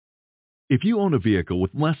If you own a vehicle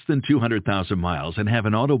with less than 200,000 miles and have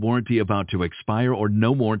an auto warranty about to expire or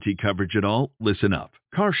no warranty coverage at all, listen up.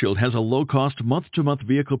 CarShield has a low-cost month-to-month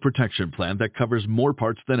vehicle protection plan that covers more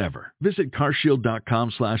parts than ever. Visit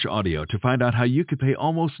carshield.com/audio to find out how you could pay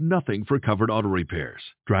almost nothing for covered auto repairs.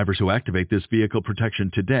 Drivers who activate this vehicle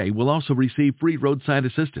protection today will also receive free roadside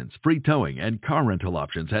assistance, free towing, and car rental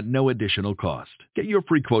options at no additional cost. Get your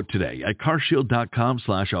free quote today at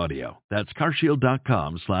carshield.com/audio. That's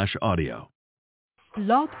carshield.com/audio.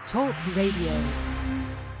 Blog Talk Radio.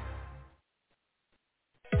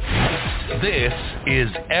 This is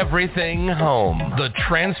Everything Home, the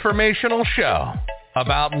transformational show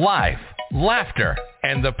about life, laughter,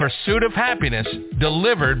 and the pursuit of happiness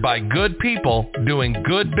delivered by good people doing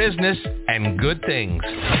good business and good things.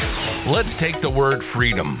 Let's take the word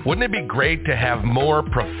freedom. Wouldn't it be great to have more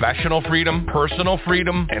professional freedom, personal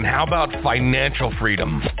freedom, and how about financial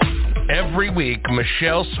freedom? Every week,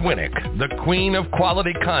 Michelle Swinnick, the queen of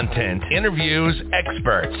quality content, interviews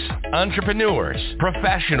experts, entrepreneurs,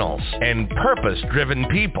 professionals, and purpose-driven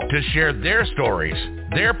people to share their stories,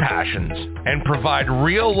 their passions, and provide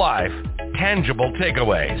real-life, tangible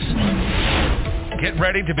takeaways. Get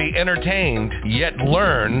ready to be entertained, yet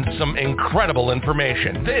learn some incredible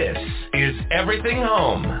information. This is Everything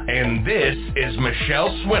Home, and this is Michelle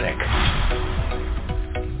Swinnick.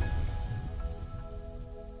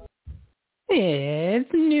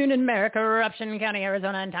 It's noon in America, Eruption County,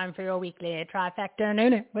 Arizona, and time for your weekly Trifecta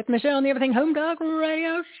Nooner with Michelle on the Everything Home Talk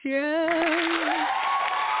Radio Show.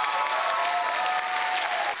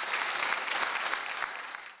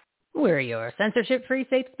 We're your censorship-free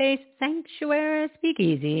safe space sanctuary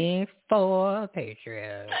speakeasy for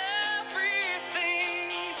patriots.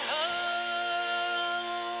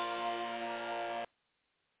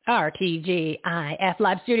 Our TGIF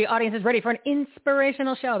live studio audience is ready for an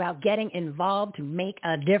inspirational show about getting involved to make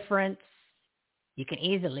a difference. You can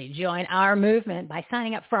easily join our movement by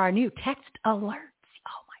signing up for our new text alerts.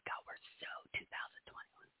 Oh my God, we're so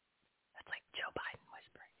 2021. That's like Joe Biden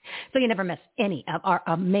whispering. So you never miss any of our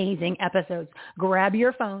amazing episodes. Grab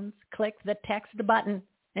your phones, click the text button,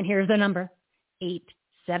 and here's the number,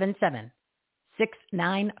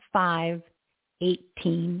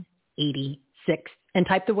 877-695-1886. And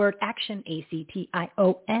type the word action,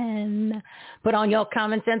 ACTION. Put on your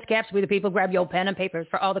common sense caps. We the people, grab your pen and papers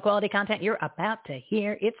for all the quality content you're about to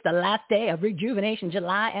hear. It's the last day of Rejuvenation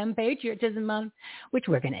July and Patriotism Month, which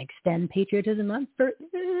we're going to extend Patriotism Month for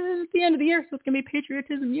the end of the year. So it's going to be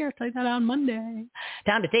Patriotism Year. I'll tell you that on Monday.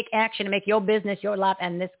 Time to take action to make your business, your life,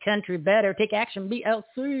 and this country better. Take action,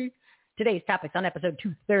 BLC. Today's topics on episode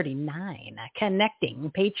 239,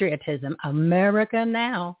 Connecting Patriotism, America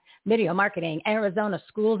Now. Video marketing, Arizona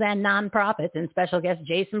schools and nonprofits, and special guest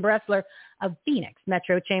Jason Bressler of Phoenix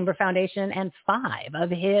Metro Chamber Foundation and 5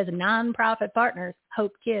 of his nonprofit partners,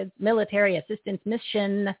 Hope Kids, Military Assistance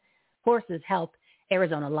Mission, Horses Help,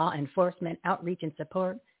 Arizona Law Enforcement, Outreach and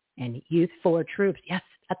Support, and Youth for Troops. Yes,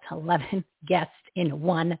 that's 11 guests in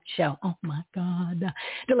one show. Oh, my God.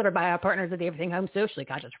 Delivered by our partners at the Everything Home Socially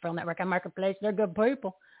Conscious Referral Network and Marketplace. They're good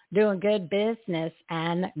people doing good business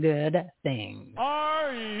and good things.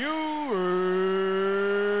 Are you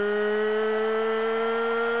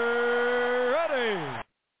ready?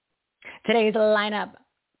 Today's lineup,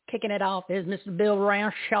 kicking it off, is Mr. Bill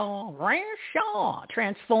Ranshaw. Ranshaw,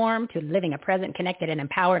 transformed to living a present, connected, and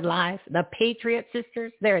empowered life. The Patriot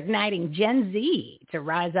Sisters, they're igniting Gen Z to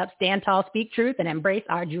rise up, stand tall, speak truth, and embrace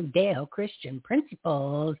our Judeo-Christian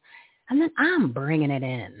principles. And then I'm bringing it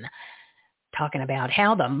in, talking about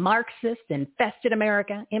how the Marxist-infested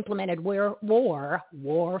America implemented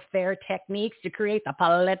warfare techniques to create the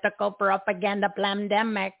political propaganda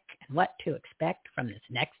pandemic and what to expect from this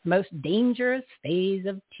next most dangerous phase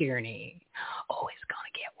of tyranny. Oh, it's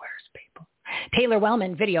going to get worse, people. Taylor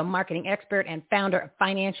Wellman, video marketing expert and founder of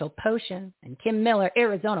Financial Potion, and Kim Miller,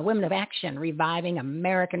 Arizona Women of Action, reviving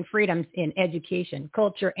American freedoms in education,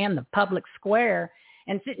 culture, and the public square.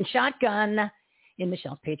 And sitting shotgun in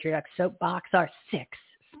Michelle's Patriotic Soapbox are 6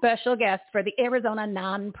 special guests for the Arizona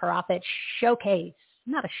Nonprofit Showcase.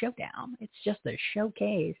 Not a showdown. It's just a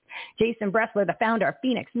showcase. Jason Bressler, the founder of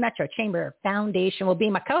Phoenix Metro Chamber Foundation, will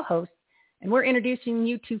be my co-host, and we're introducing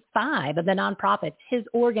you to 5 of the nonprofits his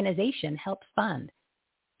organization helps fund.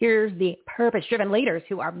 Here's the purpose-driven leaders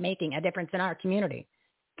who are making a difference in our community.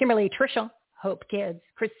 Kimberly Trischel, Hope Kids.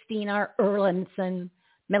 Christina Erlandson,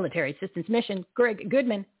 Military Assistance Mission. Greg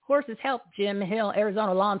Goodman, Horses Help. Jim Hill,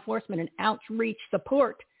 Arizona Law Enforcement and Outreach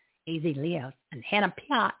Support. AZ Leos and Hannah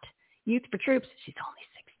Piott, Youth for Troops. She's only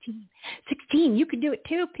 16. You can do it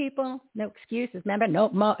too, people. No excuses, remember? No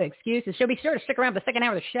more excuses. So be sure to stick around for the second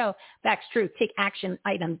hour of the show. Facts, truth, take action,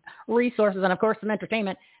 items, resources, and of course some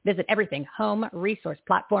entertainment. Visit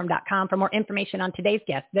everythinghomeresourceplatform.com for more information on today's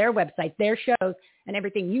guests, their websites, their shows, and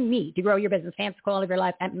everything you need to grow your business, enhance the quality of your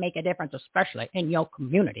life, and make a difference, especially in your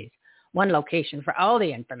communities. One location for all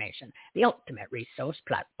the information, the ultimate resource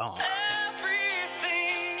platform.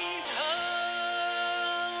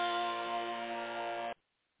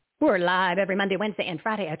 We're live every Monday, Wednesday, and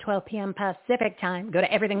Friday at 12 p.m. Pacific time. Go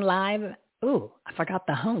to Everything Live. Ooh, I forgot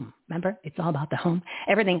the home. Remember? It's all about the home.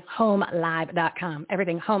 EverythingHomeLive.com.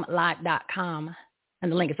 EverythingHomeLive.com.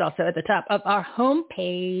 And the link is also at the top of our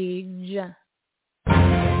homepage.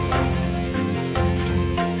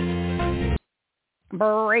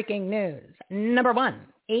 Breaking news. Number 1,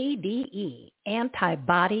 ADE,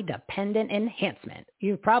 antibody-dependent enhancement.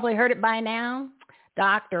 You've probably heard it by now.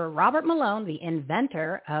 Dr. Robert Malone, the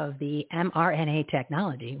inventor of the mRNA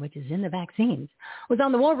technology, which is in the vaccines, was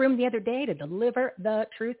on the War Room the other day to deliver the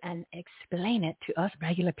truth and explain it to us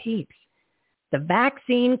regular peeps. The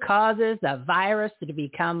vaccine causes the virus to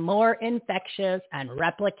become more infectious and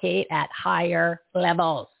replicate at higher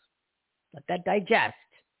levels. Let that digest.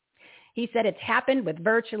 He said it's happened with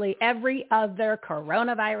virtually every other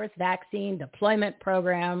coronavirus vaccine deployment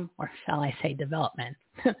program, or shall I say development?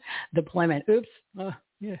 Deployment. Oops.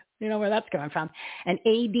 Yeah, you know where that's coming from. And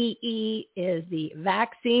ADE is the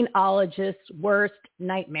vaccinologist's worst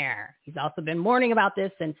nightmare. He's also been warning about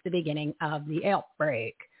this since the beginning of the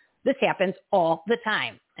outbreak. This happens all the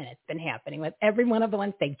time, and it's been happening with every one of the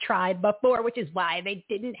ones they tried before, which is why they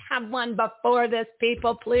didn't have one before this,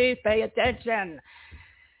 people. Please pay attention.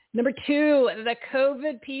 Number 2, the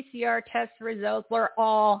COVID PCR test results were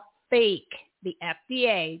all fake. The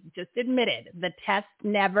FDA just admitted the test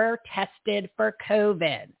never tested for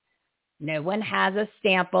COVID. No one has a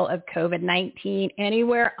sample of COVID-19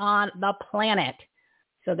 anywhere on the planet.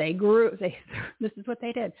 So this is what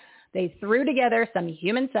they did. They threw together some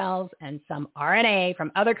human cells and some RNA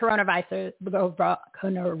from other coronaviruses,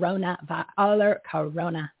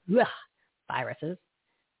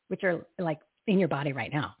 which are like in your body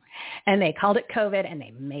right now. And they called it COVID, and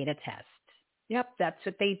they made a test. Yep, that's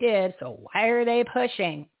what they did. So why are they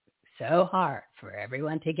pushing so hard for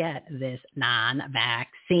everyone to get this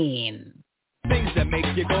non-vaccine? Things that make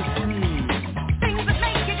you go, Things that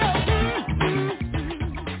make you go,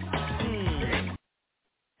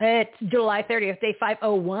 It's July 30th, day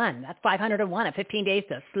 501. That's 501 at 15 days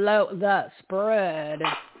to slow the spread.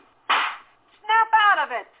 Snap out of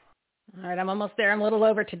it. All right, I'm almost there. I'm a little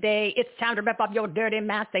over today. It's time to rip off your dirty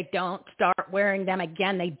masks. They don't start wearing them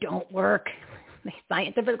again. They don't work. They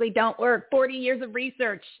scientifically don't work. 40 years of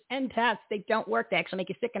research and tests. They don't work. They actually make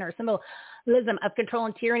you sick and are a symbolism of control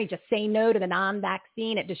and tyranny. Just say no to the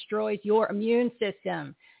non-vaccine. It destroys your immune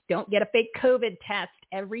system. Don't get a fake COVID test.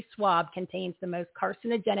 Every swab contains the most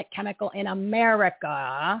carcinogenic chemical in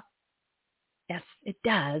America. Yes, it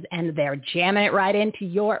does. And they're jamming it right into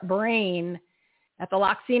your brain.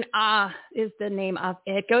 Ethaloxine is the name of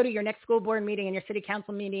it. Go to your next school board meeting and your city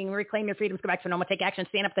council meeting. Reclaim your freedoms. Go back to normal. Take action.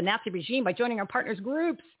 Stand up the Nazi regime by joining our partners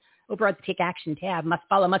groups over at the Take Action tab. Must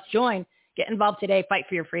follow, must join. Get involved today. Fight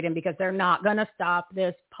for your freedom because they're not going to stop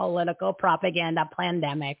this political propaganda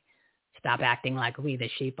pandemic. Stop acting like we the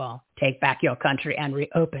sheeple. Take back your country and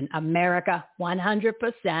reopen America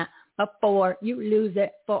 100% before you lose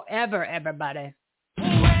it forever, everybody.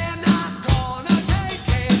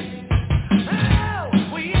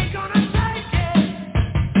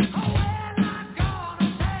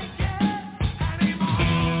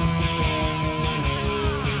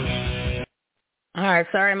 All right,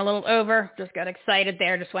 sorry, I'm a little over. Just got excited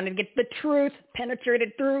there. Just wanted to get the truth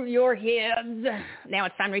penetrated through your heads. Now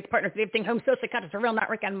it's time to reach the partners of Everything Home Social Content, a real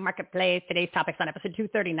network and marketplace. Today's topics on episode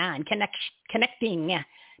 239, connecting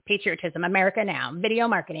patriotism, America Now, video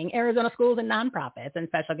marketing, Arizona schools and nonprofits, and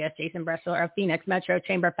special guest Jason Bressler of Phoenix Metro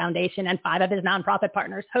Chamber Foundation and 5 of his nonprofit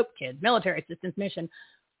partners, Hope Kids, Military Assistance Mission,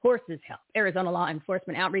 Horses Help, Arizona Law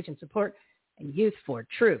Enforcement Outreach and Support, and Youth for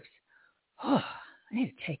Troops. Oh, I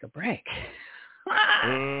need to take a break.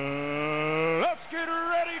 Let's get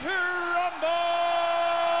ready to rumble!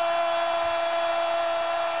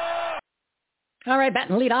 All right,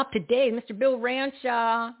 batting lead off today, Mr. Bill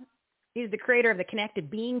Ranshaw. He's the creator of the Connected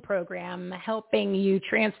Being program, helping you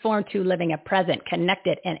transform to living a present,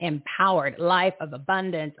 connected, and empowered life of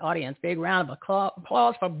abundance. Audience, big round of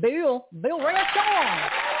applause for Bill Ranshaw.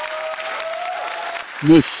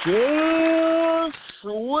 Mr.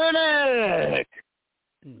 Swinnick.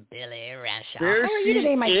 Billy Ranshaw. How are you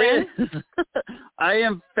today, my friend? I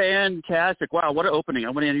am fantastic. Wow, what an opening.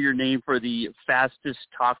 I'm going to enter your name for the fastest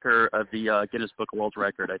talker of the Guinness Book of World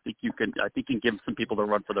Record. I think you can give some people the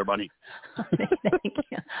run for their mone. Thank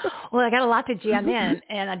you. Well, I got a lot to jam in,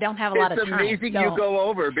 and I don't have a lot of time. It's amazing you go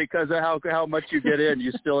over because of how much you get in.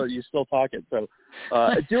 You still talk it. So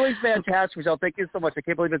doing fantastic, Michelle. Thank you so much. I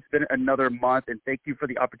can't believe it's been another month, and thank you for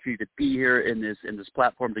the opportunity to be here in this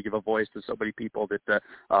platform to give a voice to so many people that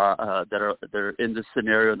are in this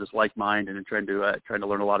scenario, in this like mind, and trying to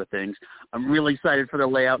learn a lot of things. I'm really excited for the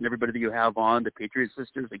layout and everybody that you have on. The Patriot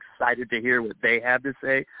Sisters, excited to hear what they have to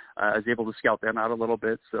say. I was able to scout them out a little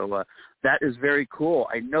bit, so that is very cool.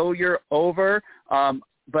 I know you're over,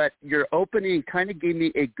 but your opening kind of gave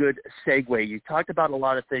me a good segue. You talked about a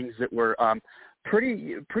lot of things that were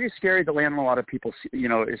pretty scary to land on. A lot of people,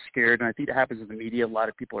 is scared, and I think it happens in the media. A lot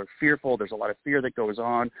of people are fearful. There's a lot of fear that goes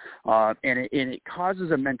on, and it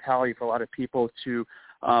causes a mentality for a lot of people to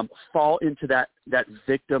fall into that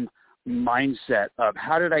victim mindset of,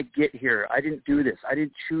 how did I get here? I didn't do this. I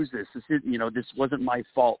didn't choose this. This wasn't my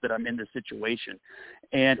fault that I'm in this situation.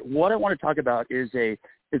 And what I want to talk about is a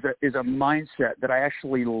mindset that I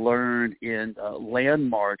actually learned in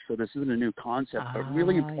Landmark. So this isn't a new concept, but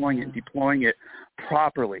really employing it and deploying it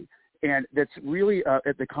properly. And that's really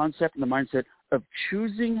the concept and the mindset of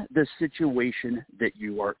choosing the situation that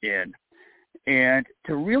you are in. And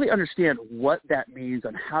to really understand what that means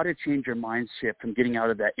on how to change your mindset from getting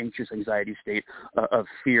out of that anxious anxiety state of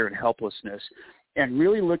fear and helplessness, and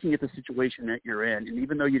really looking at the situation that you're in, and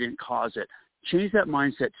even though you didn't cause it, change that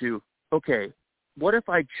mindset to, okay, what if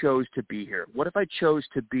I chose to be here? What if I chose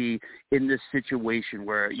to be in this situation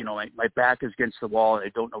where, my back is against the wall and I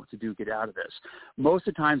don't know what to do to get out of this? Most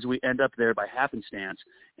of the times we end up there by happenstance,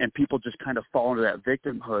 and people just kind of fall into that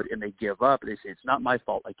victimhood and they give up. And they say, it's not my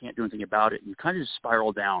fault. I can't do anything about it. And you kind of just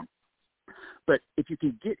spiral down. But if you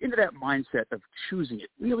can get into that mindset of choosing it,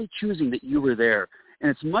 really choosing that you were there,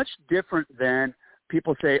 and it's much different than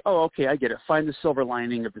people say, oh, okay, I get it. Find the silver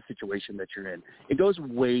lining of the situation that you're in. It goes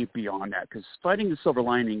way beyond that, because finding the silver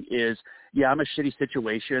lining is, yeah, I'm a shitty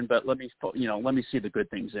situation, but let me see the good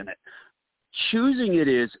things in it. Choosing it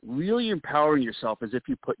is really empowering yourself as if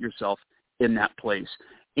you put yourself in that place.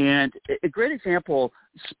 And a great example,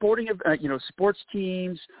 sports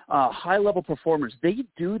teams, high-level performers, they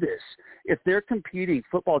do this. If they're competing,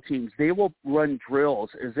 football teams, they will run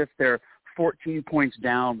drills as if they're 14 points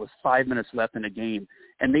down with 5 minutes left in a game.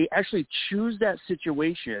 And they actually choose that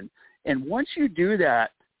situation. And once you do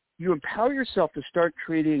that, you empower yourself to start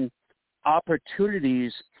creating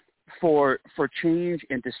opportunities for change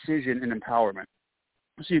and decision and empowerment.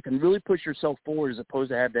 So you can really push yourself forward as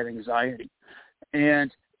opposed to have that anxiety.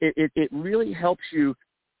 And it really helps you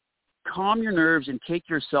calm your nerves and take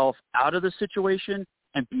yourself out of the situation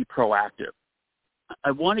and be proactive.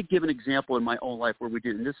 I want to give an example in my own life where we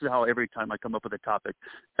did, and this is how every time I come up with a topic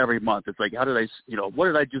every month, it's like, how did I, what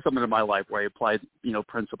did I do something in my life where I applied,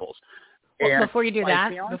 principles? Well, before you do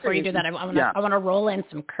that, I want to roll in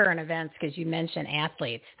some current events because you mentioned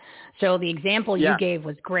athletes. So the example you gave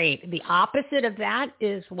was great. The opposite of that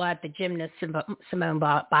is what the gymnast Simone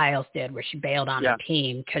Biles did, where she bailed on her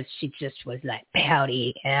team because she just was like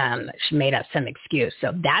pouty and she made up some excuse.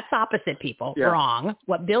 So that's opposite, people. Wrong.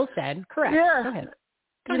 What Bill said, correct. Yeah. Go ahead.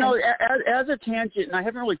 As a tangent, and I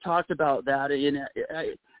haven't really talked about that.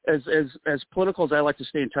 As political as I like to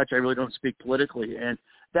stay in touch, I really don't speak politically, and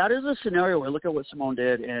that is a scenario where I look at what Simone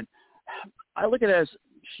did, and I look at it as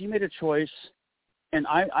she made a choice, and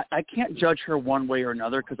I can't judge her one way or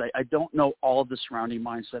another because I don't know all of the surrounding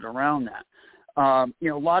mindset around that.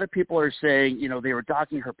 A lot of people are saying, they were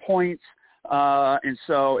docking her points, and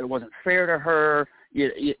so it wasn't fair to her.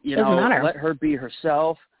 Let her be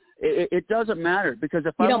herself. It doesn't matter, because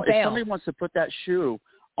if somebody wants to put that shoe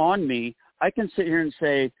on me, I can sit here and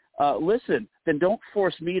say, listen, then don't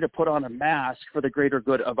force me to put on a mask for the greater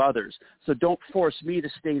good of others. So don't force me to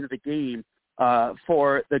stay in the game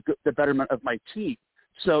for the betterment of my team.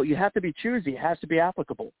 So you have to be choosy. It has to be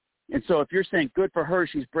applicable. And so if you're saying good for her,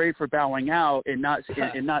 she's brave for bowing out and not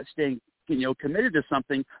staying committed to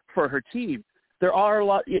something for her team. There are a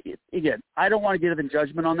lot. Again, I don't want to give in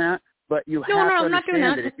judgment on that. But you have to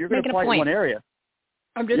understand that if you're going to apply in one area.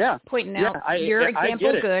 I'm just pointing out your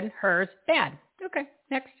example good, hers bad. Okay,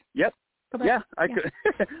 next. Yep.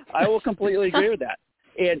 I will completely agree with that.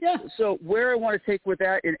 And so where I want to take with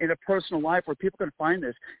that in a personal life where people can find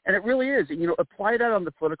this, and it really is, apply that on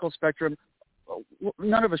the political spectrum.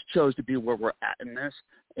 None of us chose to be where we're at in this,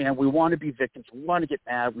 and we want to be victims. We want to get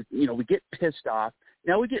mad. We get pissed off.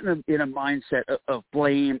 Now we get in a mindset of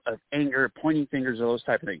blame, of anger, pointing fingers, those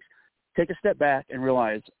type of things. Take a step back and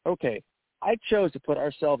realize, okay, I chose to put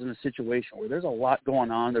ourselves in a situation where there's a lot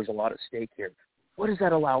going on. There's a lot at stake here. What does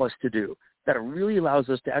that allow us to do? That it really allows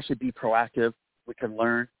us to actually be proactive. We can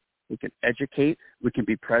learn. We can educate. We can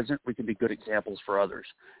be present. We can be good examples for others.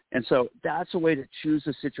 And so that's a way to choose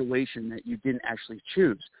a situation that you didn't actually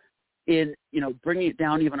choose. In, bringing it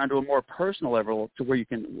down even onto a more personal level to where you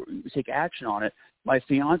can take action on it, my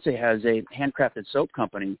fiance has a handcrafted soap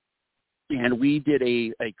company, and we did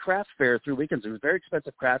a craft fair 3 weekends. It was a very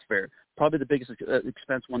expensive craft fair, probably the biggest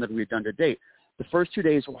expense one that we've done to date. The first 2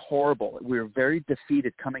 days were horrible. We were very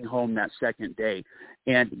defeated coming home that second day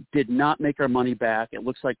and did not make our money back. It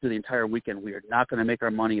looks like through the entire weekend we are not going to make our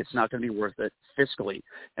money. It's not going to be worth it fiscally.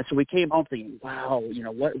 And so we came home thinking, wow,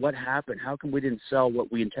 what happened? How come we didn't sell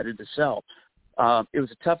what we intended to sell? It was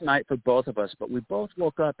a tough night for both of us, but we both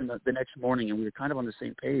woke up the next morning and we were kind of on the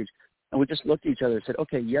same page. And we just looked at each other and said,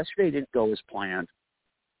 okay, yesterday didn't go as planned.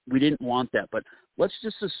 We didn't want that, but let's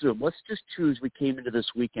just choose we came into this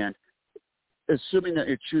weekend assuming that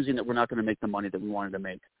you're choosing that we're not going to make the money that we wanted to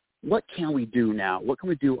make. What can we do now? What can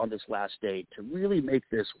we do on this last day to really make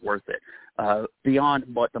this worth it beyond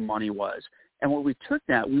what the money was? And when we took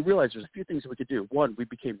that, we realized there's a few things that we could do. One, we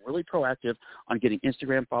became really proactive on getting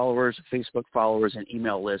Instagram followers, Facebook followers, and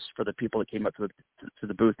email lists for the people that came up to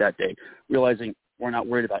the booth that day, realizing we're not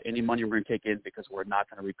worried about any money we're going to take in because we're not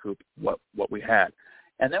going to recoup what we had.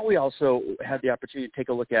 And then we also had the opportunity to take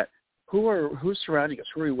a look at who's surrounding us,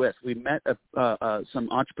 who are we with. We met some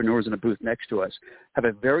entrepreneurs in a booth next to us, have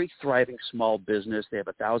a very thriving small business. They have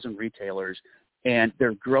 1,000 retailers, and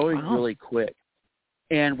they're growing really quick.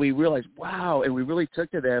 And we realized, wow, and we really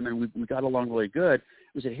took to them, and we got along really good.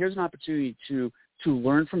 We said, here's an opportunity to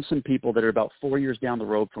learn from some people that are about 4 years down the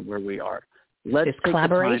road from where we are. Let's take the time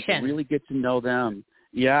to really get to know them.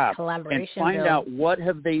 Yeah. Collaboration. And find out what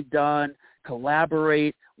have they done,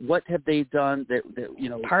 collaborate, what have they done that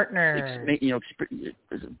partner,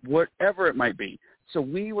 whatever it might be. So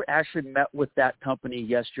we were actually met with that company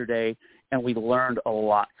yesterday, and we learned a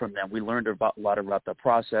lot from them. We learned a lot about the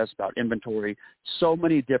process, about inventory, so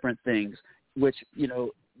many different things, which,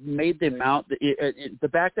 made the amount, to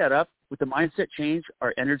back that up with the mindset change,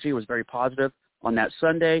 our energy was very positive on that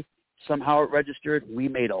Sunday. Somehow it registered. We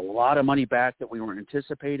made a lot of money back that we weren't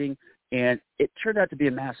anticipating, and it turned out to be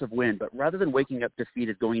a massive win. But rather than waking up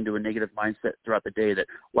defeated, going into a negative mindset throughout the day that,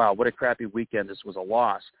 wow, what a crappy weekend, this was a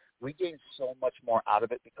loss, we gained so much more out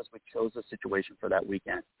of it because we chose the situation for that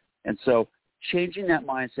weekend. And so changing that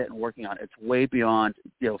mindset and working on it, it's way beyond,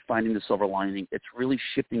 finding the silver lining. It's really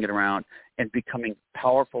shifting it around and becoming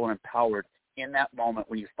powerful and empowered in that moment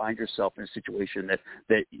when you find yourself in a situation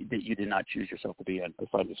that you did not choose yourself to be in.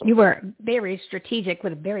 You were very strategic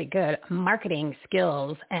with very good marketing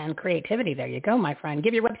skills and creativity. There you go, my friend.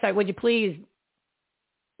 Give your website, would you please?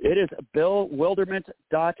 It is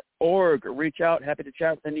billwilderment.org. Reach out. Happy to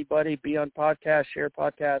chat with anybody, be on podcasts, share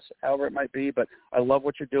podcasts, however it might be. But I love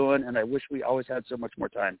what you're doing, and I wish we always had so much more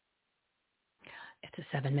time. It's a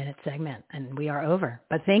 7-minute segment, and we are over.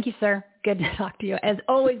 But thank you, sir. Good to talk to you. As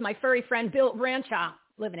always, my furry friend, Bill Ranshaw,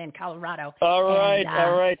 living in Colorado. All right,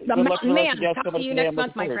 all right. The mountain man. Talk to you next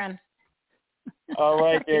month, my friend. All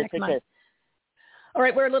right, dear. Take care. All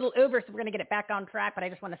right, we're a little over, so we're going to get it back on track, but I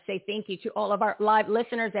just want to say thank you to all of our live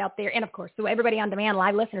listeners out there, and, of course, to everybody on demand,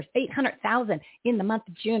 live listeners, 800,000 in the month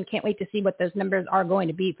of June. Can't wait to see what those numbers are going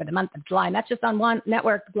to be for the month of July. And that's just on one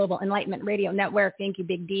network, the Global Enlightenment Radio Network. Thank you,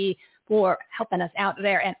 Big D, for helping us out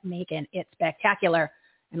there and making it spectacular.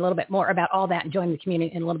 And a little bit more about all that and join the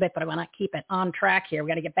community in a little bit, but I want to keep it on track here. We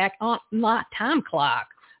got to get back on my time clock.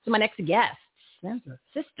 So my next guest, there's the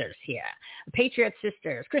sisters here, the Patriot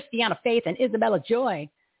Sisters, Christiana Faith and Isabella Joy.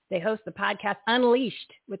 They host the podcast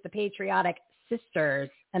Unleashed with the Patriotic Sisters,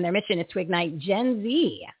 and their mission is to ignite Gen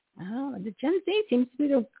Z. Oh, the Gen Z seems to be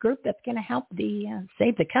the group that's going to help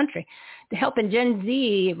save the country. To helping Gen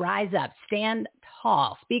Z rise up, stand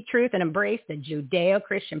tall, speak truth, and embrace the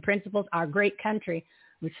Judeo-Christian principles our great country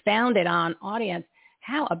was founded on. Audience,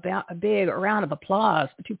 how about a big round of applause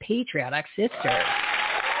to Patriotic Sisters?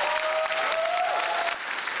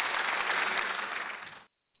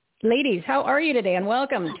 Ladies, how are you today? And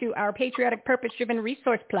welcome to our Patriotic Purpose-Driven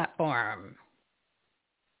Resource Platform.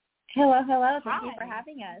 Hello. Thank you for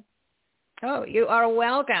having us. Oh, you are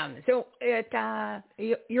welcome. So, are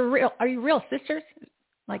you real sisters?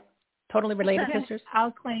 Like totally related sisters?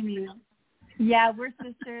 I'll claim you. Yeah, we're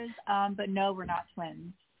sisters, but no, we're not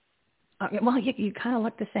twins. Well, you kind of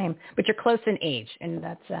look the same, but you're close in age, and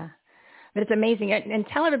that's but it's amazing. And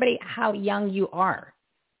tell everybody how young you are.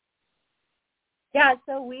 Yeah,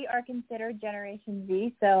 so we are considered Generation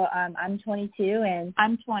Z. So I'm 22 and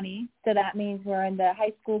I'm 20. So that means we're in the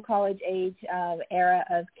high school, college age era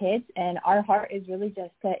of kids. And our heart is really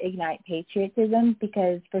just to ignite patriotism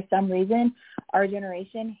because for some reason our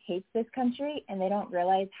generation hates this country and they don't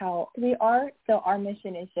realize how we are. So our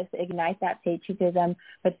mission is just to ignite that patriotism,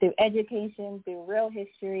 but through education, through real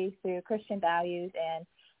history, through Christian values,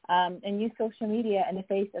 and use social media in the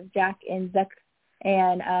face of Jack and Zuck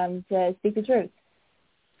and to speak the truth.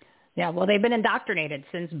 Yeah, well, they've been indoctrinated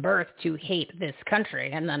since birth to hate this country,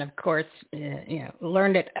 and then, of course,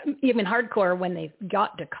 learned it even hardcore when they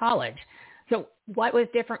got to college. So, what was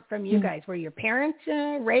different from you guys? Were your parents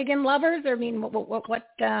Reagan lovers? Or, I mean,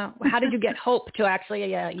 how did you get hope to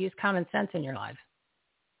actually use common sense in your life?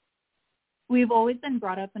 We've always been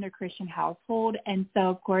brought up in a Christian household, and so,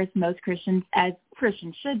 of course, most Christians, as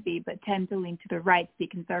Christians should be, but tend to lean to the right, to be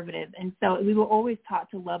conservative. And so we were always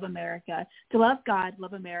taught to love America, to love God,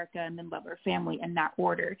 love America, and then love our family in that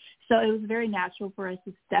order. So it was very natural for us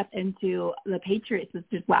to step into the Patriots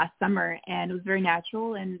just last summer, and it was very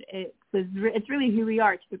natural, and it's really who we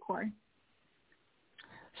are to the core.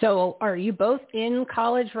 So are you both in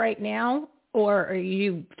college right now? Or are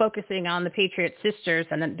you focusing on the Patriot Sisters?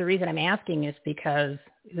 And the reason I'm asking is because,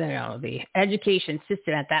 the education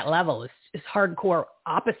system at that level is hardcore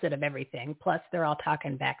opposite of everything. Plus, they're all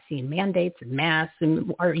talking vaccine mandates and masks.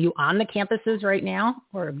 And are you on the campuses right now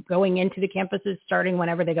or going into the campuses starting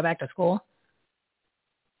whenever they go back to school?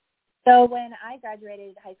 So when I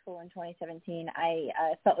graduated high school in 2017, I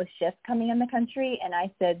felt a shift coming in the country, and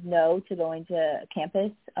I said no to going to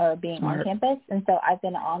campus or being on campus. And so I've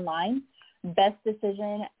been online. Best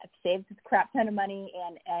decision. I've saved a crap ton of money,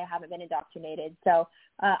 and I haven't been indoctrinated. So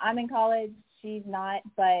I'm in college. She's not.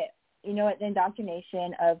 But, the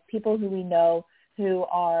indoctrination of people who we know who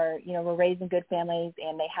are, were raised in good families,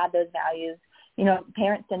 and they had those values.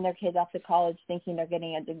 Parents send their kids off to college thinking they're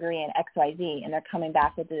getting a degree in XYZ, and they're coming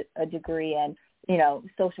back with a degree in,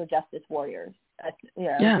 social justice warriors,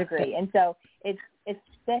 degree. And so it's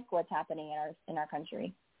sick what's happening in our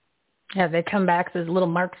country. Yeah, they come back as little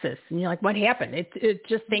Marxists, and you're like, what happened? It's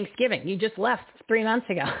just Thanksgiving. You just left 3 months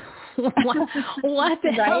ago. what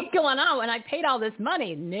the hell's going on? When I paid all this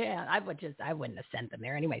money, I wouldn't have sent them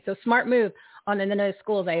there anyway. So smart move on in the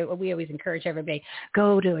schools. We always encourage everybody,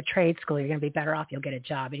 go to a trade school. You're going to be better off. You'll get a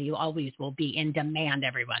job, and you always will be in demand,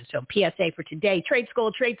 everyone. So PSA for today, trade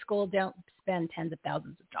school. Don't spend tens of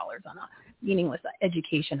thousands of dollars on a meaningless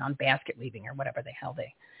education on basket weaving or whatever the hell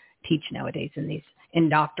they teach nowadays in these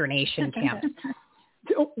indoctrination camps.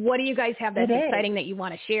 So what do you guys have that's exciting that you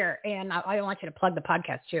want to share? And I want you to plug the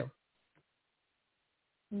podcast too.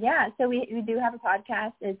 Yeah, so we do have a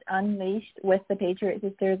podcast. It's Unleashed with the Patriot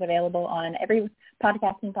Sisters, available on every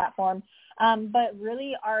podcasting platform. But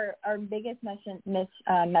really our biggest message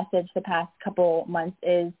the past couple months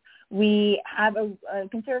is we have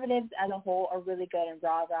conservatives as a whole are really good and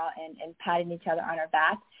rah and patting each other on our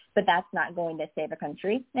back, but that's not going to save a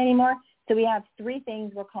country anymore. So we have 3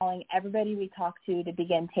 things we're calling everybody we talk to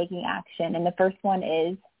begin taking action. And the first one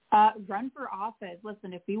is run for office.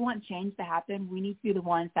 Listen, if we want change to happen, we need to be the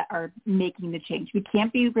ones that are making the change. We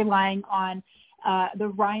can't be relying on the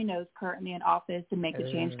rhinos currently in office to make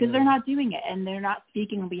a change because they're not doing it and they're not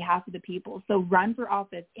speaking on behalf of the people. So run for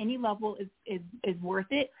office. Any level is worth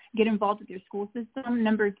it. Get involved with your school system.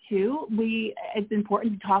 Number 2, it's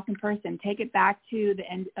important to talk in person. Take it back to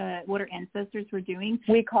what our ancestors were doing.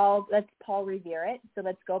 Let's Paul Revere it. So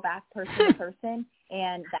let's go back person to person.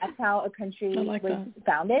 And that's how a country was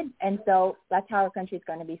founded. And so that's how our country is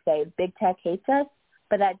going to be saved. Big tech hates us,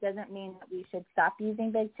 but that doesn't mean that we should stop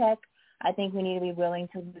using big tech. I think we need to be willing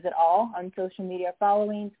to lose it all on social media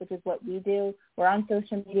followings, which is what we do. We're on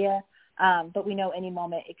social media, but we know any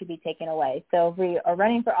moment it could be taken away. So if we are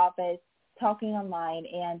running for office, talking online,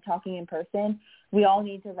 and talking in person, we all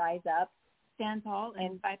need to rise up, stand tall,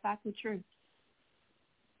 and fight back with truth.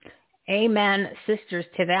 Amen, sisters,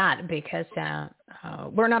 to that, because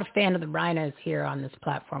we're not a fan of the rhinos here on this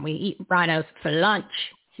platform. We eat rhinos for lunch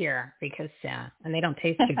here because, and they don't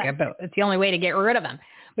taste too good, but it's the only way to get rid of them.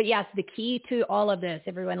 But yes, the key to all of this,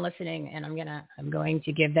 everyone listening, and I'm going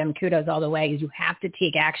to give them kudos all the way, is you have to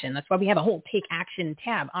take action. That's why we have a whole Take Action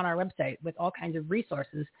tab on our website with all kinds of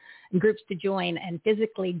resources and groups to join and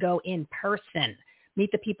physically go in person, meet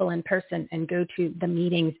the people in person and go to the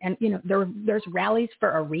meetings. And, there's rallies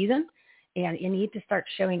for a reason, and you need to start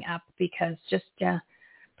showing up because just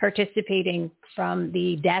participating from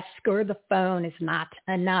the desk or the phone is not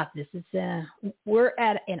enough. This is we're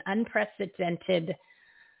at an unprecedented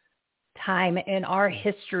time in our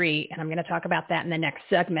history, and I'm going to talk about that in the next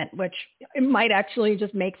segment, which it might actually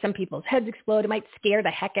just make some people's heads explode. It might scare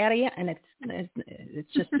the heck out of you, and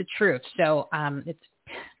it's just the truth. So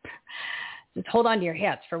just hold on to your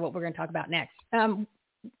hats for what we're going to talk about next.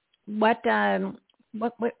 What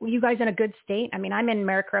you guys in a good state? I mean, I'm in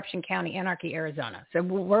Mayor Corruption County, Anarchy, Arizona. So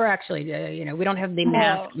we're actually, we don't have the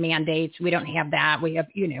mask mandates. We don't have that. We have,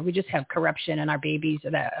 we just have corruption and our babies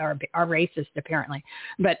that are racist apparently.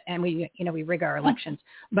 And we rig our elections.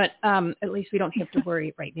 But at least we don't have to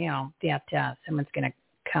worry right now that someone's going to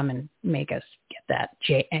come and make us get that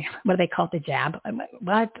what do they call it, the jab?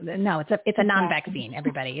 What? No, it's a non-vaccine.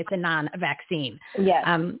 Everybody, it's a non-vaccine. Yes.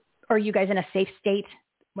 Are you guys in a safe state?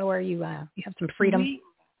 Where you have some freedom?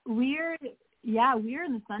 We're in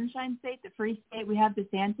the Sunshine State, the free state. We have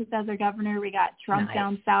DeSantis as our governor. We got Trump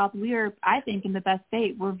down south. We are, I think, in the best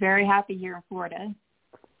state. We're very happy here in Florida.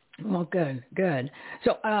 Well, good.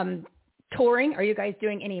 So, touring? Are you guys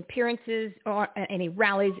doing any appearances or any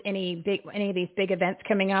rallies? Any of these big events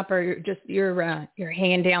coming up, or just you're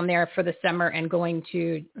hanging down there for the summer and going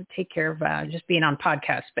to take care of just being on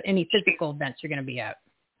podcasts? But any physical events you're going to be at?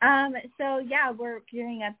 We're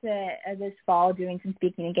gearing up to this fall doing some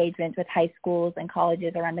speaking engagements with high schools and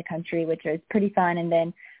colleges around the country, which is pretty fun. And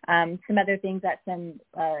then some other things at some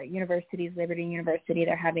universities, Liberty University,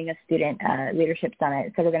 they're having a student leadership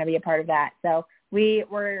summit. So we're going to be a part of that. So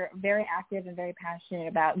we're very active and very passionate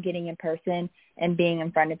about getting in person and being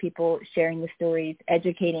in front of people, sharing the stories,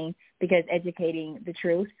 educating, because educating the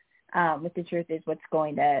truth with the truth is what's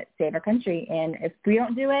going to save our country. And if we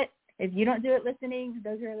don't do it, if you don't do it listening,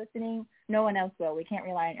 those who are listening, no one else will. We can't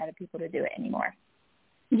rely on other people to do it anymore.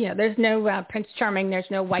 Yeah, there's no Prince Charming. There's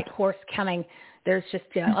no white horse coming. There's just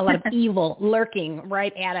a lot of evil lurking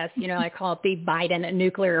right at us. I call it the Biden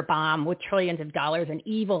nuclear bomb with trillions of dollars and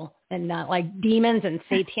evil and like demons and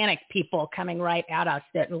satanic people coming right at us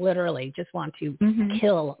that literally just want to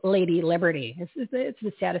kill Lady Liberty. It's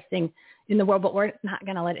the saddest thing in the world, but we're not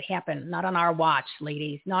going to let it happen. Not on our watch,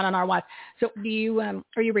 ladies. Not on our watch. So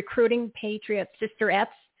are you recruiting Patriot Sisterettes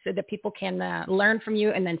so that people can learn from you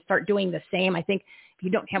and then start doing the same? I think if you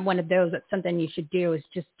don't have one of those, that's something you should do is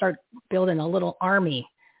just start building a little army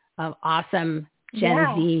of awesome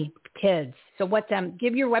Gen Z kids. So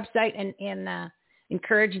give your website and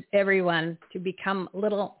encourage everyone to become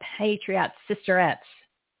little Patriot Sisterettes.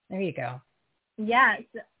 There you go. Yeah,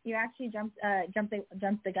 so you actually jumped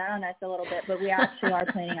the gun on us a little bit, but we actually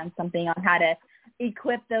are planning on something on how to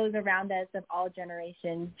equip those around us of all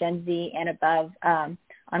generations, Gen Z and above, on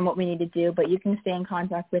what we need to do. But you can stay in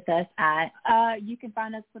contact with us at you can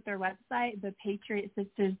find us with our website,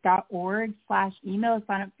 thepatriotsisters.org/email.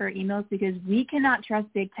 Sign up for emails because we cannot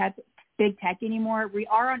trust big tech anymore. We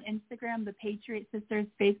are on Instagram, the Patriot Sisters,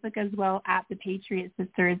 Facebook as well at the Patriot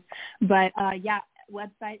Sisters. But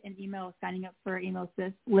website and email, signing up for email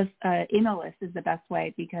list is the best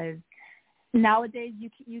way because nowadays you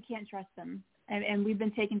can't trust them. And we've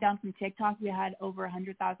been taken down from TikTok. We had over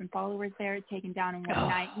 100,000 followers there, taken down in one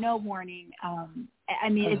night, no warning.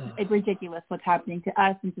 It's ridiculous what's happening to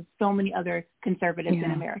us and to so many other conservatives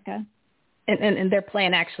in America. And their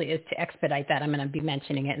plan actually is to expedite that. I'm going to be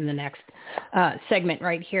mentioning it in the next segment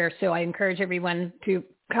right here. So I encourage everyone to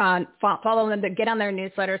follow them, to get on their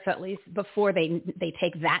newsletter. So at least before they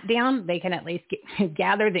take that down, they can at least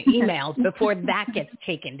gather the emails before that gets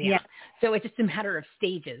taken down. Yeah. So it's just a matter of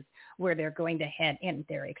stages where they're going to head and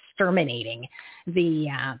they're exterminating the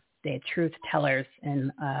truth tellers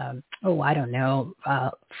and,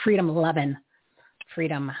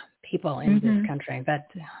 freedom people in this country. But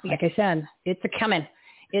like I said, it's a coming.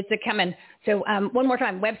 So one more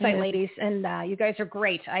time, website, ladies, and you guys are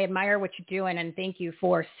great. I admire what you're doing, and thank you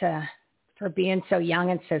for being so young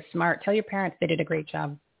and so smart. Tell your parents they did a great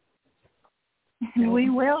job. We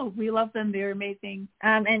will. We love them. They're amazing.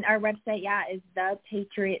 And our website, is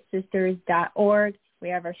thepatriotsisters.org. We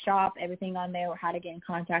have our shop, everything on there, how to get in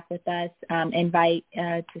contact with us, invite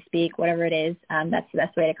to speak, whatever it is. That's the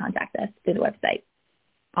best way to contact us, through the website.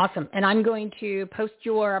 Awesome. And I'm going to post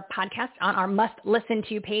your podcast on our must listen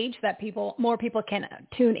to page that more people can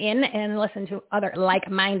tune in and listen to other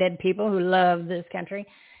like-minded people who love this country.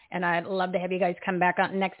 And I'd love to have you guys come back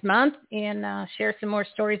on next month and share some more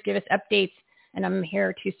stories, give us updates. And I'm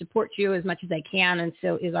here to support you as much as I can. And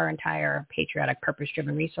so is our entire patriotic,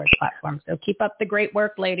 purpose-driven resource platform. So keep up the great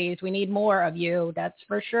work, ladies. We need more of you. That's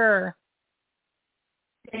for sure.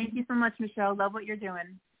 Thank you so much, Michelle. Love what you're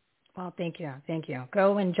doing. Well, thank you.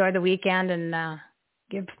 Go enjoy the weekend and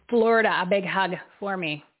give Florida a big hug for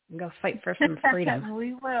me and go fight for some freedom.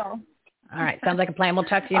 We will. All right. Sounds like a plan. We'll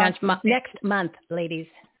talk to you next month, ladies.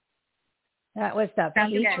 That was the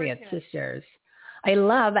Patriot Sisters. I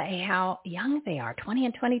love how young they are, 20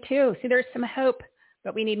 and 22. See, there's some hope,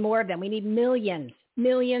 but we need more of them. We need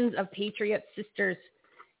millions of Patriot Sisters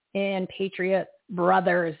and Patriot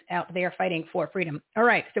brothers out there fighting for freedom. All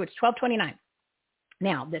right, so it's 12:29.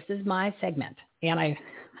 Now, this is my segment, and like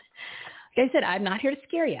I said, I'm not here to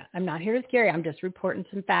scare you. I'm just reporting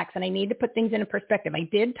some facts, and I need to put things into perspective. I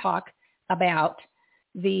did talk about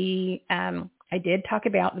the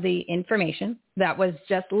information that was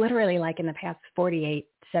just literally like in the past 48,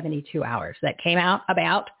 72 hours that came out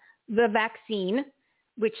about the vaccine,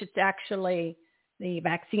 which it's actually, the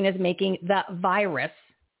vaccine is making the virus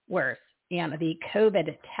worse. And the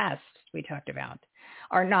COVID tests we talked about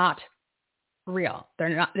are not real.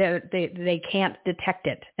 They can't detect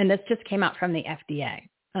it. And this just came out from the FDA.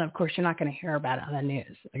 And of course, you're not going to hear about it on the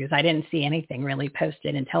news because I didn't see anything really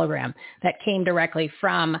posted in Telegram that came directly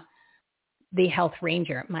from the health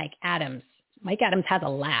ranger, Mike Adams. Mike Adams has a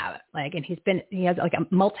lab, and he has like a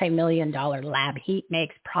multi-million-dollar lab. He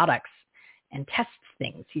makes products and tests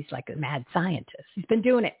things. He's like a mad scientist. He's been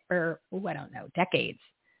doing it for, decades.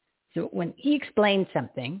 So when he explains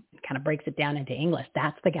something, kind of breaks it down into English,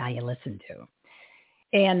 that's the guy you listen to.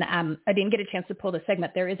 And I didn't get a chance to pull the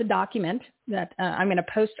segment. There is a document that I'm going to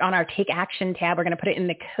post on our Take Action tab. We're going to put it in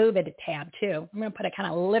the COVID tab too. I'm going to put it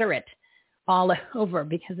kind of literate all over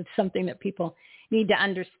because it's something that people need to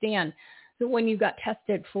understand. So when you got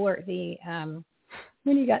tested for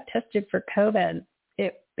COVID,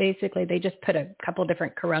 it basically, they just put a couple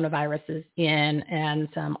different coronaviruses in and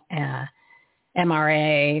some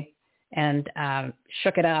mRNA and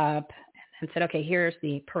shook it up and said, okay, here's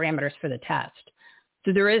the parameters for the test.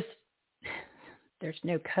 So there's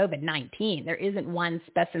no COVID-19. There isn't one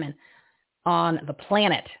specimen on the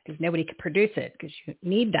planet because nobody could produce it because you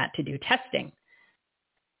need that to do testing.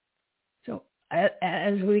 So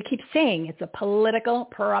as we keep saying, it's a political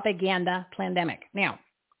propaganda pandemic. Now,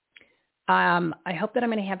 I hope that I'm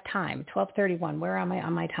going to have time. 12:31. Where am I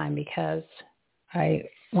on my time? Because I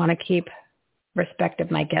want to keep respect of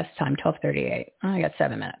my guest time. 12:38. I got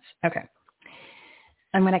 7 minutes. Okay.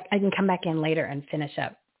 I can come back in later and finish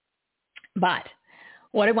up. But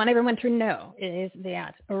what I want everyone to know is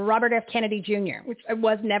that Robert F. Kennedy Jr., which I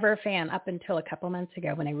was never a fan up until a couple months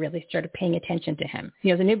ago when I really started paying attention to him. He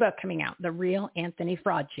has a new book coming out, The Real Anthony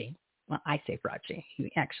Fauci. Well, I say Fauci.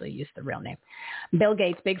 He actually used the real name. Bill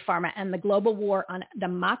Gates, Big Pharma, and the Global War on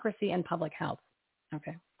Democracy and Public Health.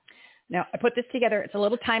 Okay. Now, I put this together. It's a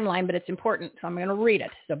little timeline, but it's important, so I'm going to read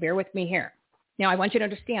it. So bear with me here. Now, I want you to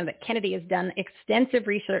understand that Kennedy has done extensive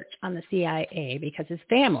research on the CIA because his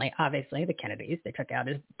family, obviously, the Kennedys, they took out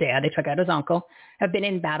his dad, they took out his uncle, have been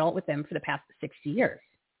in battle with them for the past 60 years.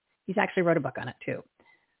 He's actually wrote a book on it, too.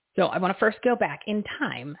 So I want to first go back in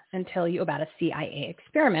time and tell you about a CIA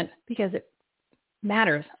experiment because it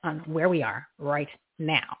matters on where we are right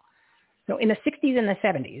now. So in the 60s and the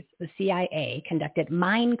 70s, the CIA conducted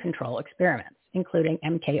mind control experiments, including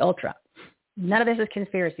MKUltra. None of this is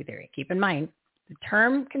conspiracy theory. Keep in mind, the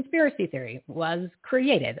term conspiracy theory was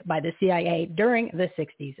created by the CIA during the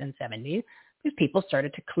 60s and 70s because people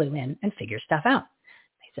started to clue in and figure stuff out.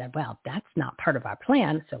 They said, well, that's not part of our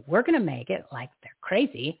plan, so we're going to make it like they're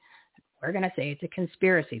crazy. We're going to say it's a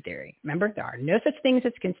conspiracy theory. Remember, there are no such things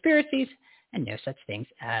as conspiracies and no such things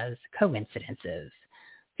as coincidences.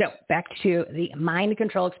 So back to the mind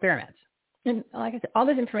control experiments. And like I said, all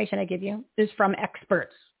this information I give you is from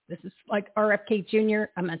experts. This is like RFK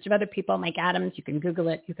Jr., a bunch of other people, Mike Adams. You can Google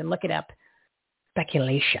it. You can look it up.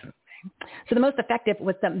 Speculation. So the most effective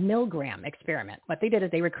was the Milgram experiment. What they did is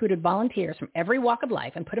they recruited volunteers from every walk of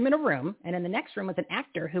life and put them in a room. And in the next room was an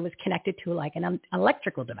actor who was connected to like an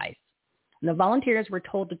electrical device. And the volunteers were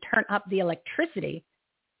told to turn up the electricity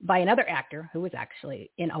by another actor who was actually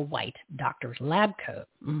in a white doctor's lab coat.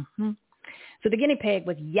 Mm-hmm. So the guinea pig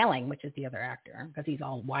was yelling, which is the other actor, because he's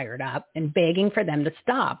all wired up, and begging for them to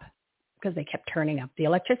stop because they kept turning up the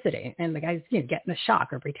electricity. And the guy's getting a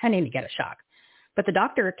shock or pretending to get a shock. But the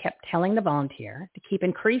doctor kept telling the volunteer to keep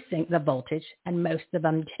increasing the voltage, and most of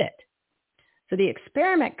them did it. So the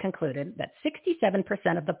experiment concluded that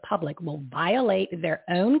 67% of the public will violate their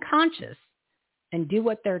own conscience and do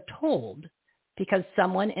what they're told because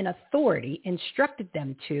someone in authority instructed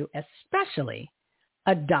them to, especially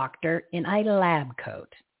a doctor in a lab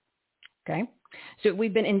coat. Okay? So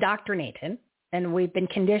we've been indoctrinated and we've been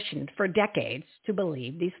conditioned for decades to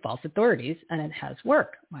believe these false authorities, and it has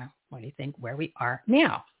worked. Well, what do you think where we are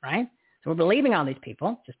now, right? So we're believing all these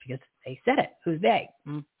people just because they said it. Who's they?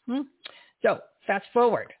 Mm-hmm. So fast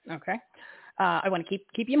forward, okay? I want to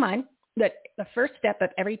keep you in mind that the first step of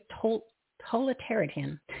every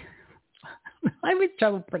totalitarian, I have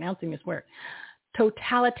trouble pronouncing this word.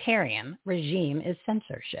 Totalitarian regime is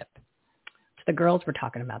censorship. So the girls were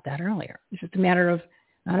talking about that earlier. It's just not a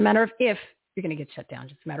matter of if you're going to get shut down,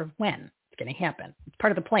 just a matter of when it's going to happen. It's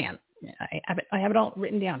part of the plan. I have it all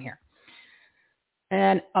written down here.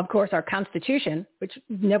 And, of course, our Constitution, which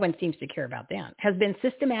no one seems to care about that, has been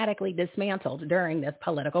systematically dismantled during this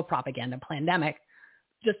political propaganda pandemic,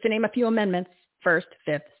 just to name a few amendments, 1st,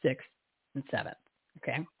 5th, 6th, and 7th.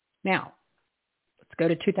 Okay? Now, let's go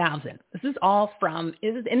to 2000. This is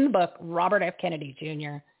in the book, Robert F. Kennedy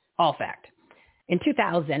Jr., all fact. In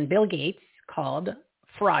 2000, Bill Gates called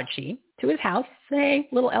Fauci to his house, say,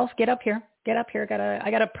 little elf, get up here. I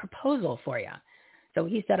got a proposal for you. So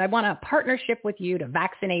he said, I want a partnership with you to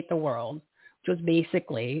vaccinate the world, which was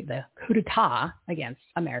basically the coup d'etat against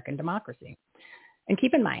American democracy. And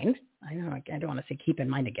keep in mind, I don't want to say keep in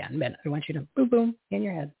mind again, but I want you to boom, boom in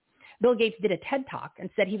your head. Bill Gates did a TED Talk and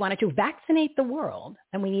said he wanted to vaccinate the world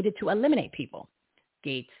and we needed to eliminate people.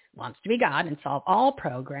 Gates wants to be God and solve all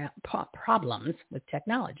problems with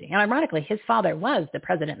technology. And ironically, his father was the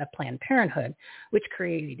president of Planned Parenthood, which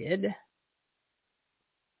created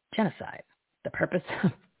genocide. The purpose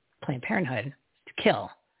of Planned Parenthood is to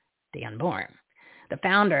kill the unborn. The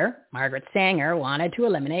founder, Margaret Sanger, wanted to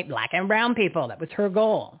eliminate black and brown people. That was her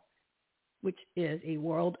goal, which is a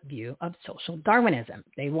worldview of social Darwinism.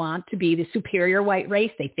 They want to be the superior white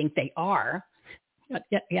race. They think they are.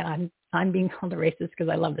 Yeah, I'm being called a racist because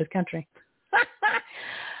I love this country.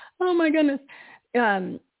 Oh, my goodness.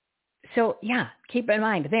 So, yeah, keep in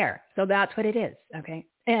mind there. So that's what it is, okay?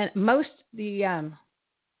 And the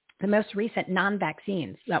most recent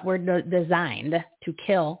non-vaccines that were designed to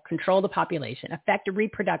kill, control the population, affect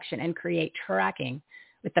reproduction, and create tracking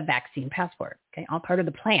with the vaccine passport. Okay, all part of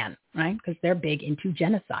the plan, right? Because they're big into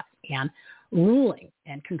genocide and ruling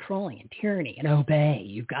and controlling and tyranny and obey.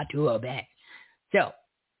 You've got to obey. So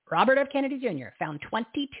Robert F. Kennedy Jr. found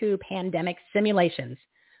 22 pandemic simulations,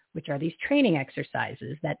 which are these training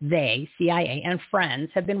exercises that they, CIA, and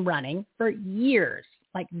friends have been running for years,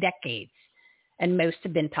 like decades. And most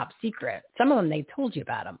have been top secret. Some of them they told you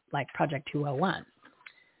about them, like Project 201.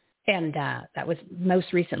 And that was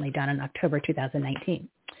most recently done in October 2019.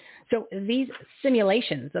 So these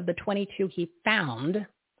simulations of the 22 he found,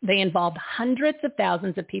 they involved hundreds of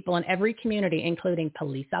thousands of people in every community, including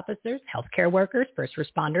police officers, healthcare workers, first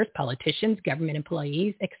responders, politicians, government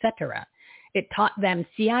employees, etc. It taught them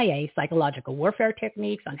CIA psychological warfare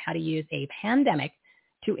techniques on how to use a pandemic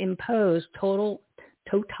to impose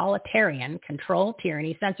totalitarian control,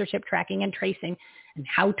 tyranny, censorship, tracking, and tracing, and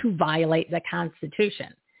how to violate the Constitution.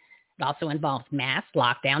 It also involves mass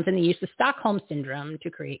lockdowns and the use of Stockholm Syndrome to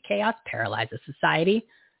create chaos, paralyze a society,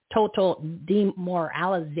 total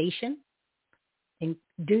demoralization,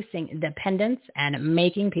 inducing dependence, and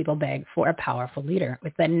making people beg for a powerful leader,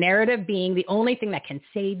 with the narrative being the only thing that can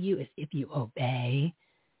save you is if you obey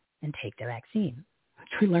and take the vaccine, which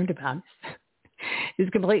we learned about. Is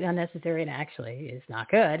completely unnecessary and actually is not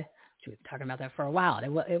good. We've been talking about that for a while.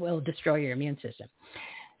 It will destroy your immune system.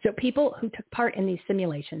 So people who took part in these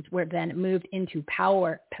simulations were then moved into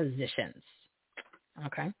power positions.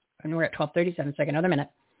 Okay, and we're at 12:37, so another minute.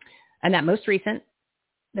 And that most recent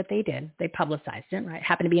that they did, they publicized it, right? It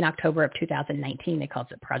happened to be in October of 2019. They called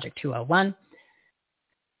it Project 201.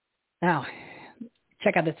 Now,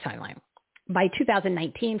 check out this timeline. By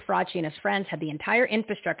 2019, Fauci and his friends had the entire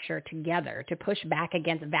infrastructure together to push back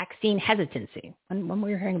against vaccine hesitancy. When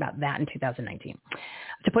we were hearing about that in 2019,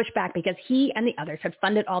 to push back because he and the others had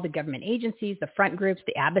funded all the government agencies, the front groups,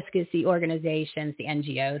 the advocacy organizations, the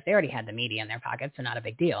NGOs. They already had the media in their pockets, so not a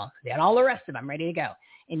big deal. They had all the rest of them ready to go.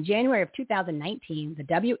 In January of 2019, the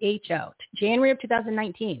WHO, January of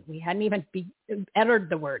 2019, we hadn't even uttered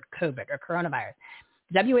the word COVID or coronavirus.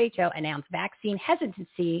 WHO announced vaccine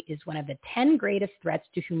hesitancy is one of the 10 greatest threats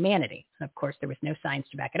to humanity. And of course, there was no science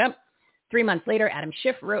to back it up. 3 months later, Adam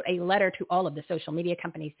Schiff wrote a letter to all of the social media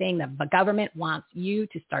companies saying that the government wants you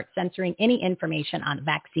to start censoring any information on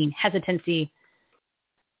vaccine hesitancy.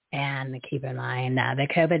 And keep in mind, the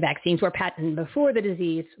COVID vaccines were patented before the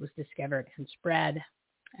disease was discovered and spread.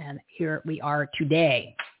 And here we are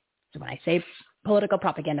today. So when I say political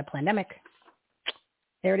propaganda pandemic,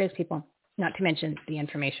 there it is, people. Not to mention the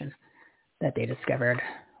information that they discovered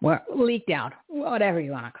or leaked out, whatever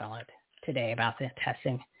you want to call it, today about the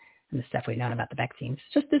testing and the stuff we've known about the vaccines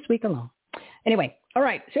just this week alone. Anyway, all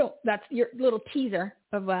right, so that's your little teaser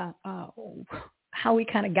of how we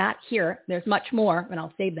kind of got here. There's much more, and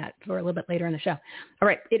I'll save that for a little bit later in the show. All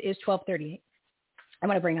right, it is 12:38. I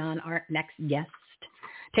want to bring on our next guest,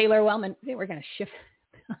 Taylor Wellman. We're going to shift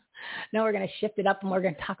Now we're going to shift it up and we're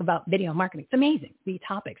going to talk about video marketing. It's amazing. The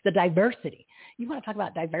topics, the diversity. You want to talk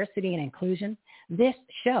about diversity and inclusion? This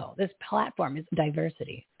show, this platform is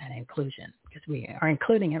diversity and inclusion because we are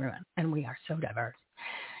including everyone and we are so diverse.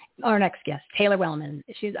 Our next guest, Taylor Wellman.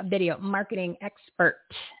 She's a video marketing expert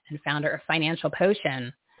and founder of Financial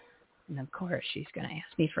Potion. And of course, she's going to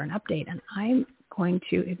ask me for an update, and I'm going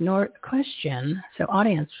to ignore the question. So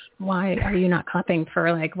audience, why are you not clapping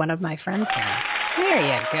for like one of my friends here? There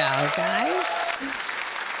you go, guys.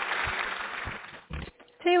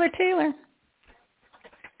 Taylor.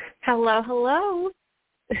 Hello.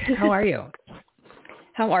 How are you?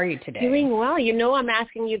 How are you today? Doing well. You know I'm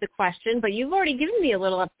asking you the question, but you've already given me a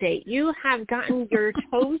little update. You have gotten your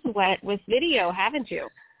toes wet with video, haven't you?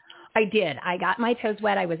 I did. I got my toes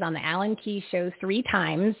wet. I was on the Alan Key show 3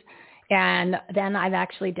 times. And then I've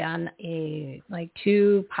actually done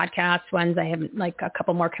 2 podcast ones. I have a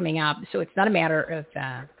couple more coming up. So it's not a matter of,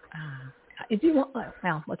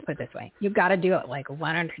 let's put it this way. You've got to do it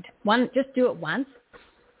just do it once.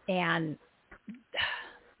 And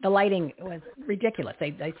the lighting was ridiculous.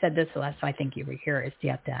 I said this the last time I think you were here is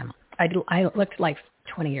that I looked like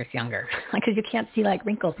 20 years younger because you can't see like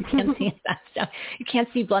wrinkles. You can't see that stuff. You can't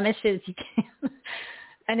see blemishes. You can't.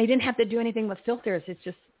 And they didn't have to do anything with filters. It's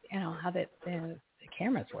just, how the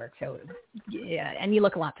cameras work. So, yeah, and you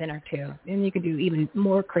look a lot thinner too. And you can do even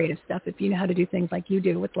more creative stuff if you know how to do things like you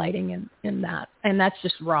do with lighting and that. And that's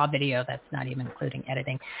just raw video. That's not even including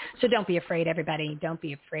editing. So don't be afraid, everybody. Don't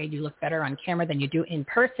be afraid. You look better on camera than you do in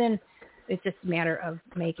person. It's just a matter of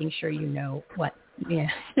making sure you know what,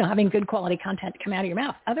 having good quality content come out of your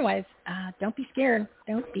mouth. Otherwise, don't be scared.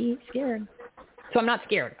 Don't be scared. So I'm not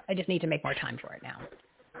scared. I just need to make more time for it now.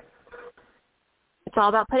 It's all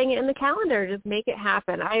about putting it in the calendar. Just make it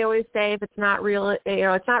happen. I always say if it's not real,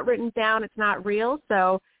 it's not written down, it's not real.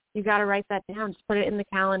 So you got to write that down. Just put it in the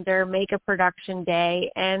calendar, make a production day,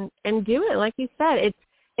 and do it. Like you said,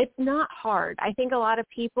 it's not hard. I think a lot of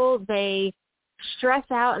people, they stress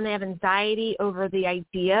out and they have anxiety over the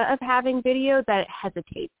idea of having video that it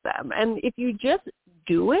hesitates them. And if you just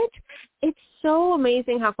do it, it's so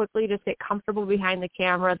amazing how quickly you just get comfortable behind the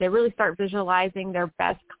camera. They really start visualizing their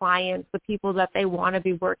best clients, the people that they want to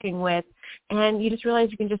be working with. And you just realize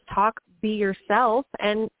you can just talk, be yourself.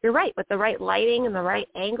 And you're right, with the right lighting and the right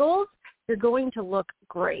angles, you're going to look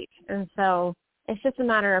great. And so it's just a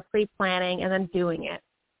matter of pre-planning and then doing it.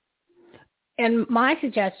 And my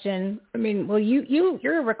suggestion,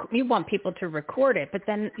 you want people to record it, but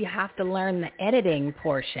then you have to learn the editing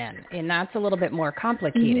portion, and that's a little bit more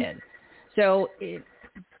complicated. Mm-hmm. So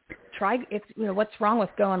what's wrong with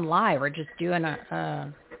going live or just doing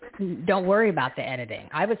don't worry about the editing.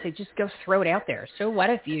 I would say just go throw it out there. So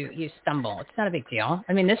what if you stumble? It's not a big deal.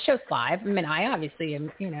 This show's live. I obviously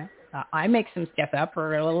am, I make some stuff up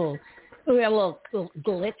or a little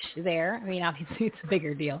glitch there. Obviously it's a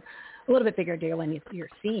bigger deal. A little bit bigger deal when you're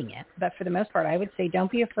seeing it. But for the most part, I would say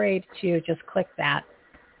don't be afraid to just click that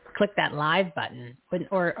live button.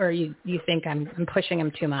 Or you think I'm pushing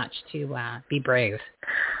them too much to be brave?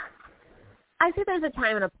 I think there's a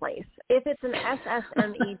time and a place. If it's an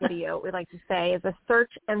SSME video, we like to say, is a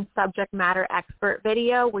search and subject matter expert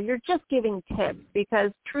video where you're just giving tips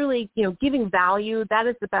because truly, giving value, that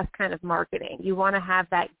is the best kind of marketing. You want to have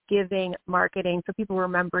that giving marketing so people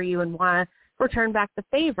remember you and want to return back the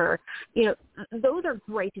favor. Those are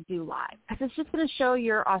great to do live because it's just going to show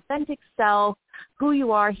your authentic self, who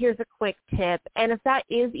you are. Here's a quick tip. And if that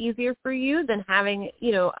is easier for you than having,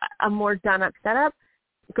 a more done up setup,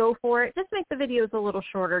 go for it. Just make the videos a little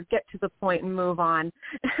shorter, get to the point and move on.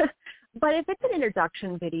 But if it's an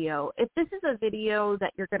introduction video, if this is a video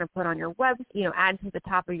that you're going to put on your web, add to the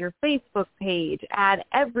top of your Facebook page, add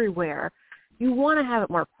everywhere, you want to have it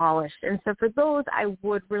more polished. And so for those, I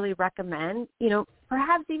would really recommend,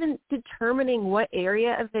 perhaps even determining what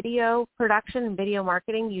area of video production and video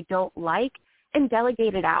marketing you don't like and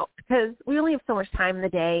delegate it out because we only have so much time in the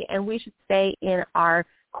day and we should stay in our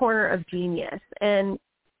corner of genius. And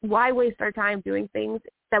why waste our time doing things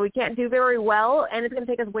that we can't do very well and it's going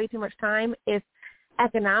to take us way too much time if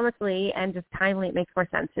economically and just timely it makes more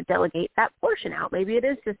sense to delegate that portion out. Maybe it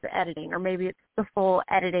is just the editing or maybe it's the full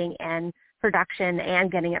editing and production and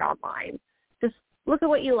getting it online. Just look at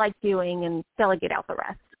what you like doing and delegate out the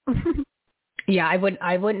rest. Yeah,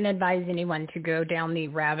 I wouldn't advise anyone to go down the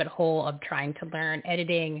rabbit hole of trying to learn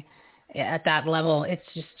editing at that level. It's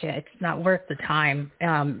not worth the time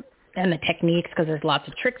and the techniques because there's lots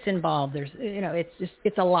of tricks involved. There's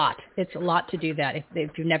it's a lot. It's a lot to do that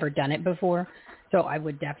if you've never done it before. So I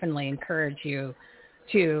would definitely encourage you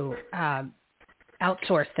to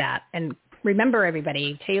outsource that and remember,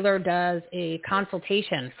 everybody, Taylor does a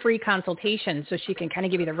consultation, free consultation, so she can kind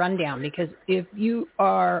of give you the rundown. Because if you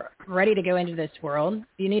are ready to go into this world,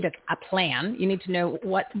 you need a plan. You need to know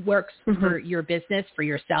what works for your business, for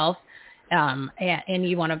yourself, and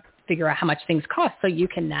you want to figure out how much things cost, so you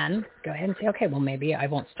can then go ahead and say, okay, well, maybe I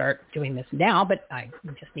won't start doing this now, but I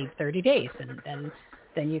just need 30 days. And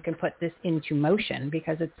then you can put this into motion,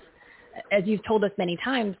 because it's, as you've told us many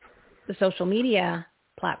times, the social media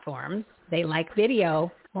platforms, they like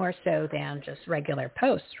video more so than just regular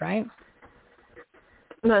posts, right?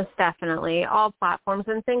 Most definitely. All platforms.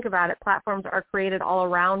 And think about it. Platforms are created all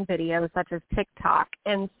around video, such as TikTok.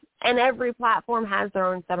 And every platform has their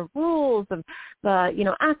own set of rules of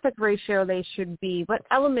the, aspect ratio they should be, what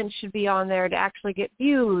elements should be on there to actually get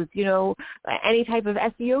views, any type of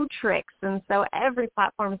SEO tricks. And so every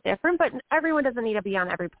platform is different, but everyone doesn't need to be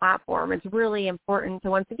on every platform. It's really important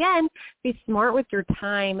to, once again, be smart with your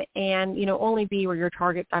time and, only be where your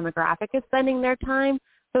target demographic is spending their time.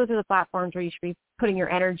 Those are the platforms where you should be putting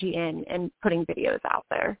your energy in and putting videos out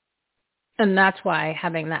there. And that's why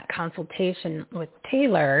having that consultation with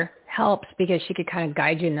Taylor helps, because she could kind of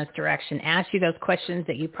guide you in this direction, ask you those questions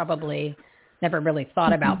that you probably never really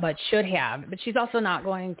thought about, but should have. But she's also not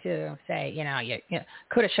going to say, you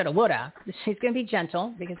coulda, shoulda, woulda. She's going to be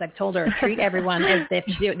gentle, because I've told her, treat everyone as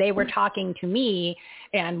if they were talking to me,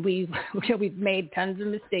 and we've made tons of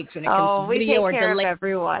mistakes when it comes to video or delay. Oh, we take care of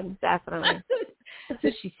everyone, definitely. So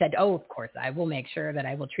she said, of course, I will make sure that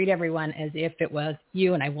I will treat everyone as if it was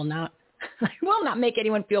you, and I will not make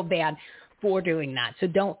anyone feel bad for doing that. So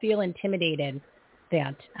don't feel intimidated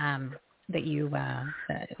that you've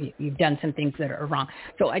done some things that are wrong.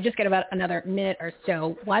 So I just got about another minute or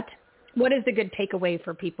so. What is a good takeaway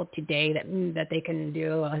for people today that they can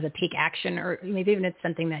do as a take action, or maybe even it's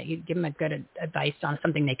something that you give them a good advice on,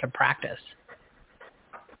 something they could practice?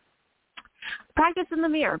 Practice in the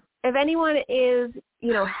mirror. If anyone is,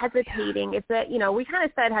 hesitating, it's that, we kind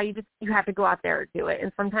of said how you have to go out there and do it.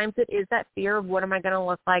 And sometimes it is that fear of, what am I going to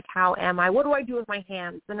look like? How am I? What do I do with my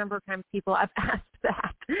hands? The number of times people have asked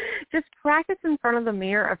that. Just practice in front of the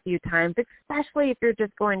mirror a few times, especially if you're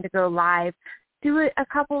just going to go live. Do it a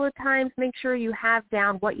couple of times. Make sure you have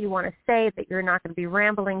down what you want to say, that you're not going to be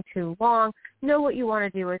rambling too long. Know what you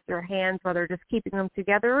want to do with your hands, whether just keeping them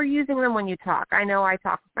together or using them when you talk. I know I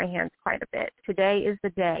talk with my hands quite a bit. Today is the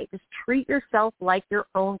day. Just treat yourself like your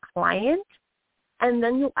own client, and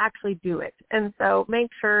then you'll actually do it. And so make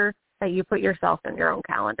sure that you put yourself in your own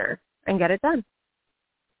calendar and get it done.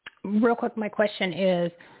 Real quick, my question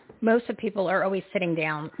is, most of people are always sitting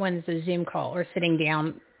down when it's a Zoom call, or sitting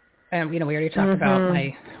down. We already talked about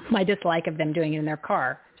my dislike of them doing it in their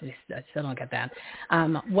car. I still don't get that.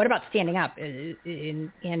 What about standing up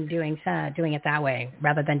and doing it that way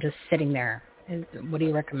rather than just sitting there? What do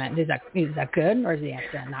you recommend? Is that good, or is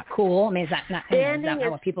that not cool? I mean, is that not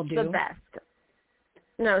what people do? The best.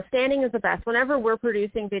 No, standing is the best. Whenever we're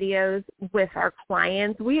producing videos with our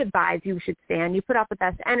clients, we advise you should stand. You put out the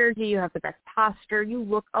best energy. You have the best posture. You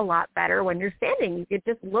look a lot better when you're standing. You could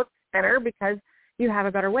just look thinner because you have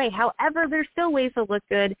a better way. However, there's still ways to look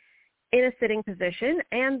good in a sitting position,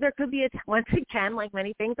 and there could be, once again, like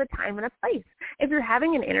many things, a time and a place. If you're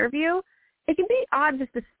having an interview, it can be odd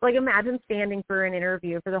just to, imagine standing for an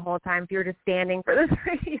interview for the whole time if you're just standing for this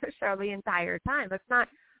radio show the entire time. That's not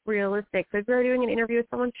realistic. So if you're doing an interview with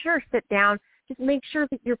someone, sure, sit down. Just make sure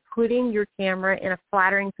that you're putting your camera in a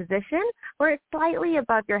flattering position where it's slightly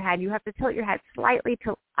above your head. You have to tilt your head slightly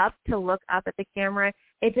up to look up at the camera.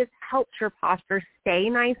 It just helps your posture stay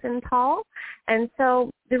nice and tall. And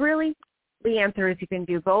so the answer is you can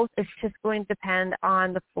do both. It's just going to depend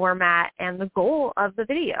on the format and the goal of the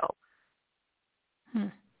video. All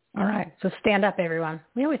right. So stand up, everyone.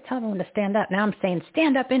 We always tell everyone to stand up. Now I'm saying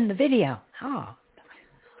stand up in the video. Oh,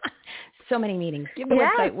 so many meetings. Give the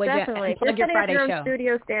website, would definitely. you? Plug your Friday show.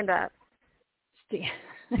 Studio, stand up.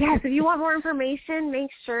 Yes, if you want more information, make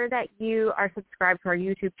sure that you are subscribed to our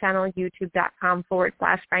YouTube channel,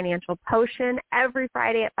 youtube.com/Financial Potion. Every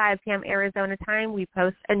Friday at 5 p.m. Arizona time, we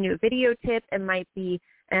post a new video tip. It might be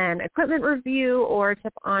an equipment review or a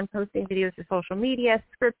tip on posting videos to social media,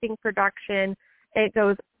 scripting, production. It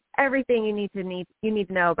goes everything you need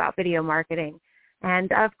to know about video marketing.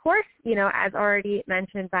 And, of course, as already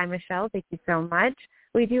mentioned by Michelle, thank you so much,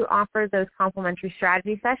 we do offer those complimentary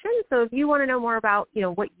strategy sessions. So if you want to know more about,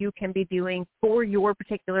 what you can be doing for your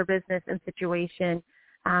particular business and situation,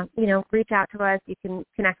 reach out to us. You can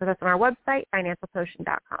connect with us on our website,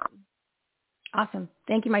 financialpotion.com. Awesome.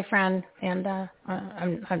 Thank you, my friend. And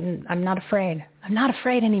I'm not afraid. I'm not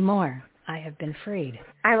afraid anymore. I have been freed.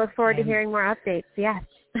 I look forward to hearing more updates. Yes.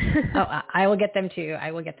 I will get them to you.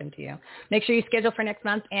 I will get them to you. Make sure you schedule for next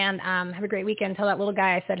month, and have a great weekend. Tell that little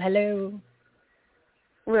guy I said hello.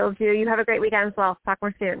 Will do. You have a great weekend as well. Talk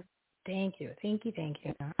more soon. Thank you.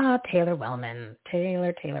 Taylor Wellman.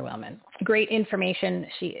 Taylor Wellman. Great information.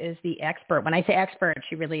 She is the expert. When I say expert,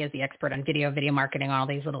 she really is the expert on video marketing, all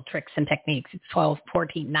these little tricks and techniques. It's 12,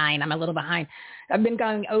 14, 9. I'm a little behind. I've been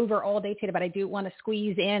going over all day today, but I do want to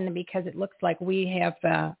squeeze in because it looks like we have,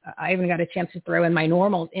 I haven't got a chance to throw in my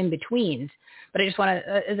normals in betweens. But I just want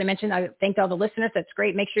to, as I mentioned, I thanked all the listeners. That's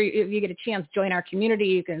great. Make sure if you get a chance, join our community.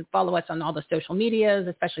 You can follow us on all the social medias,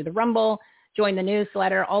 especially the Rumble. Join the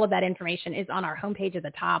newsletter. All of that information is on our homepage at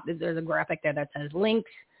the top. There's a graphic there that says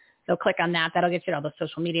links. So click on that. That'll get you all the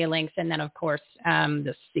social media links. And then, of course,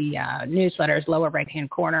 the newsletter is lower right-hand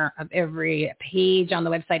corner of every page on the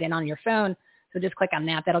website and on your phone. So just click on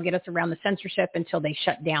that. That'll get us around the censorship until they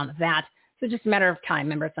shut down that. So it's just a matter of time.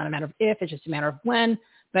 Remember, it's not a matter of if, it's just a matter of when.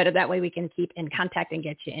 But that way we can keep in contact and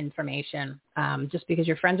get you information. Just because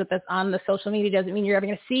you're friends with us on the social media doesn't mean you're ever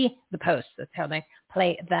going to see the posts. That's how they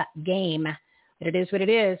play the game. But it is what it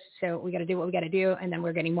is. So we got to do what we got to do. And then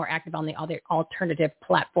we're getting more active on the other alternative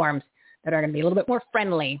platforms that are going to be a little bit more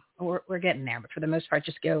friendly. We're getting there. But for the most part,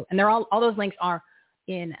 just go. And they're all those links are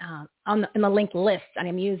in the link list. And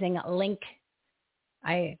I'm using a link.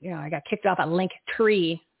 I got kicked off a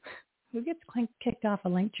Linktree. Who gets kicked off a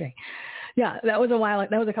Linktree? Yeah, that was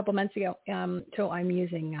a couple months ago. So I'm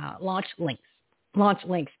using launch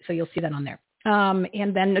links. So you'll see that on there.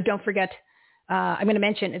 And then don't forget, I'm going to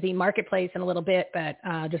mention the marketplace in a little bit, but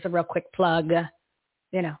just a real quick plug.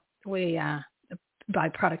 We buy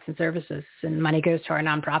products and services, and money goes to our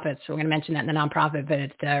nonprofits. So we're going to mention that in the nonprofit, but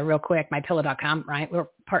it's real quick. MyPillow.com, right? We're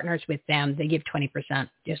partners with them. They give 20%.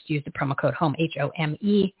 Just use the promo code HOME, HOME,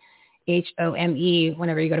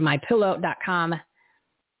 whenever you go to MyPillow.com.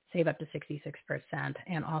 Save up to 66%,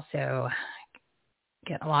 and also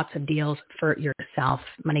get lots of deals for yourself.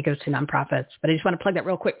 Money goes to nonprofits. But I just want to plug that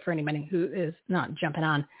real quick for anybody who is not jumping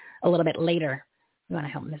on a little bit later. We want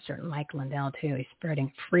to help Mr. Mike Lindell, too. He's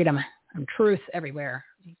spreading freedom and truth everywhere.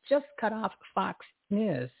 He just cut off Fox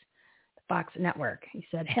News, the Fox Network. He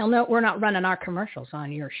said, hell no, we're not running our commercials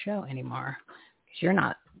on your show anymore because you're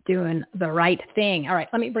not doing the right thing. All right,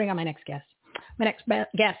 let me bring on my next guest. My next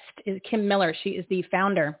guest is Kim Miller. She is the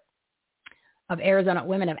founder of Arizona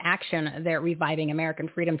Women of Action. They're reviving American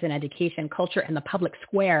freedoms in education, culture, and the public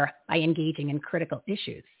square by engaging in critical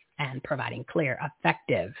issues and providing clear,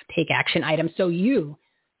 effective take action items so you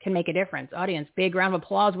can make a difference. Audience, big round of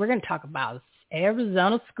applause. We're going to talk about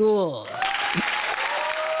Arizona schools.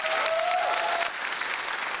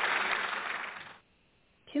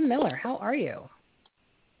 Kim Miller, how are you?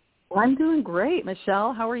 I'm doing great,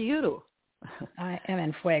 Michelle. How are you? I am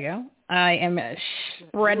en fuego. I am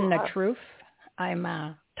spreading the truth.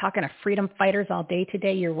 I'm talking to freedom fighters all day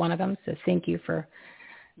today. You're one of them, so thank you for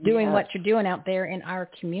doing what you're doing out there in our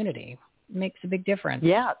community. It makes a big difference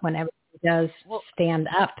when everybody does stand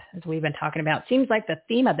up, as we've been talking about. Seems like the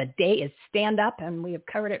theme of the day is stand up, and we have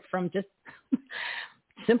covered it from just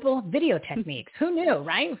simple video techniques. Who knew,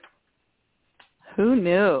 right? Who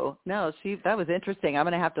knew? No, that was interesting. I'm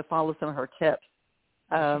going to have to follow some of her tips.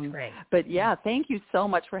 But thank you so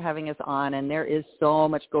much for having us on. And there is so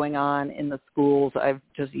much going on in the schools. I've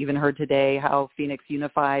just even heard today how Phoenix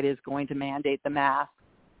Unified is going to mandate the mask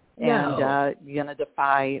and going to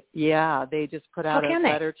defy. Yeah, they just put out a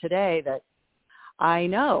letter today that I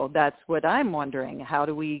know. That's what I'm wondering. How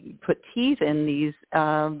do we put teeth in these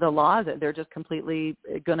the laws? They're just completely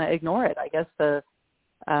going to ignore it. I guess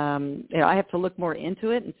I have to look more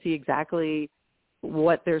into it and see exactly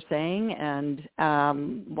what they're saying and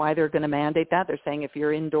why they're going to mandate that. They're saying if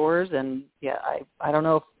you're indoors, and I don't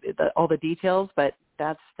know if all the details, but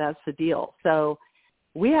that's the deal. So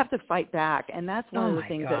we have to fight back, and that's one of the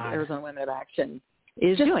things that Arizona Women of Action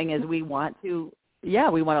is doing. Is we want to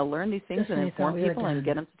learn these things and inform people and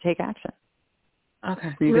get them to take action.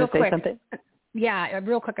 Okay, were you going to say something? Yeah,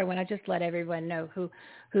 real quick. I want to just let everyone know who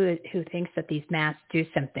thinks that these masks do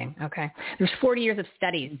something. Okay, there's 40 years of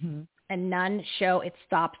studies. Mm-hmm. And none show it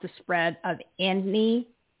stops the spread of any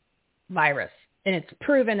virus. And it's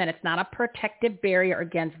proven that it's not a protective barrier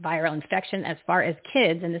against viral infection as far as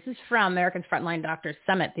kids. And this is from American Frontline Doctors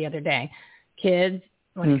Summit the other day. Kids,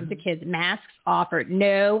 when it comes to kids, masks offer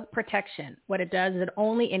no protection. What it does is it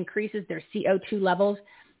only increases their CO2 levels.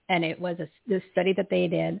 And it was this study that they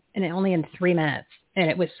did, and only in 3 minutes. And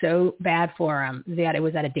it was so bad for them that it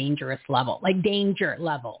was at a dangerous level, like danger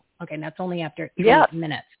level. Okay, and that's only after 8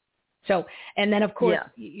 minutes. So, and then of course,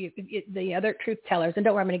 the other truth tellers, and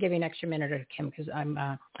don't worry, I'm going to give you an extra minute or Kim, because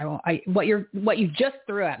what you just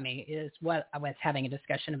threw at me is what I was having a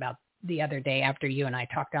discussion about the other day after you and I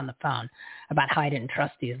talked on the phone about how I didn't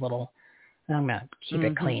trust these little, I'm going to keep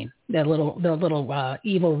it clean, the little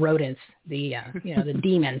evil rodents, the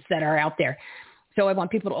demons that are out there. So I want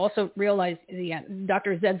people to also realize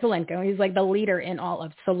Dr. Zed Zelenko, he's like the leader in all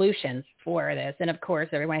of solutions for this. And of course,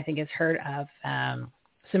 everyone I think has heard of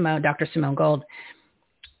Dr. Simone Gold.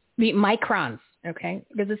 The microns, okay?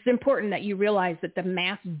 Because it's important that you realize that the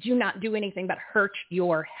masks do not do anything but hurt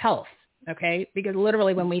your health, okay? Because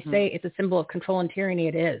literally when we say it's a symbol of control and tyranny,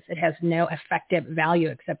 it is. It has no effective value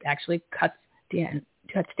except actually cuts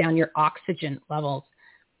down your oxygen levels.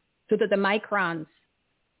 So that the microns,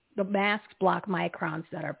 the masks block microns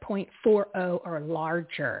that are 0.40 or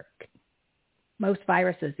larger. Most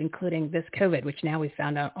viruses, including this COVID, which now we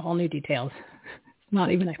found out all new details.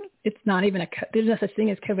 There's no such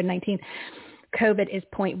thing as COVID-19. COVID is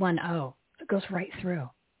 0.10. It goes right through.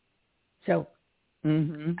 So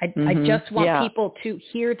I just want people to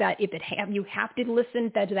hear that you have to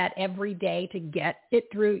listen to that every day to get it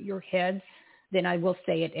through your heads, then I will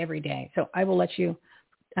say it every day. So I will let you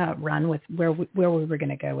run with where we were going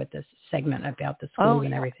to go with this segment about the flu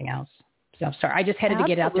and everything else. So I'm sorry. I just had to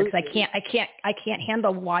get it out there because I can't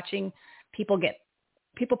handle watching people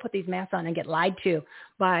put these masks on and get lied to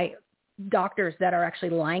by doctors that are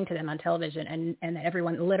actually lying to them on television, and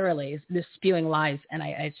everyone literally is just spewing lies. And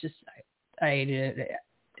it's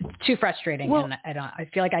too frustrating. Well, and I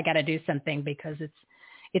feel like I got to do something because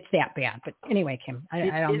it's that bad. But anyway, Kim,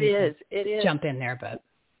 I don't need to jump in there, but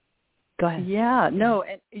go ahead. Yeah, no,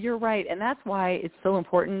 you're right. And that's why it's so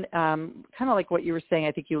important, kind of like what you were saying,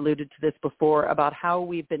 I think you alluded to this before, about how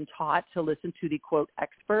we've been taught to listen to the, quote,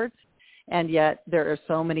 experts. And yet there are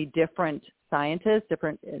so many different scientists.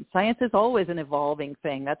 Science is always an evolving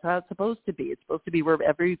thing. That's how it's supposed to be. It's supposed to be where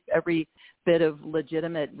every bit of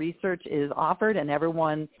legitimate research is offered, and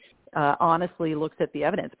everyone honestly looks at the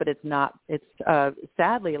evidence. But it's not. It's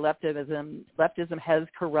sadly, leftism has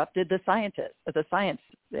corrupted the science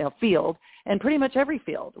field, and pretty much every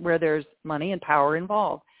field where there's money and power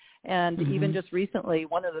involved. And even just recently,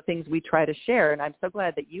 one of the things we try to share, and I'm so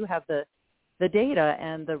glad that you have the data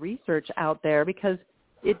and the research out there, because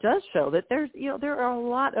it does show that there are a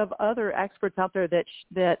lot of other experts out there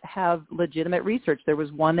that have legitimate research. There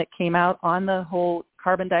was one that came out on the whole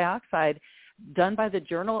carbon dioxide done by the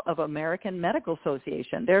Journal of American Medical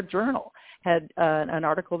Association. Their journal had an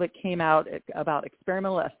article that came out about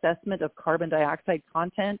experimental assessment of carbon dioxide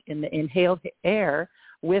content in the inhaled air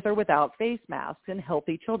with or without face masks in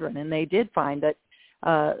healthy children. And they did find that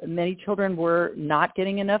many children were not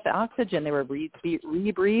getting enough oxygen. They were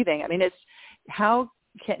rebreathing. I mean,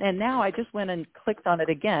 and now I just went and clicked on it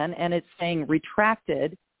again, and it's saying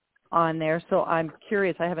retracted on there. So I'm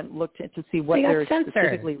curious. I haven't looked to see what they're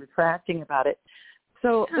specifically retracting about it.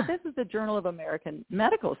 So, but this is the Journal of American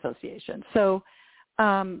Medical Association. So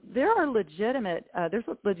there's legitimate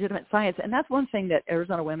science, and that's one thing that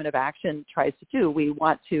Arizona Women of Action tries to do. We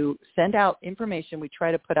want to send out information. We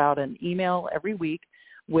try to put out an email every week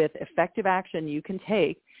with effective action you can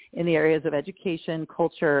take in the areas of education,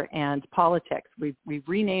 culture, and politics. We've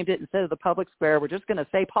renamed it. Instead of the public square, we're just going to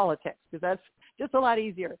say politics, because that's just a lot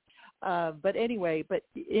easier. But anyway,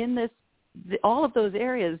 in all of those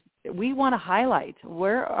areas, we want to highlight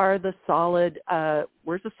where's the solid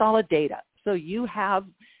data. So you have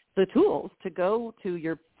the tools to go to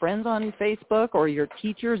your friends on Facebook or your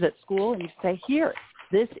teachers at school and you say, here,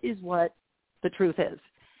 this is what the truth is.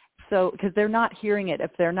 So, because they're not hearing it,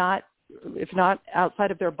 if not outside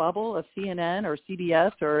of their bubble of CNN or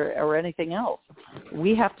CBS or anything else,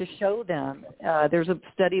 we have to show them. There's a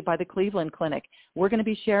study by the Cleveland Clinic. We're going to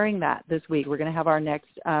be sharing that this week. We're going to have our next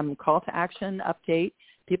call to action update.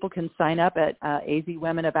 People can sign up at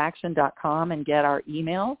azwomenofaction.com and get our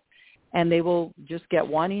emails, and they will just get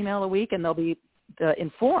one email a week, and they'll be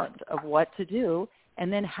informed of what to do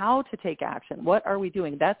and then how to take action. What are we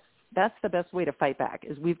doing? That's the best way to fight back,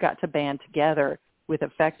 is we've got to band together with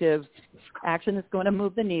effective action that's going to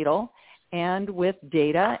move the needle, and with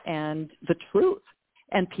data and the truth.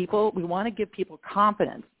 And we want to give people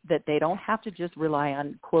confidence that they don't have to just rely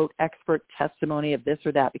on, quote, expert testimony of this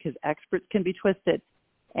or that, because experts can be twisted.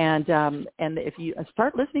 And if you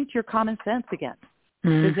start listening to your common sense again,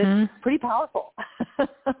 because it's pretty powerful.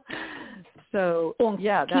 So,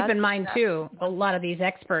 keep in mind, too, a lot of these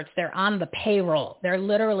experts, they're on the payroll. They're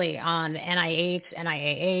literally on NIH,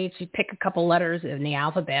 NIAH. You pick a couple letters in the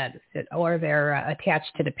alphabet, or they're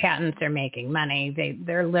attached to the patents. They're making money.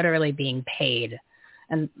 They're literally being paid.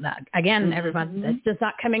 And again, everyone, this is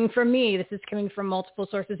not coming from me. This is coming from multiple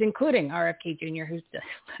sources, including RFK Jr., who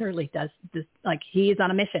literally does this. Like, he is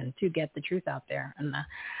on a mission to get the truth out there. And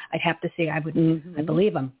I'd have to say I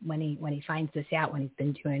believe him when he finds this out, when he's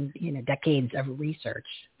been doing, decades of research.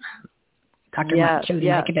 Dr. Jody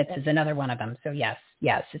Mikovits is another one of them. So yes,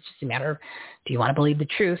 it's just a matter of, do you want to believe the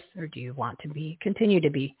truth, or do you want to continue to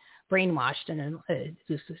be brainwashed? And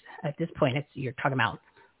at this point, you're talking about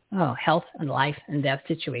health and life and death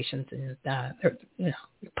situations, and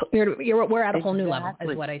we're at a whole new level,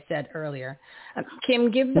 is what I said earlier.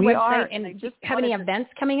 Kim, give the website, and do you have any events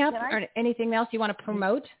coming up or anything else you want to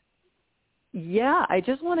promote? Yeah, I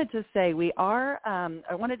just wanted to say we are,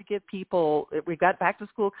 I wanted to give people, we've got back to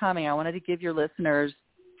school coming. I wanted to give your listeners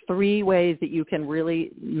 3 ways that you can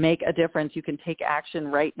really make a difference. You can take action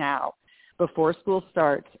right now before school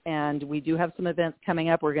starts. And we do have some events coming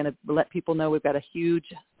up. We're going to let people know we've got a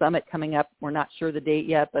huge summit coming up. We're not sure the date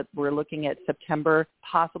yet, but we're looking at September,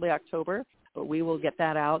 possibly October, but we will get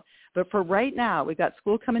that out. But for right now, we've got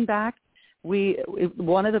school coming back.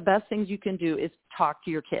 One of the best things you can do is talk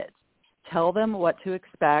to your kids. Tell them what to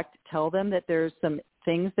expect. Tell them that there's some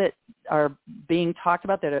things that are being talked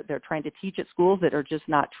about that they're trying to teach at schools that are just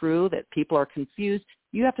not true, that people are confused.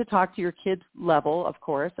 You have to talk to your kids' level, of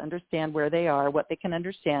course, understand where they are, what they can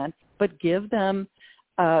understand, but give them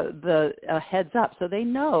the heads up so they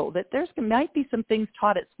know that there might be some things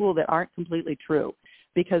taught at school that aren't completely true,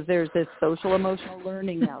 because there's this social emotional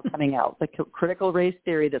learning now coming out, the critical race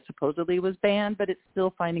theory that supposedly was banned, but it's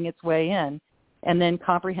still finding its way in, and then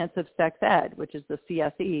comprehensive sex ed, which is the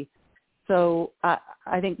CSE. So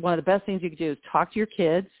I think one of the best things you can do is talk to your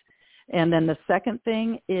kids, and then the second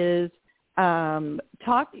thing is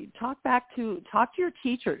talk to your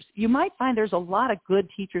teachers. You might find there's a lot of good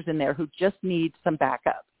teachers in there who just need some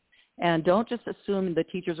backup, and don't just assume the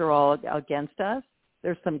teachers are all against us.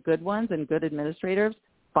 There's some good ones and good administrators.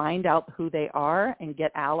 Find out who they are and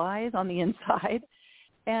get allies on the inside.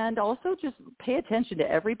 And also just pay attention to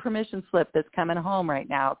every permission slip that's coming home right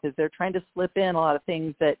now, because they're trying to slip in a lot of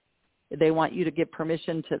things that they want you to give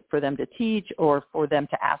permission for them to teach, or for them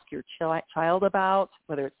to ask your child about,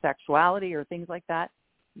 whether it's sexuality or things like that.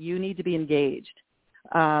 You need to be engaged.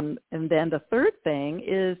 And then the third thing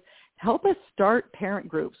is help us start parent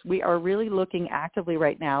groups. We are really looking actively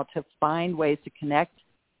right now to find ways to connect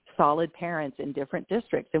solid parents in different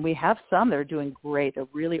districts. And we have some that are doing great. They're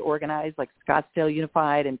really organized, like Scottsdale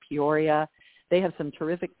Unified and Peoria. They have some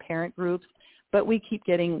terrific parent groups. But we keep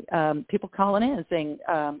getting people calling in saying,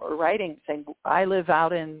 or writing saying, I live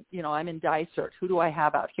out in, I'm in Dysart. Who do I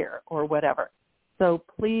have out here, or whatever. So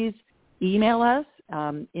please email us,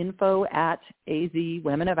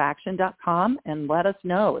 info@azwomenofaction.com, and let us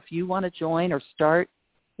know if you want to join or start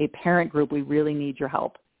a parent group. We really need your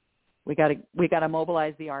help. We got to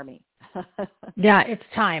mobilize the Army. Yeah, it's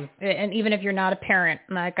time. And even if you're not a parent,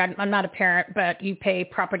 like I'm not a parent, but you pay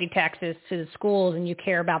property taxes to the schools and you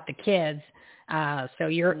care about the kids. So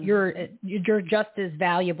you're just as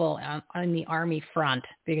valuable on the Army front,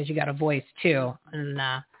 because you got a voice too. And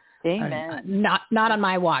amen. Not on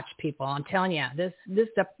my watch, people. I'm telling you, this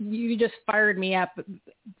stuff. You just fired me up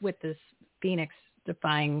with this Phoenix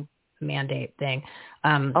defying mandate thing.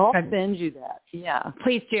 I'll send you that. Yeah,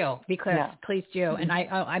 please do, because please do. And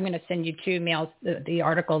I'm going to send you 2 mails, the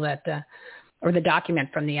article that. Or the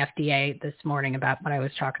document from the FDA this morning about what I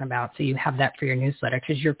was talking about, so you have that for your newsletter,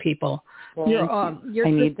 because your people, their heads are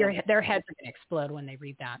going to explode when they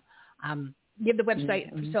read that. Give the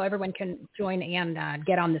website so everyone can join and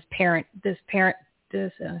get on they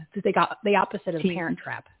got the opposite of Parent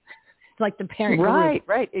Trap. It's like the parent group.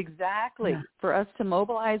 Right, exactly. Yeah. For us to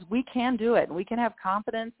mobilize, we can do it. We can have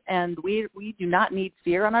confidence, and we do not need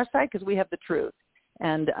fear on our side, because we have the truth.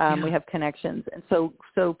 And we have connections. And so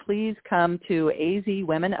please come to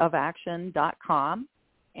azwomenofaction.com,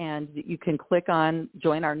 and you can click on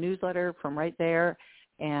join our newsletter from right there,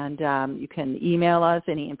 and you can email us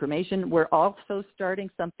any information. We're also starting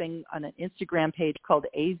something on an Instagram page called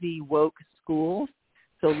AZ Woke Schools.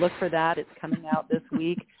 So look for that. It's coming out this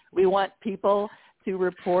week. We want people to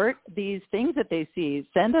report these things that they see.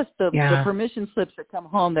 Send us the permission slips that come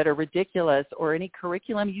home that are ridiculous, or any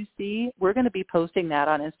curriculum you see. We're going to be posting that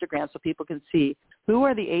on Instagram so people can see who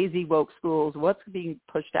are the AZ woke schools, what's being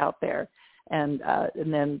pushed out there, and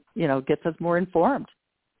then gets us more informed.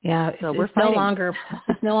 Yeah, so it's no longer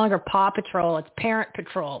Paw Patrol. It's Parent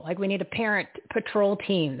Patrol. Like, we need a parent patrol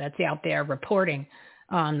team that's out there reporting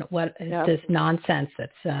on what is this nonsense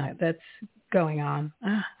that's going on.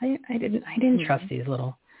 I didn't trust these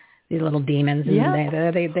little demons,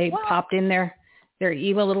 and they popped in their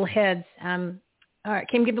evil little heads. All right.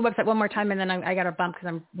 Kim, give the website one more time, and then I got a bump because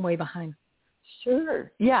I'm way behind.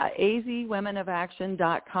 Sure. Yeah,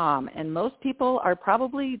 azwomenofaction.com. And most people are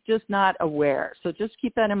probably just not aware. So just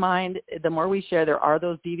keep that in mind. The more we share, there are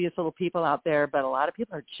those devious little people out there, but a lot of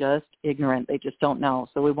people are just ignorant. They just don't know.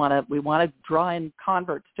 So we want to draw in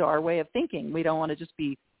converts to our way of thinking. We don't want to just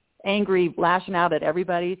be angry, lashing out at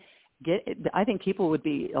everybody. I think people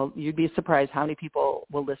you'd be surprised how many people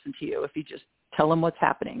will listen to you if you just tell them what's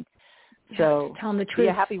happening. So tell them the truth. Be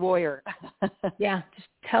a happy warrior. Yeah, just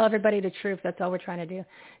tell everybody the truth. That's all we're trying to do.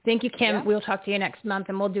 Thank you, Kim. Yeah. We'll talk to you next month,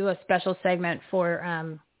 and we'll do a special segment for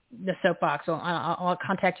the soapbox. So I'll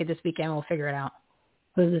contact you this weekend. We'll figure it out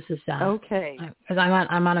who this is. Okay. Because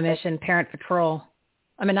I'm on a mission, parent patrol.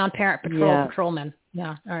 I'm a non-parent patrolman.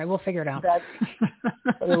 Yeah. All right. We'll figure it out. I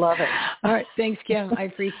love it. All right. Thanks, Kim. I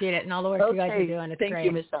appreciate it. And all the work you guys are doing. It's great. Thank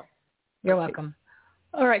you, Michelle. You're welcome.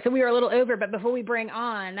 All right, so we are a little over, but before we bring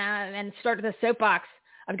on and start the soapbox,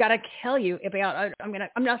 I've got to tell you about. I'm not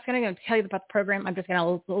going to tell you about the program. I'm just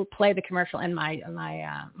going to play the commercial in my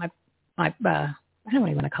I don't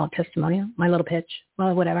even want to call it testimonial. My little pitch,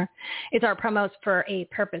 well, whatever. It's our Promos for a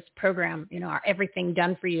Purpose program. Our everything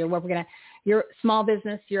done for you. Where we're going to your small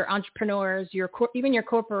business, your entrepreneurs, even your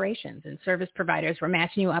corporations and service providers. We're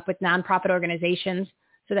matching you up with nonprofit organizations,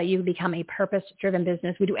 so that you become a purpose-driven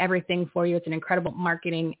business. We do everything for you. It's an incredible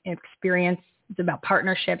marketing experience. It's about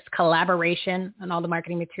partnerships, collaboration, and all the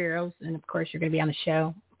marketing materials. And, of course, you're going to be on the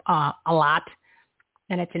show a lot.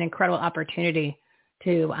 And it's an incredible opportunity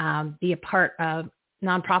to be a part of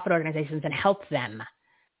nonprofit organizations and help them.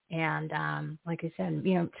 And like I said,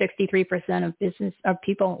 63% of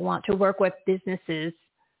people want to work with businesses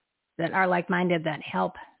that are like-minded, that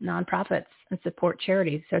help nonprofits and support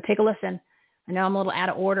charities. So take a listen. I know I'm a little out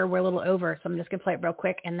of order. We're a little over, so I'm just going to play it real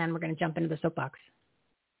quick, and then we're going to jump into the soapbox.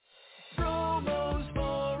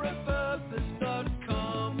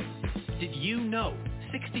 Did you know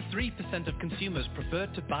 63% of consumers prefer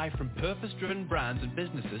to buy from purpose-driven brands and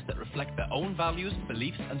businesses that reflect their own values,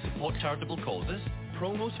 beliefs, and support charitable causes?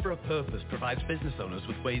 Promos for a Purpose provides business owners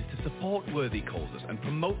with ways to support worthy causes and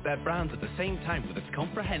promote their brands at the same time with its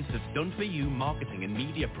comprehensive done-for-you marketing and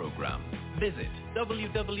media program. Visit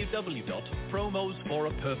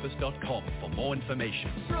www.promosforapurpose.com for more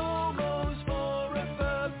information.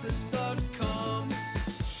 Promosforapurpose.com.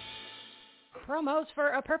 Promos for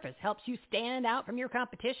a Purpose helps you stand out from your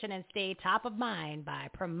competition and stay top of mind by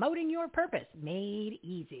promoting your purpose made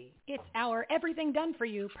easy. It's our everything done for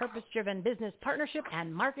you purpose-driven business partnership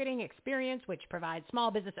and marketing experience, which provides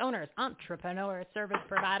small business owners, entrepreneurs, service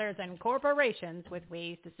providers, and corporations with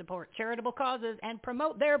ways to support charitable causes and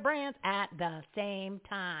promote their brands at the same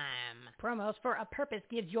time. Promos for a Purpose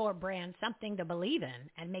gives your brand something to believe in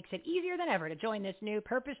and makes it easier than ever to join this new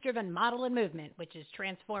purpose-driven model and movement, which is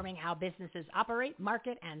transforming how businesses operate,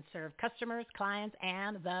 market, and serve customers, clients,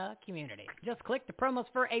 and the community. Just click the Promos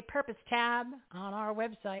for a Purpose tab on our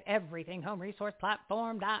website,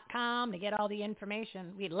 everythinghomeresourceplatform.com, to get all the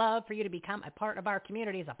information. We'd love for you to become a part of our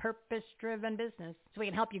community as a purpose-driven business so we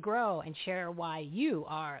can help you grow and share why you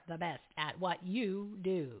are the best at what you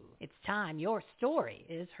do. It's time your story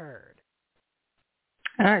is heard.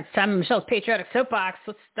 All right, it's time for Michelle's Patriotic Soapbox.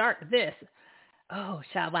 Let's start this. Oh,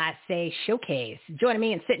 shall I say showcase. Joining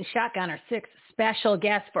me in sitting shotgun are 6 special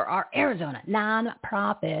guests for our Arizona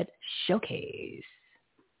Nonprofit Showcase.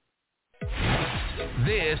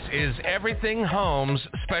 This is Everything Home's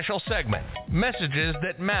special segment. Messages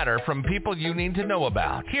that matter from people you need to know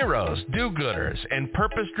about. Heroes, do-gooders, and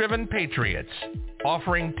purpose-driven patriots.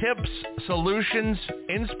 Offering tips, solutions,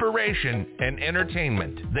 inspiration, and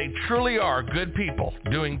entertainment. They truly are good people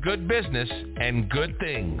doing good business and good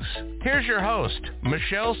things. Here's your host,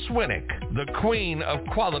 Michelle Swinick, the queen of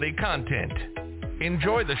quality content.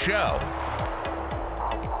 Enjoy the show.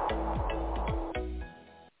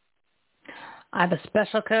 I have a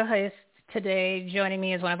special co-host today. Joining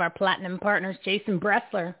me is one of our platinum partners, Jason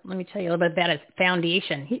Bressler. Let me tell you a little bit about his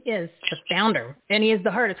foundation. He is the founder, and he is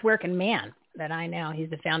the hardest working man that I know. He's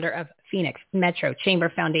the founder of Phoenix Metro Chamber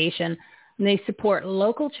Foundation, and they support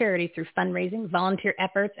local charities through fundraising, volunteer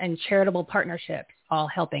efforts, and charitable partnerships, all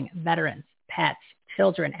helping veterans, pets,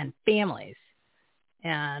 children, and families.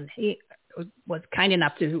 And he was kind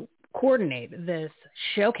enough to coordinate this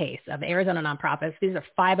showcase of Arizona nonprofits. These are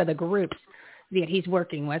 5 of the groups that he's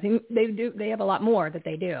working with. They have a lot more that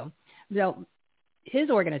they do. So his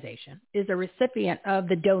organization is a recipient of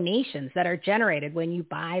the donations that are generated when you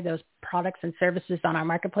buy those products and services on our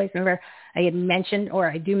marketplace. Remember, I had mentioned, or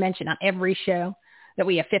I do mention on every show, that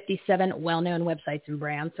we have 57 well-known websites and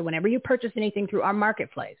brands. So whenever you purchase anything through our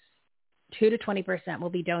marketplace, 2 to 20% will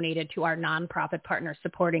be donated to our nonprofit partners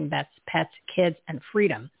supporting vets, pets, kids, and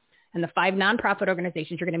freedom. And the 5 nonprofit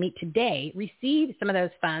organizations you're going to meet today receive some of those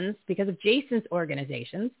funds because of Jason's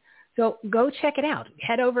organizations. So go check it out.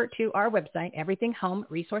 Head over to our website,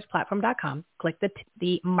 everythinghomeresourceplatform.com. Click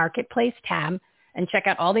the Marketplace tab and check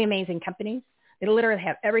out all the amazing companies. It'll literally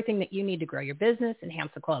have everything that you need to grow your business,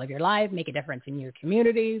 enhance the quality of your life, make a difference in your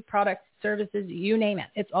community, products, services, you name it.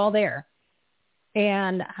 It's all there.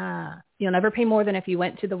 And you'll never pay more than if you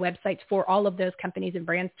went to the websites for all of those companies and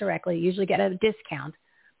brands directly. You usually get a discount.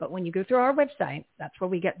 But when you go through our website, that's where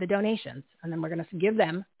we get the donations. And then we're going to give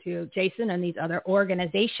them to Jason and these other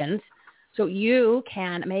organizations so you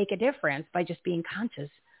can make a difference by just being conscious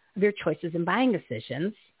of your choices and buying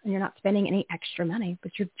decisions. And you're not spending any extra money,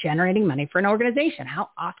 but you're generating money for an organization. How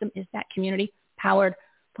awesome is that? Community-powered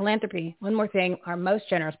philanthropy. One more thing, our most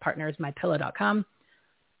generous partner is MyPillow.com.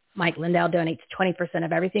 Mike Lindell donates 20%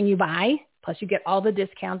 of everything you buy, plus you get all the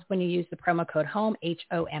discounts when you use the promo code HOME,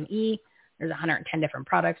 HOME. There's 110 different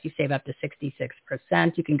products. You save up to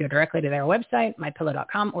 66%. You can go directly to their website,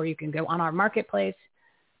 MyPillow.com, or you can go on our marketplace.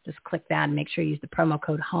 Just click that and make sure you use the promo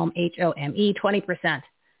code HOME, HOME. 20%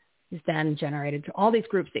 is then generated to all these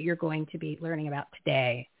groups that you're going to be learning about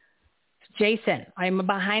today. Jason, I'm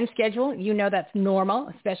behind schedule. You know that's normal,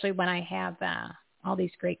 especially when I have all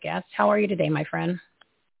these great guests. How are you today, my friend?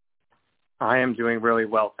 I am doing really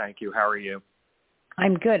well, thank you. How are you?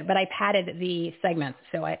 I'm good, but I padded the segments,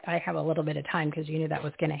 so I have a little bit of time because you knew that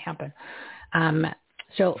was going to happen.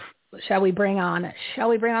 So shall we bring on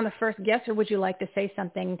the first guest, or would you like to say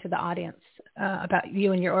something to the audience about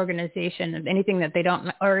you and your organization, anything that they don't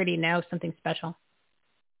already know, something special?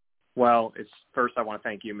 Well, first I want to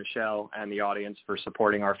thank you, Michelle, and the audience for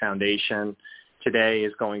supporting our foundation. Today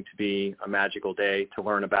is going to be a magical day to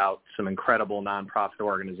learn about some incredible nonprofit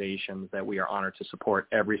organizations that we are honored to support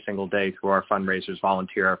every single day through our fundraisers,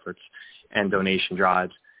 volunteer efforts, and donation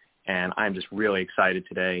drives. And I'm just really excited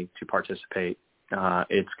today to participate.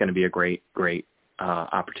 It's going to be a great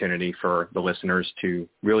opportunity for the listeners to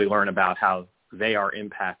really learn about how they are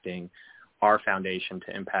impacting our foundation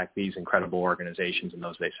to impact these incredible organizations and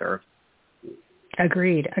those they serve.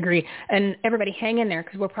 Agreed. And everybody hang in there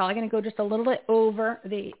because we're probably going to go just a little bit over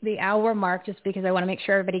the hour mark just because I want to make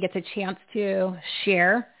sure everybody gets a chance to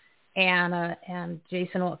share. And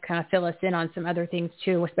Jason will kind of fill us in on some other things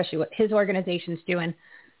too, especially what his organization's doing.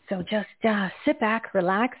 So just sit back,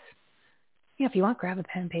 relax. You know, if you want, grab a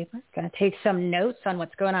pen and paper. Going to take some notes on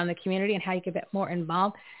what's going on in the community and how you can get more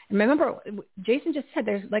involved. And remember, Jason just said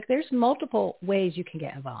there's multiple ways you can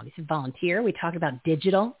get involved. He said volunteer. We talked about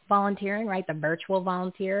digital volunteering, right? The virtual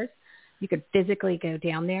volunteers. You could physically go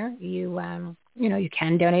down there. You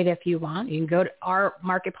can donate if you want. You can go to our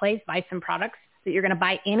marketplace, buy some products that you're going to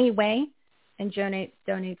buy anyway, and donate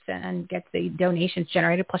and get the donations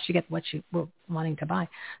generated. Plus, you get what you were wanting to buy.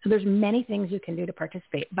 So there's many things you can do to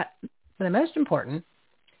participate, but the most important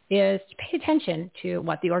is to pay attention to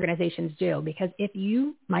what the organizations do, because if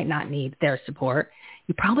you might not need their support,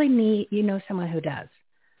 you probably need, someone who does.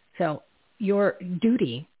 So your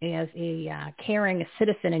duty as a caring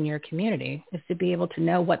citizen in your community is to be able to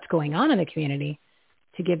know what's going on in the community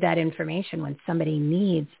to give that information when somebody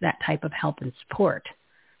needs that type of help and support.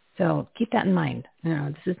 So keep that in mind.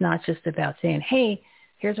 This is not just about saying, hey,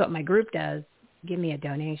 here's what my group does. Give me a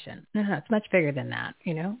donation. No, it's much bigger than that.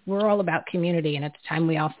 We're all about community, and it's time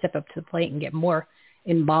we all step up to the plate and get more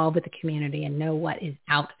involved with the community and know what is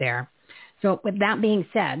out there. So with that being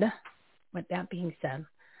said,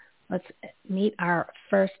 let's meet our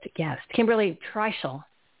first guest, Kimberly Treichel.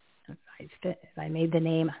 If I made the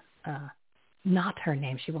name not her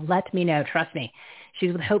name, she will let me know. Trust me.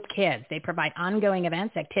 She's with Hope Kids. They provide ongoing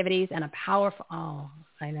events, activities, and a powerful,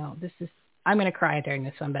 I'm going to cry during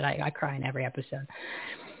this one, but I cry in every episode.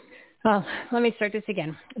 Well, let me start this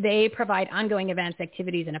again. They provide ongoing events,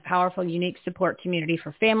 activities, and a powerful, unique support community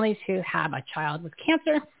for families who have a child with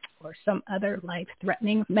cancer or some other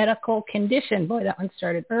life-threatening medical condition. Boy, that one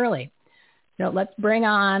started early. So let's bring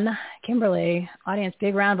on Kimberly. Audience,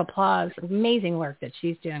 big round of applause. Amazing work that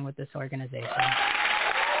she's doing with this organization.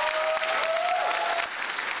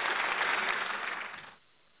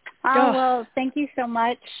 Well, thank you so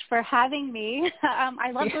much for having me.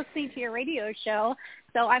 I love listening to your radio show.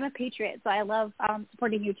 So I'm a Patriot, so I love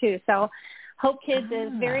supporting you too. So Hope Kids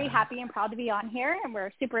is very happy and proud to be on here, and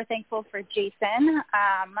we're super thankful for Jason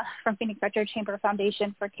from Phoenix Metro Chamber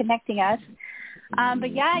Foundation for connecting us.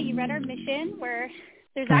 But yeah, you read our mission where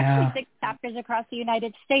there's actually 6 chapters across the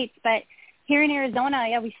United States, but here in Arizona,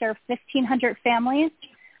 we serve 1,500 families.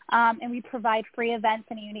 And we provide free events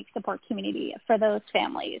and a unique support community for those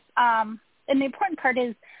families. and the important part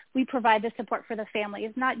is we provide the support for the family.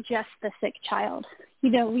 It's not just the sick child. We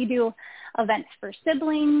do events for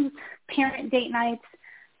siblings, parent date nights.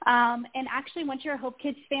 And actually, once you're a Hope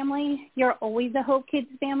Kids family, you're always a Hope Kids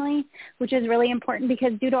family, which is really important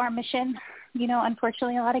because due to our mission,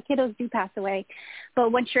 unfortunately, a lot of kiddos do pass away.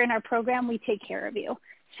 But once you're in our program, we take care of you.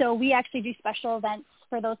 So we actually do special events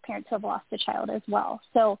for those parents who have lost a child as well.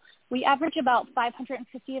 So we average about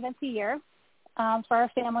 550 events a year for our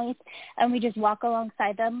families, and we just walk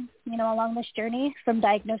alongside them, along this journey from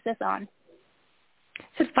diagnosis on.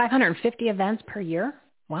 So it's 550 events per year?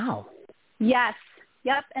 Wow. Yes.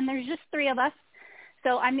 Yep. And there's just 3 of us.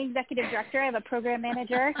 So I'm the executive director. I have a program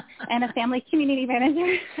manager and a family community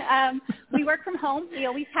manager. We work from home. We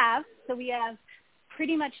always have. So we have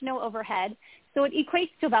pretty much no overhead. So it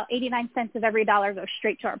equates to about 89 cents of every dollar goes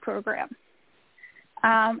straight to our program.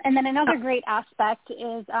 And then another great aspect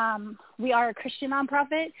is we are a Christian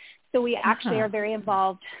nonprofit. So we actually are very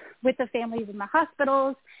involved with the families in the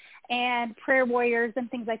hospitals and prayer warriors and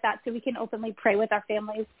things like that. So we can openly pray with our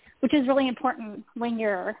families, which is really important when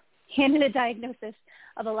you're handed a diagnosis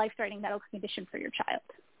of a life-threatening medical condition for your child.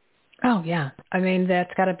 Oh, yeah. I mean,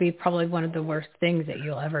 that's got to be probably one of the worst things that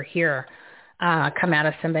you'll ever hear come out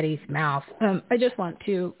of somebody's mouth. I just want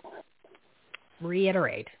to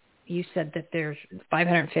reiterate, you said that there's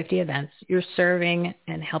 550 events. You're serving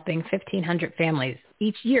and helping 1,500 families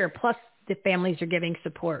each year, plus the families are giving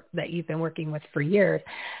support that you've been working with for years.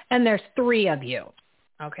 And there's 3 of you.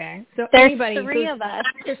 Okay. So there's 3 of us.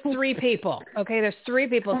 There's 3 people. Okay. There's 3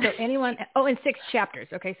 people. So anyone, and 6 chapters.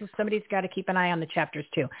 Okay. So somebody's got to keep an eye on the chapters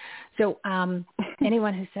too. So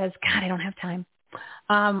anyone who says, God, I don't have time.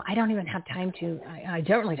 I don't even have time to, I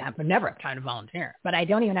don't really have, I never have time to volunteer, but I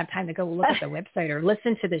don't even have time to go look at the website or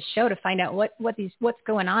listen to this show to find out what's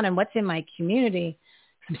going on and what's in my community.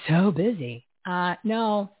 I'm so busy.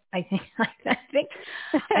 No, I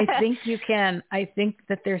think you can. I think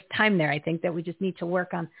that there's time there. I think that we just need to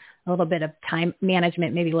work on a little bit of time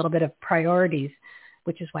management, maybe a little bit of priorities,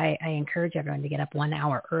 which is why I encourage everyone to get up 1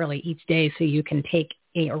 hour early each day so you can take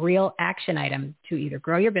a real action item to either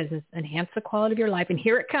grow your business, enhance the quality of your life, and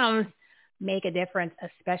here it comes, make a difference,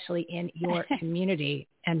 especially in your community,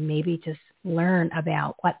 and maybe just learn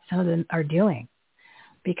about what some of them are doing.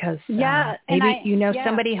 Because maybe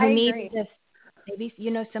somebody who needs this. Maybe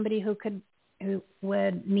somebody who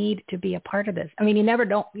would need to be a part of this. I mean,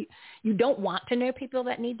 you don't want to know people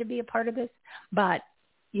that need to be a part of this, but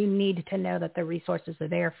you need to know that the resources are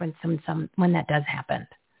there for when that does happen.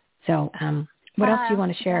 So, what else do you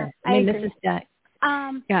want to share? I mean, this is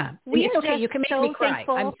it's okay. You can make me cry.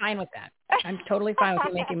 Thankful. I'm fine with that. I'm totally fine with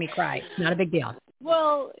you making me cry. It's not a big deal.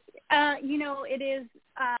 Well, it is.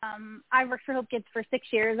 I worked for Hope Kids for 6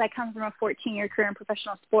 years. I come from a 14-year career in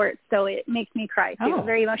professional sports, so it makes me cry too. It's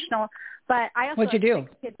very emotional. But I also have 6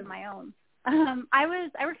 kids of my own. I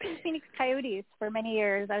worked for the Phoenix Coyotes for many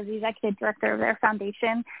years. I was the executive director of their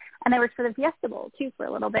foundation, and I worked for the Fiesta Bowl too for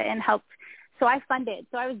a little bit and helped. So I funded.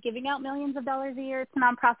 So I was giving out millions of dollars a year to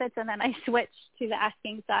nonprofits, and then I switched to the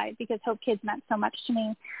asking side because Hope Kids meant so much to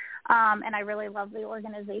me. And I really love the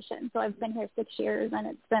organization. So I've been here 6 years, and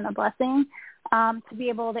it's been a blessing to be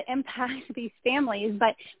able to impact these families.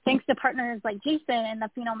 But thanks to partners like Jason and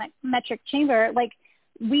the Phenometric Chamber,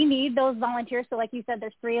 we need those volunteers. So like you said,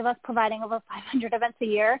 there's 3 of us providing over 500 events a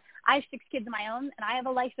year. I have 6 kids of my own, and I have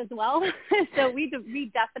a life as well. So we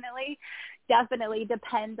definitely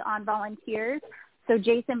depend on volunteers. So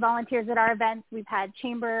Jason volunteers at our events. We've had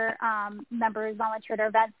chamber members volunteer at our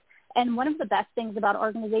events. And one of the best things about our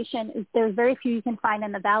organization is there's very few you can find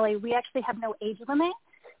in the Valley. We actually have no age limit.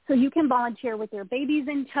 So you can volunteer with your babies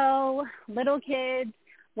in tow, little kids,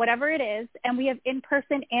 whatever it is. And we have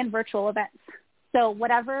in-person and virtual events. So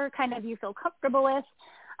whatever kind of you feel comfortable with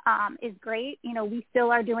is great. We still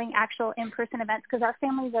are doing actual in-person events because our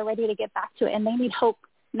families are ready to get back to it, and they need hope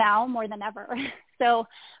now more than ever. So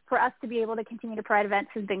for us to be able to continue to provide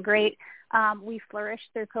events has been great. We flourished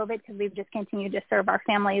through COVID because we've just continued to serve our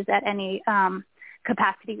families at any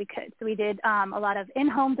capacity we could. So we did a lot of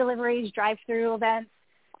in-home deliveries, drive-through events,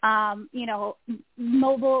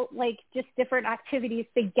 mobile, just different activities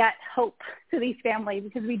to get hope to these families,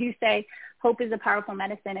 because we do say hope is a powerful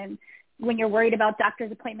medicine. And when you're worried about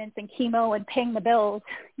doctor's appointments and chemo and paying the bills,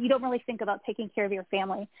 you don't really think about taking care of your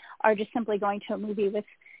family or just simply going to a movie with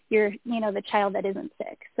the child that isn't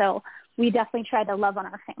sick. So we definitely try to love on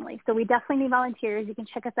our family. So we definitely need volunteers. You can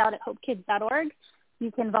check us out at hopekids.org.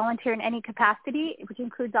 You can volunteer in any capacity, which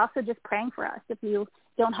includes also just praying for us if you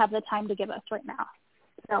don't have the time to give us right now.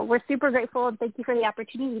 So we're super grateful, and thank you for the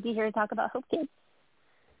opportunity to be here to talk about Hope Kids.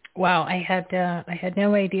 Wow, I had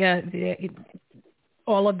no idea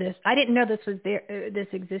all of this. I didn't know this was there. This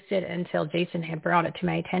existed until Jason had brought it to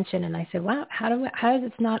my attention, and I said, "Wow, how is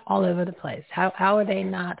it not all over the place? How are they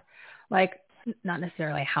not like not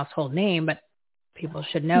necessarily a household name, but people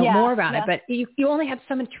should know more about it." But you only have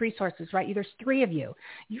so much resources, right? There's 3 of you.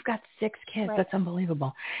 You've got 6 kids. Right. That's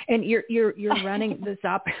unbelievable. And you're running this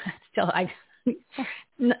up. Still,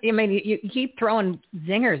 I mean, you keep throwing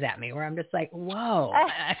zingers at me where I'm just like, whoa,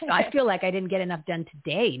 I feel like I didn't get enough done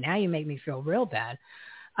today. Now you make me feel real bad.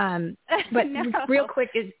 But real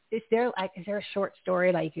quick, is there a short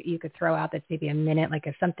story like you could throw out that's maybe a minute, like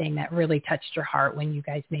something that really touched your heart when you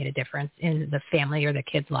guys made a difference in the family or the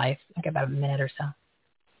kid's life, like about a minute or so?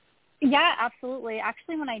 Yeah, absolutely.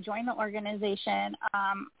 Actually, when I joined the organization,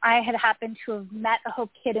 I had happened to have met a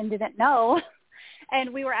Hope kid and didn't know.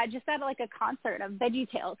 And we were just at like a concert, a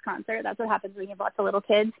VeggieTales concert. That's what happens when you have lots of little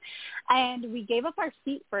kids. And we gave up our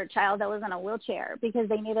seat for a child that was in a wheelchair because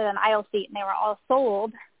they needed an aisle seat and they were all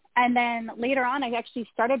sold. And then later on, I actually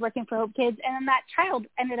started working for Hope Kids. And then that child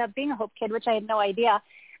ended up being a Hope Kid, which I had no idea.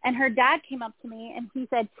 And her dad came up to me and he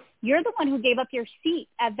said, "You're the one who gave up your seat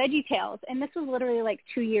at VeggieTales." And this was literally like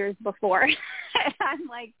 2 years before. And I'm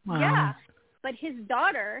like, wow. Yeah. But his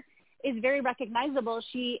daughter is very recognizable.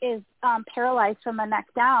 She is paralyzed from the neck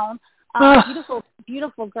down. Beautiful,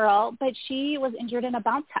 beautiful girl, but she was injured in a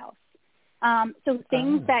bounce house. So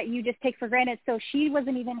things that you just take for granted. So she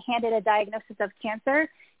wasn't even handed a diagnosis of cancer.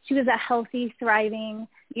 She was a healthy, thriving,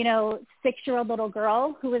 6-year-old little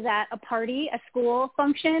girl who was at a party, a school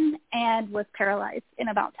function, and was paralyzed in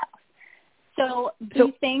a bounce house. So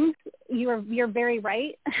these things, you're very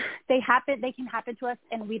right. They can happen to us,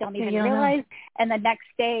 and we don't even realize. And the next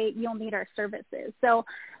day, you'll need our services. So,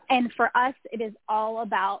 and for us, it is all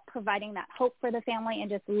about providing that hope for the family and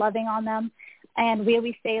just loving on them. And we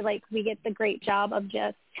always say, like, we get the great job of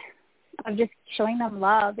just showing them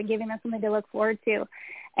love and giving them something to look forward to.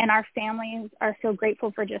 And our families are so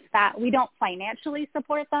grateful for just that. We don't financially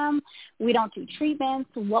support them. We don't do treatments.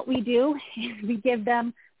 What we do is we give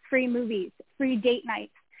them free movies, free date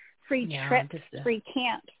nights, free trips, free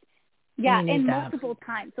camps. Yeah, and multiple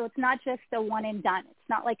times. So it's not just a one and done. It's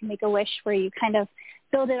not like Make-A-Wish where you kind of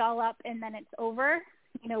build it all up and then it's over.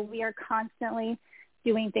 We are constantly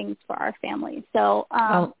doing things for our family. So,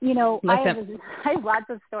 I have lots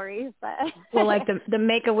of stories, but well, like the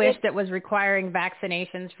Make-A-Wish that was requiring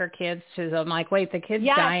vaccinations for kids. So I'm like, wait, the kid's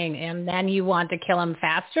dying, and then you want to kill him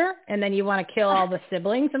faster, and then you want to kill all the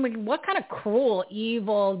siblings. I'm like, what kind of cruel,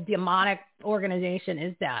 evil, demonic organization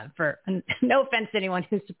is that? For no offense to anyone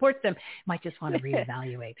who supports them, might just want to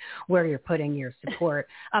reevaluate where you're putting your support.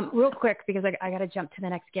 Real quick, because I got to jump to the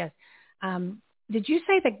next guest. Did you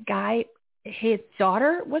say the guy? His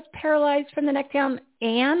daughter was paralyzed from the neck down,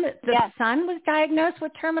 and the son was diagnosed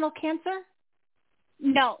with terminal cancer?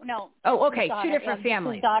 No. Oh, okay. Two different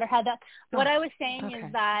families. His daughter had that. What I was saying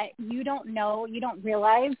is that you don't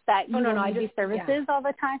realize that you need these services all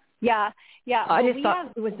the time. Yeah. I just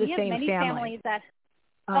thought it was the same family.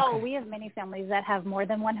 We have many families that have more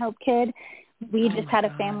than one Hope Kid. We just had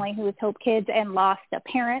a family who was Hope Kids and lost a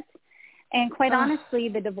parent. And quite honestly,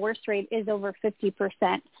 the divorce rate is over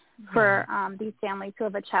 50% for these families who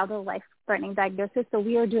have a child with a life-threatening diagnosis. So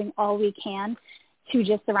we are doing all we can to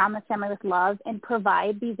just surround the family with love and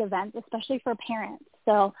provide these events, especially for parents.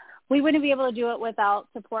 So we wouldn't be able to do it without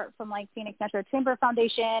support from like Phoenix Metro Chamber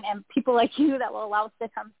Foundation and people like you that will allow us to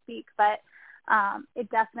come speak. But it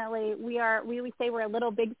definitely, we say we're a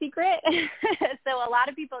little big secret. So a lot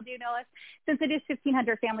of people do know us. Since it is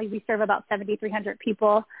 1,500 families, we serve about 7,300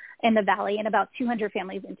 people in the Valley and about 200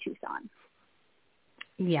 families in Tucson.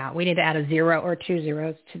 Yeah, we need to add a 0 or 2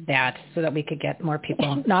 zeros to that so that we could get more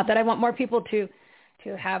people. Not that I want more people to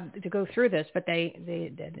go through this, but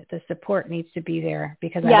the support needs to be there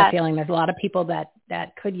because I have a feeling there's a lot of people that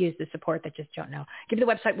could use the support that just don't know. Give me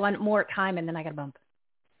the website one more time, and then I got to bump.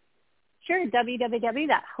 Sure,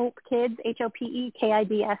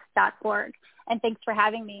 www.hopekids.org. And thanks for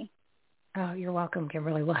having me. Oh, you're welcome,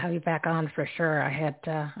 Kimberly. We'll have you back on for sure. I had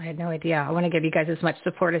no idea. I want to give you guys as much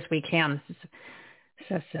support as we can.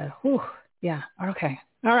 Yeah. Okay.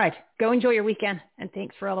 All right. Go enjoy your weekend, and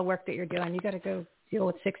thanks for all the work that you're doing. You got to go deal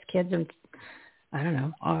with 6 kids and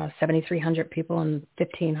 7,300 people and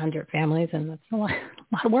 1,500 families, and that's a lot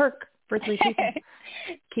of work for 3 people.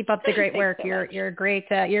 Keep up the great work. You're a great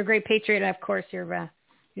patriot, and of course you're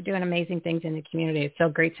doing amazing things in the community. It's so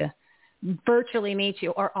great to virtually meet you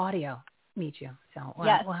or audio meet you. So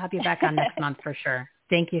we'll have you back on next month for sure.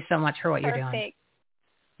 Thank you so much for what you're doing.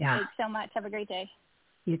 Yeah. Thanks so much. Have a great day.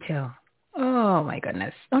 You too. Oh my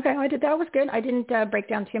goodness. Okay, that was good. I didn't break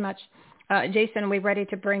down too much. Jason, are we ready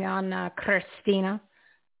to bring on Christina?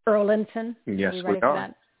 Erlinson. Yes, are we ready we for are.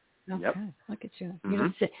 that? Okay, Yep. Look at you.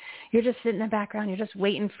 Mm-hmm. You're just sitting in the background. You're just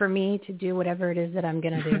waiting for me to do whatever it is that I'm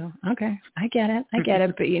going to do. Okay, I get it. But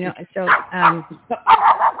so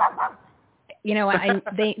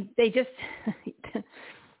they just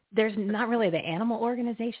there's not really the animal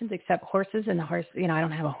organizations except horses, and the horse. I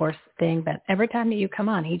don't have a horse thing, but every time that you come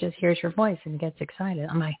on, he just hears your voice and gets excited.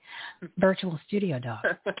 I'm my virtual studio dog.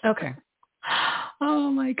 Okay. Oh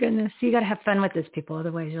my goodness! You got to have fun with this, people.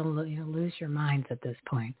 Otherwise, you'll lose your minds at this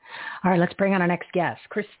point. All right, let's bring on our next guest,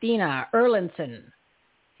 Christina Erlinson.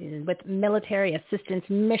 She's with Military Assistance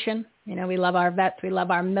Mission. We love our vets. We love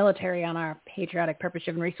our military on our patriotic,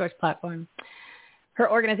 purpose-driven resource platform.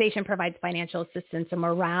 Her organization provides financial assistance and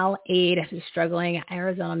morale aid to struggling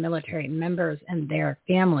Arizona military members and their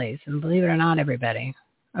families. And believe it or not, everybody.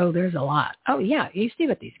 Oh, there's a lot. Oh, yeah. You see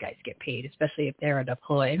what these guys get paid, especially if they're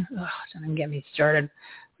deployed. Oh, don't even get me started.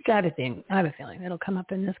 I have a feeling it'll come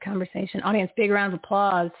up in this conversation. Audience, big round of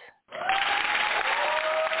applause.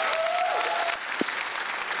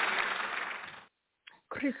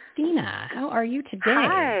 Christina, how are you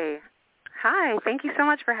today? Hi. Thank you so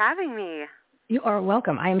much for having me. You are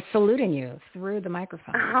welcome. I am saluting you through the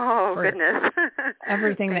microphone. Oh, goodness.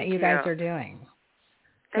 Everything that you guys are doing.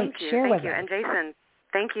 Thank you. And Jason,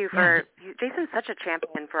 thank you for Jason's such a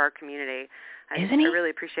champion for our community. Isn't he? I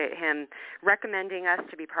really appreciate him recommending us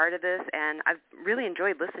to be part of this, and I've really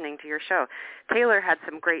enjoyed listening to your show. Taylor had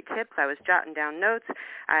some great tips. I was jotting down notes.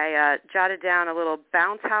 I jotted down a little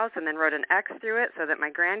bounce house and then wrote an X through it so that my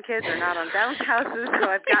grandkids are not on bounce houses, so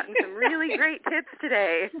I've gotten some really great tips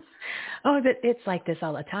today. Oh, it's like this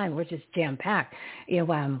all the time. We're just jam-packed.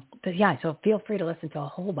 But yeah, so feel free to listen to a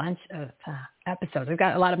whole bunch of episodes. We've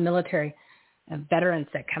got a lot of military veterans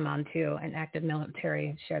that come on too, and active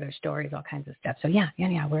military, share their stories, all kinds of stuff. So yeah,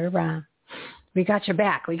 we got your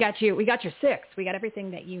back. We got your six. We got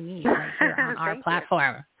everything that you need right here on our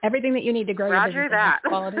platform. Everything that you need to grow your business and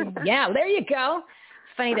quality. Yeah, there you go.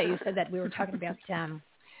 It's funny that you said that. We were talking about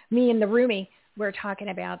me and the roomie. We were talking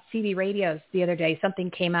about CB radios the other day. Something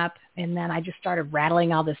came up, and then I just started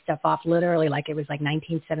rattling all this stuff off, literally like it was like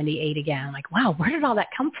 1978 again. I'm like, wow, where did all that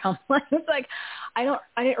come from? It's like I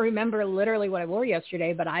didn't remember literally what I wore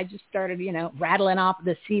yesterday, but I just started, rattling off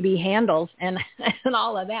the CB handles and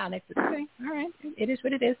all of that. And I said, okay, all right, it is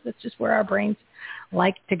what it is. That's just where our brains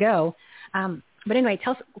like to go. But anyway,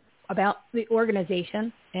 tell us about the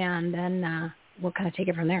organization, and then we'll kind of take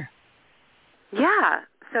it from there. Yeah.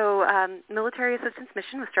 So Military Assistance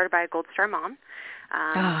Mission was started by a Gold Star mom.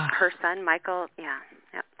 Her son, Michael,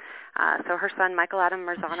 so her son, Michael Adam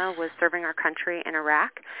Marzano, was serving our country in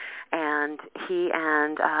Iraq, and he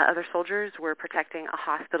and other soldiers were protecting a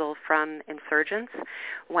hospital from insurgents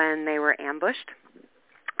when they were ambushed.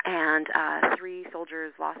 And 3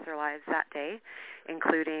 soldiers lost their lives that day,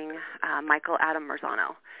 including Michael Adam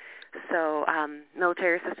Marzano. So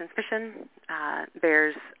Military Assistance Mission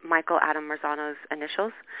bears Michael Adam Marzano's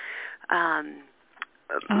initials.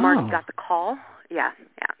 Marty got the call. Yeah.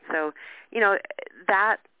 So,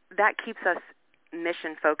 that keeps us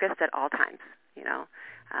mission focused at all times.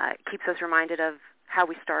 It keeps us reminded of how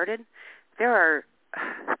we started. There are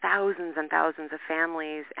thousands and thousands of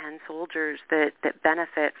families and soldiers that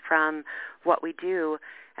benefit from what we do,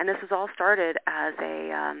 and this was all started as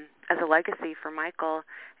a legacy for Michael,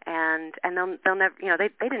 and they'll never,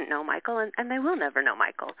 they didn't know Michael, and they will never know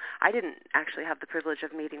Michael. I didn't actually have the privilege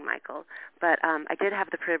of meeting Michael, but I did have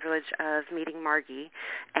the privilege of meeting Margie,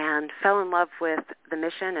 and fell in love with the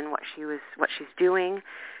mission and what she's doing,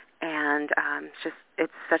 and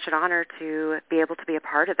it's such an honor to be able to be a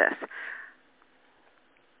part of this.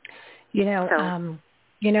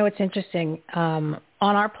 It's interesting. On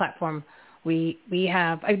our platform, we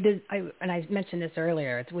have, and I mentioned this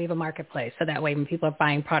earlier, we have a marketplace. So that way when people are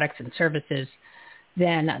buying products and services,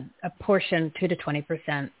 then a portion, 2 to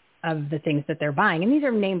 20% of the things that they're buying, and these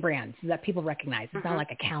are name brands that people recognize. It's not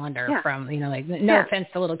like a calendar from, no offense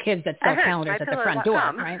to little kids that sell calendars at the front door,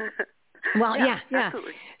 right? Well, yeah.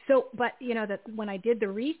 Absolutely. So, but, that when I did the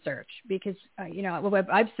research, because,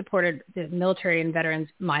 I've supported the military and veterans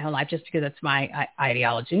my whole life just because that's my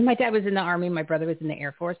ideology. My dad was in the Army. My brother was in the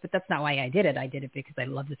Air Force, but that's not why I did it. I did it because I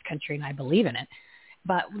love this country and I believe in it.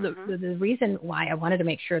 But the reason why I wanted to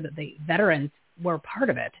make sure that the veterans were part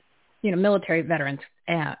of it, military veterans,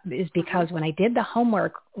 is because when I did the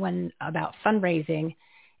homework about fundraising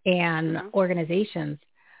and organizations,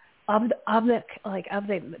 of the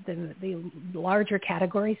larger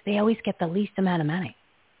categories, they always get the least amount of money.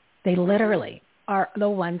 They literally are the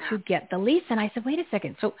ones who get the least. And I said, wait a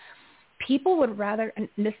second. So people would rather, and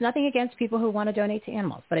there's nothing against people who want to donate to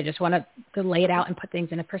animals, but I just want to lay it out and put things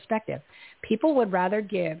in a perspective. People would rather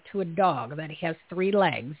give to a dog that has 3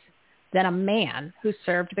 legs than a man who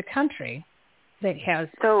served the country that has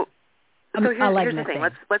here's the thing.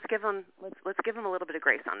 Let's give them a little bit of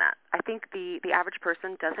grace on that. I think the average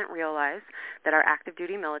person doesn't realize that our active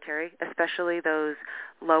duty military, especially those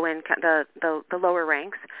low income, the lower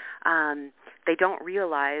ranks, they don't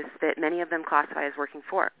realize that many of them classify as working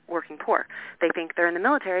poor. They think they're in the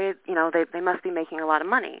military, they must be making a lot of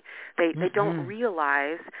money. They don't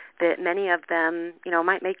realize that many of them,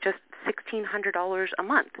 might make just $1,600 a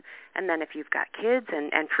month. And then if you've got kids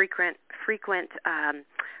and frequent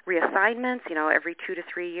reassignments, every 2 to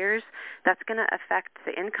 3 years, that's going to affect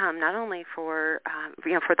the income not only for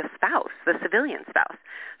the spouse, the civilian spouse.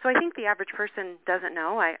 So I think the average person doesn't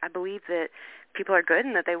know. I believe that people are good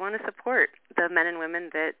and that they want to support the men and women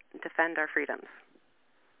that defend our freedoms.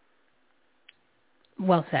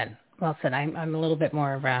 Well said. Well said. I'm a little bit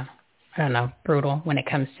more of a, brutal when it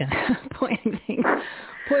comes to pointing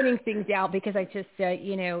things out, because I just,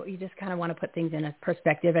 you just kind of want to put things in a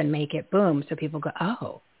perspective and make it boom, so people go,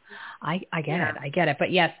 oh, I get it.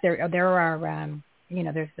 But yes, there are,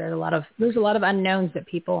 there's a lot of unknowns that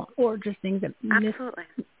people, or just things that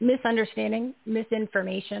misunderstanding,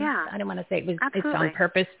 misinformation. Yeah. I don't want to say it's on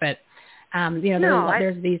purpose, but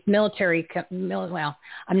there's these military. Well,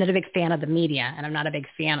 I'm not a big fan of the media, and I'm not a big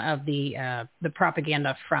fan of the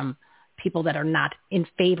propaganda from people that are not in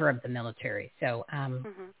favor of the military. So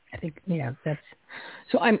I think that's.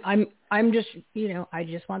 So I'm just I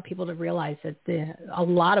just want people to realize that a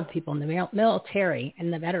lot of people in the military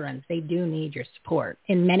and the veterans, they do need your support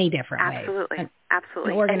in many different ways.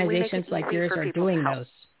 Absolutely. And organizations like yours are doing those.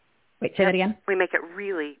 Wait, say that again? We make it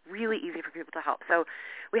really, really easy for people to help. So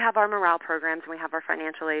we have our morale programs, and we have our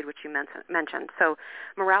financial aid, which you mentioned. So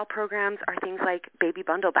morale programs are things like Baby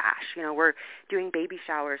Bundle Bash. We're doing baby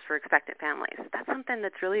showers for expectant families. That's something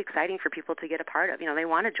that's really exciting for people to get a part of. They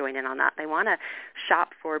want to join in on that. They want to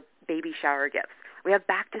shop for baby shower gifts. We have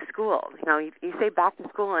back to school. You say back to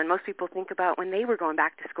school, and most people think about when they were going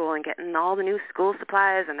back to school and getting all the new school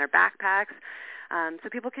supplies and their backpacks. So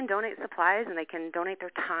people can donate supplies, and they can donate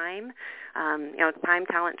their time. Time,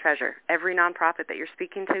 talent, treasure. Every nonprofit that you're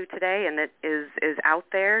speaking to today and that is out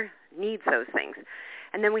there needs those things.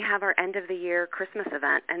 And then we have our end of the year Christmas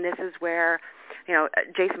event, and this is where,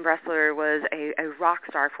 Jason Bressler was a rock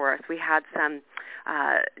star for us. We had some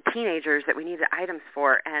teenagers that we needed items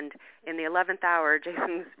for, and in the 11th hour,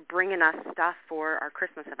 Jason's bringing us stuff for our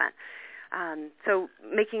Christmas event. So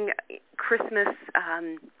making Christmas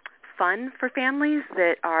fun for families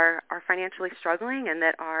that are financially struggling, and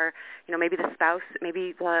that are, maybe the spouse,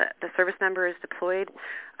 maybe the service member is deployed.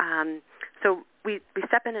 So we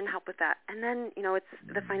step in and help with that. And then, it's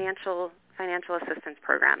the financial assistance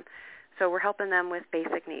program. So we're helping them with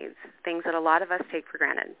basic needs, things that a lot of us take for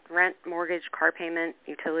granted: rent, mortgage, car payment,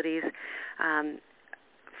 utilities,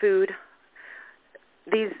 food.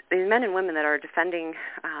 These men and women that are defending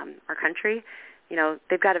our country,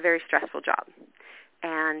 they've got a very stressful job.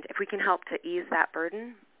 And if we can help to ease that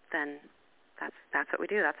burden, then that's what we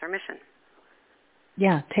do. That's our mission.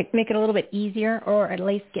 Yeah, make it a little bit easier, or at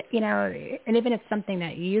least get, and even if it's something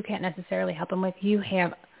that you can't necessarily help them with, you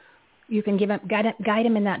can give them, guide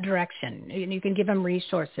them in that direction. You can give them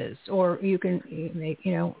resources, or you can,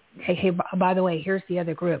 hey, by the way, here's the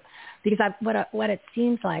other group. Because what it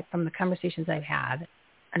seems like from the conversations I've had,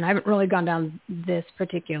 and I haven't really gone down this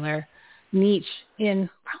particular niche in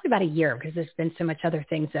probably about a year, because there's been so much other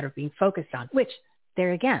things that are being focused on, which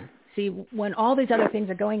there again, see, when all these other things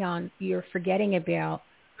are going on, you're forgetting about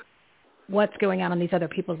what's going on in these other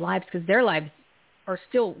people's lives, because their lives are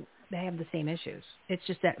still, they have the same issues. It's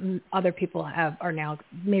just that other people are now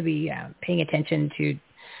maybe paying attention to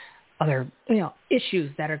other, issues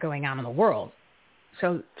that are going on in the world.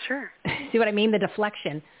 So sure. See what I mean? The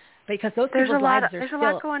deflection, because those people's lives are still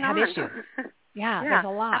have issues. Yeah, there's a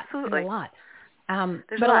lot. Absolutely. There's a lot.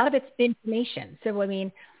 But a lot of it's information. So, I mean,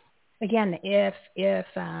 again, if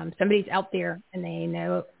somebody's out there and they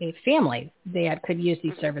know a family that could use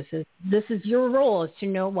these services, this is your role, is to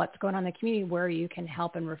know what's going on in the community where you can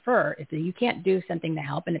help and refer. If you can't do something to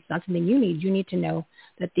help and it's not something you need to know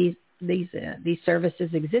that these services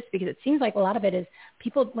exist, because it seems like a lot of it is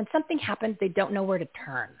people, when something happens, they don't know where to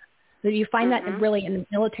turn. So you find that really in the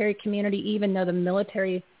military community, even though the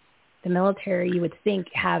military, you would think,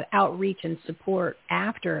 have outreach and support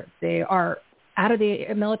after they are out of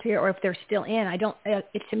the military, or if they're still in.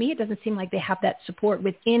 To me, it doesn't seem like they have that support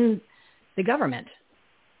within the government.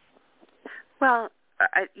 Well,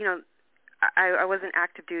 I wasn't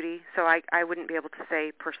active duty, so I wouldn't be able to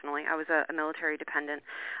say personally. I was a military dependent.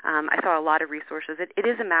 I saw a lot of resources. It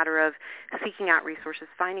is a matter of seeking out resources,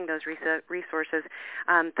 finding those resources.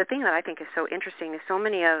 The thing that I think is so interesting is so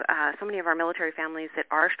many of our military families that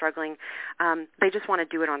are struggling, they just want to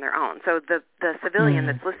do it on their own. So the civilian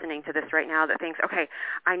that's listening to this right now that thinks, okay,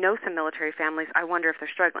 I know some military families, I wonder if they're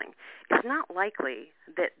struggling. It's not likely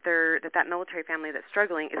that that military family that's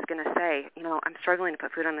struggling is going to say, I'm struggling to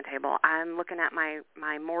put food on the table. I'm looking at my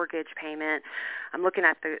mortgage payment. I'm looking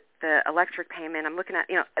at the electric payment. I'm looking at,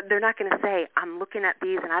 they're not going to say, I'm looking at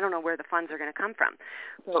these and I don't know where the funds are going to come from.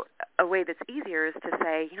 So a way that's easier is to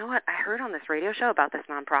say, you know what, I heard on this radio show about this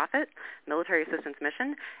nonprofit, Military Assistance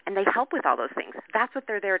Mission, and they help with all those things. That's what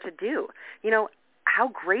they're there to do. How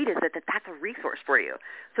great is it that that's a resource for you?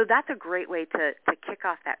 So that's a great way to kick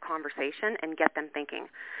off that conversation and get them thinking.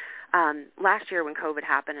 Last year when COVID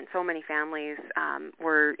happened and so many families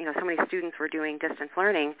so many students were doing distance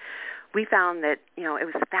learning, we found that, it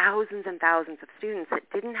was thousands and thousands of students that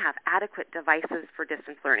didn't have adequate devices for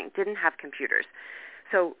distance learning, didn't have computers.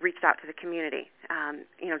 So reached out to the community.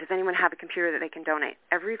 Does anyone have a computer that they can donate?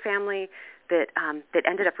 Every family that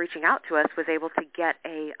ended up reaching out to us was able to get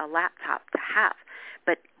a laptop to have.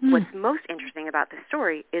 But what's most interesting about this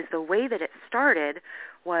story is the way that it started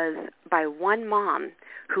was by one mom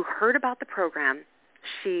who heard about the program.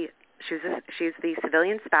 She's the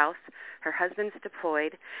civilian spouse. Her husband's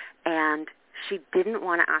deployed, and she didn't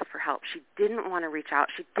want to ask for help. She didn't want to reach out.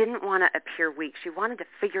 She didn't want to appear weak. She wanted to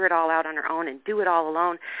figure it all out on her own and do it all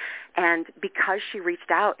alone. And because she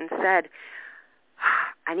reached out and said,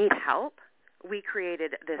 I need help, we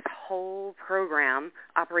created this whole program,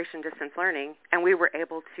 Operation Distance Learning, and we were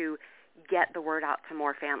able to get the word out to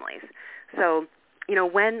more families. So,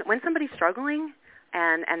 when somebody's struggling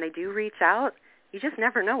and they do reach out, you just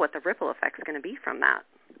never know what the ripple effect's going to be from that.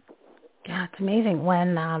 Yeah, it's amazing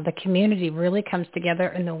when the community really comes together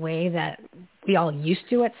in the way that we all used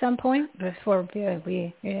to at some point before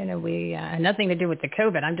we had nothing to do with the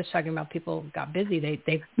COVID. I'm just talking about people got busy.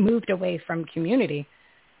 They moved away from community.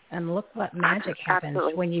 And look what magic happens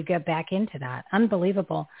when you get back into that.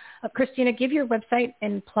 Unbelievable. Christina, give your website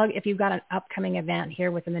and plug if you've got an upcoming event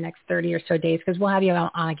here within the next 30 or so days, because we'll have you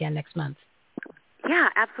on again next month. Yeah,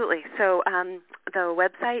 absolutely. So the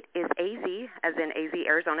website is AZ, as in AZ,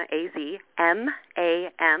 Arizona, AZMAM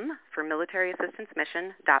for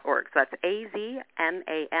militaryAssistancemission.org. So that's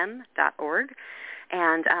AZMAM.org.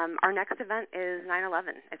 And our next event is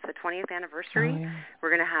 9/11. It's the 20th anniversary. Oh, yeah. We're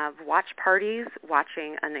going to have watch parties,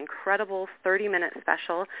 watching an incredible 30-minute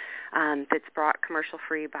special that's brought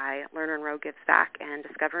commercial-free by Lerner and Rowe Gives Back and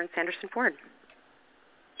Discover and Sanderson Ford.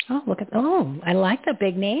 Oh, I like the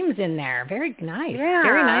big names in there. Very nice. Yeah.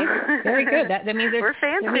 Very nice. Very good. That means we're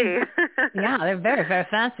fancy. Yeah, they're very, very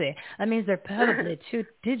fancy. That means they're probably 2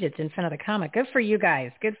 digits in front of the comic. Good for you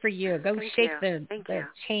guys. Good for you. Go shake the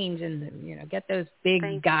change and get those big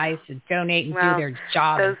guys to donate and do their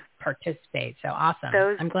job and participate. So awesome.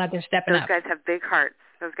 I'm glad they're stepping up. Those guys have big hearts.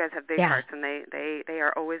 Those guys have big hearts, and they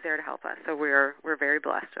are always there to help us. So we're very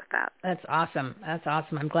blessed with that. That's awesome. That's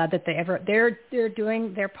awesome. I'm glad that they're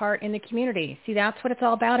doing their part in the community. See, that's what it's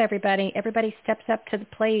all about. Everybody steps up to the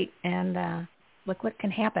plate, and look what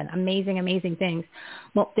can happen. Amazing, amazing things.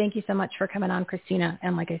 Well, thank you so much for coming on, Christina.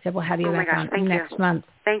 And like I said, we'll have you back on next month.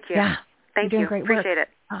 Thank you. Yeah, thank you're you. Doing great Appreciate work.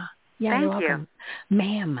 it. Yeah, thank you're welcome.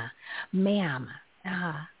 Ma'am.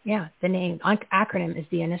 The name acronym is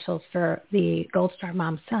the initials for the Gold Star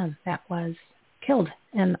mom's son that was killed,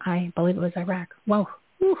 and I believe it was Iraq. Whoa!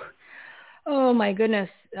 Whew. Oh my goodness!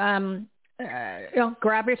 Grab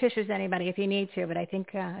your tissues, anybody, if you need to. But I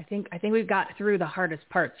think we've got through the hardest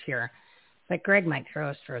parts here. But Greg might throw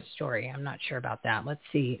us for a story. I'm not sure about that. Let's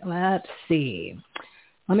see. Let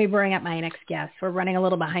me bring up my next guest. We're running a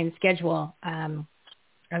little behind schedule.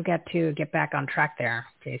 I've got to get back on track there,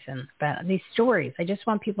 Jason. But these stories, I just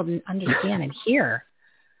want people to understand and hear.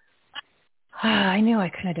 I knew I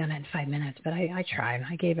couldn't have done it in 5 minutes, but I tried.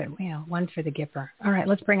 I gave it, one for the Gipper. All right,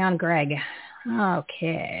 let's bring on Greg.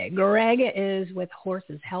 Okay. Greg is with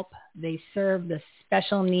Horses Help. They serve the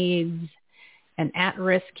special needs and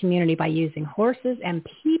at-risk community by using horses and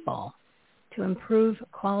people to improve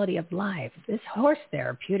quality of life. This horse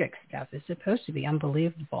therapeutic stuff is supposed to be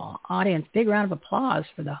unbelievable. Audience, big round of applause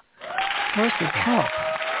for the Horses Help.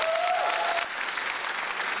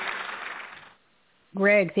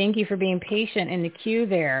 Greg, thank you for being patient in the queue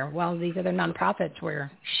there while these other nonprofits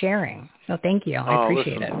were sharing. So thank you. I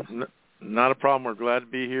appreciate it. Not a problem. We're glad to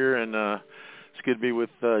be here, and it's good to be with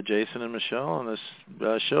Jason and Michelle on this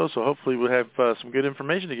show. So hopefully we'll have some good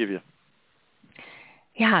information to give you.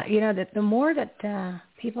 Yeah, the more that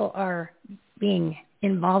people are being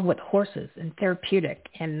involved with horses and therapeutic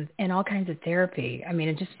and all kinds of therapy. I mean,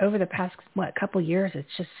 it just over the past couple years, it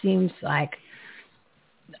just seems like,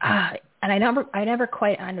 and I never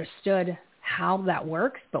quite understood how that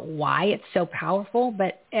works, but why it's so powerful.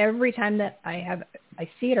 But every time that I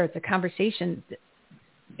see it or it's a conversation,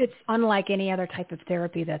 it's unlike any other type of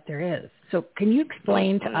therapy that there is. So can you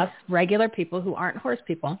explain to us regular people who aren't horse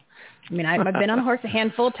people? I mean, I've been on a horse a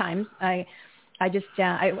handful of times. I was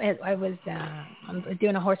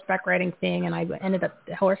doing a horseback riding thing, and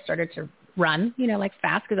the horse started to run, like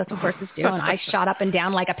fast, because that's what horses do. And I shot up and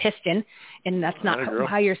down like a piston, and that's not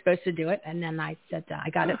how you're supposed to do it. And then I said, I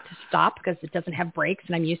got it to stop because it doesn't have brakes,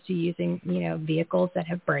 and I'm used to using, vehicles that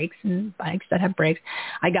have brakes and bikes that have brakes.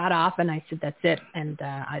 I got off and I said, that's it. And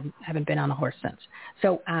I haven't been on a horse since.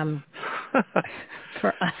 So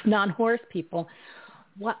for us non-horse people,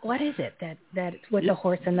 what is it that with the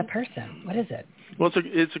horse and the person? What is it? Well,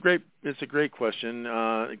 it's a great question.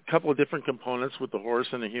 A couple of different components with the horse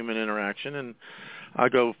and the human interaction, and I'll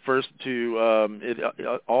go first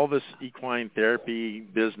to all this equine therapy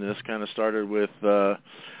business kind of started with the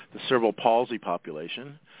cerebral palsy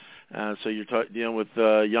population. So you're dealing with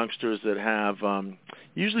youngsters that have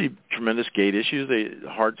usually tremendous gait issues. They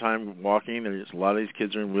hard time walking. There's a lot of these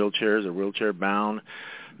kids are in wheelchairs or wheelchair bound.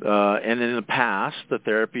 And in the past, the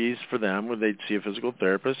therapies for them, when they'd see a physical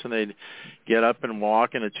therapist and they'd get up and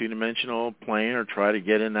walk in a two-dimensional plane or try to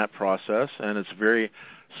get in that process, and it's very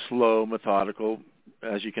slow, methodical,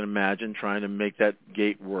 as you can imagine, trying to make that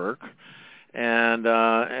gait work, and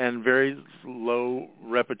very low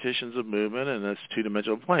repetitions of movement in this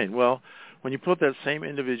two-dimensional plane. Well, when you put that same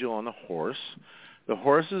individual on the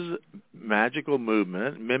horse's magical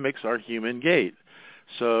movement mimics our human gait.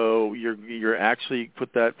 So you're actually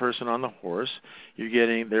put that person on the horse.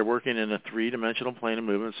 They're working in a three-dimensional plane of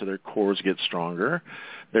movement, so their cores get stronger.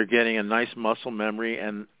 They're getting a nice muscle memory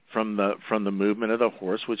and from the movement of the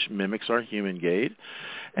horse, which mimics our human gait.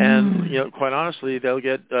 And quite honestly, they'll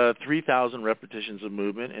get 3,000 repetitions of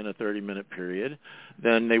movement in a 30-minute period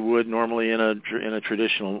than they would normally in a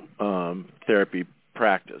traditional therapy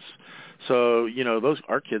practice. So,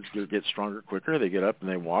 our kids get stronger quicker. They get up and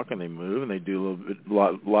they walk and they move and they do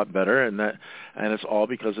a lot better, and it's all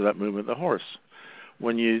because of that movement of the horse.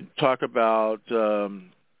 When you talk about the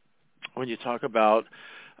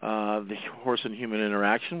horse and human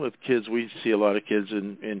interaction with kids, we see a lot of kids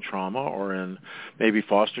in trauma or in maybe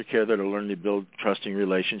foster care that are learning to build trusting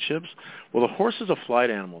relationships. Well, the horse is a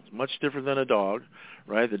flight animal. It's much different than a dog,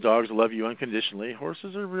 right? The dogs love you unconditionally.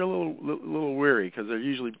 Horses are a little weary because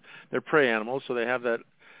they're prey animals, so they have that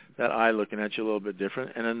eye looking at you a little bit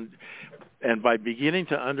different. And by beginning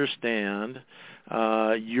to understand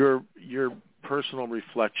your personal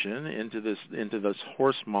reflection into this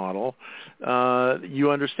horse model,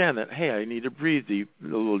 you understand that, hey, I need to breathe a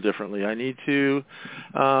little differently. I need to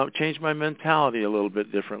change my mentality a little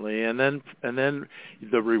bit differently, and then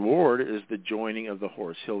the reward is the joining of the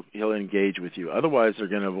horse. He'll engage with you. Otherwise, they're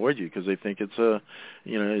going to avoid you because they think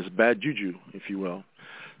it's bad juju, if you will.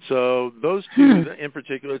 So those two in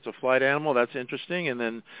particular, it's a flight animal. That's interesting, and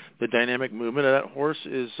then the dynamic movement of that horse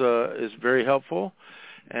is very helpful,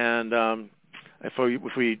 and if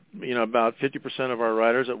we about 50% of our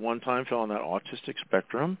riders at one time fell on that autistic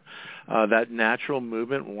spectrum, that natural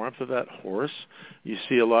movement, warmth of that horse. You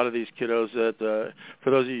see a lot of these kiddos that, for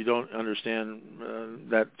those of you who don't understand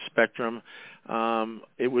that spectrum,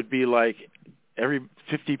 it would be like every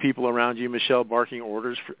 50 people around you, Michelle, barking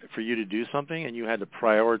orders for you to do something, and you had to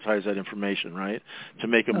prioritize that information, right, to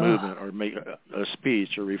make a movement or make a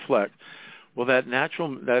speech or reflect. Well, that's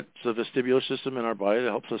the vestibular system in our body that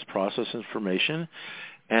helps us process information,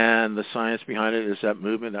 and the science behind it is that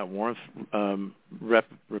movement, that warmth,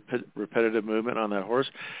 repetitive movement on that horse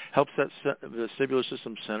helps the vestibular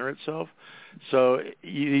system center itself. So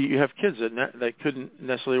you have kids that couldn't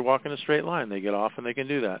necessarily walk in a straight line. They get off and they can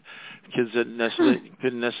do that. Kids that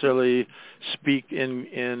couldn't necessarily speak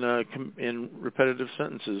in repetitive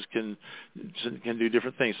sentences can do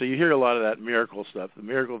different things. So you hear a lot of that miracle stuff. The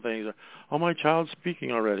miracle things are, oh, my child's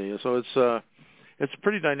speaking already. So it's a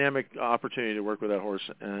pretty dynamic opportunity to work with that horse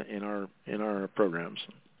in our programs.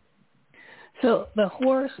 So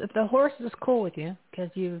if the horse is cool with you because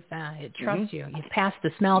it trusts you, you've passed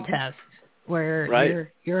the smell test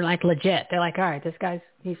where you're like legit. They're like, all right,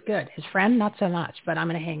 he's good. His friend, not so much, but I'm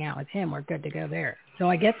going to hang out with him. We're good to go there. So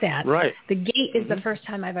I get that. Right. The gait is the first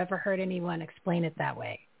time I've ever heard anyone explain it that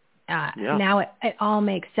way. Now it all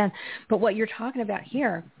makes sense. But what you're talking about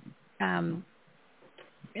here, and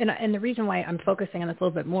the reason why I'm focusing on this a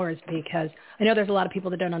little bit more is because I know there's a lot of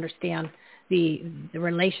people that don't understand the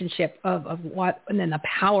relationship of what, and then the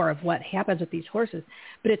power of what happens with these horses.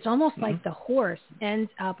 But it's almost like the horse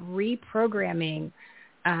ends up reprogramming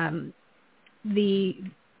the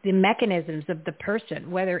mechanisms of the person,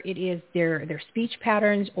 whether it is their speech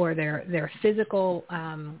patterns or their physical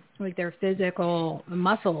like their physical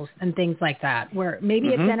muscles and things like that, where maybe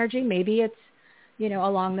it's energy, maybe it's, you know,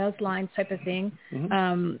 along those lines type of thing.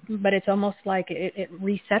 But it's almost like it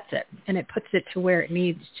resets it and it puts it to where it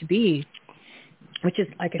needs to be, which is,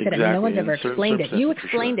 like I said, no one's ever explained it. You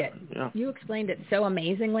explained it. Yeah. You explained it so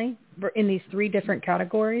amazingly in these 3 different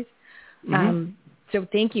categories. So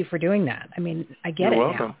thank you for doing that. I mean, I get it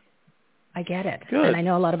now. I get it. Good. And I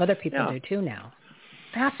know a lot of other people do too now.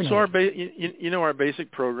 Fascinating. So our basic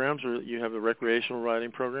programs are, you have a recreational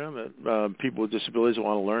riding program that people with disabilities that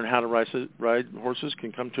want to learn how to ride horses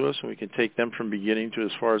can come to us, and we can take them from beginning to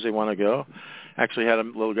as far as they want to go. Actually had a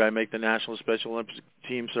little guy make the National Special Olympics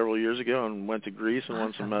team several years ago and went to Greece and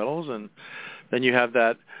won some medals. And then you have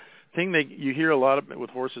that thing that you hear a lot of with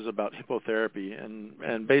horses about hippotherapy,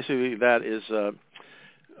 and basically that is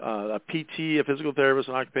a PT, a physical therapist,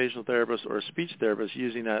 an occupational therapist, or a speech therapist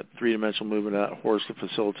using that 3-dimensional movement of that horse to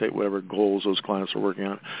facilitate whatever goals those clients are working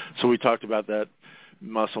on. So we talked about that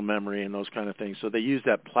muscle memory and those kind of things. So they use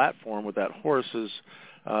that platform with that horses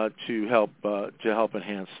to help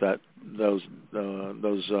enhance those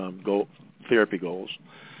therapy goals.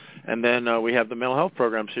 And then we have the mental health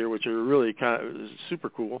programs here, which are really kind of super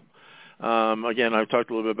cool. Again, I've talked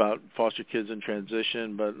a little bit about foster kids in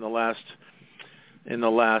transition, but in the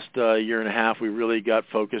last year and a half, we really got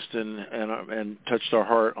focused and touched our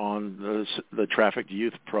heart on the trafficked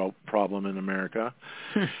youth problem in America.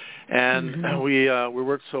 And we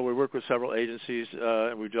work with several agencies,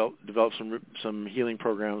 and we developed some healing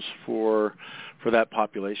programs for that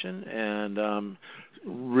population, and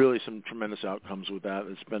really some tremendous outcomes with that.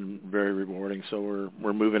 It's been very rewarding. So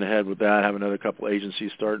we're moving ahead with that. I have another couple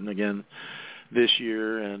agencies starting again this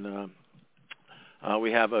year, and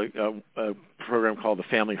we have a program called the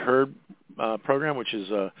Family Herd program, which is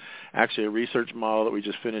actually a research model that we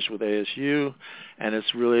just finished with ASU, and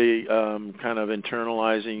it's really kind of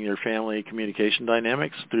internalizing your family communication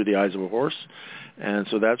dynamics through the eyes of a horse, and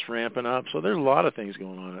so that's ramping up. So there's a lot of things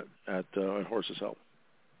going on at Horses Help.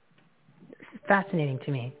 Fascinating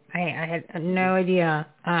to me. I had no idea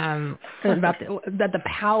about the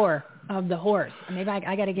power of the horse. Maybe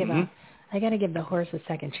I got to give I got to give the horse a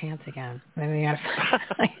second chance again. I mean,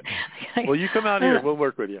 well, you come out here, we'll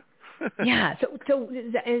work with you. Yeah. So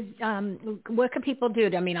what can people do?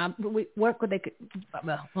 I mean, what could they?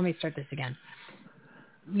 Well, let me start this again.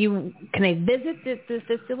 Can they visit the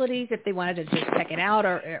facilities if they wanted to just check it out,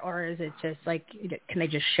 or is it just like, can they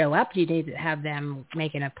just show up? Do you need to have them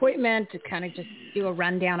make an appointment to kind of just do a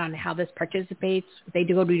rundown on how this participates? They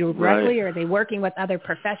do it directly, or are they working with other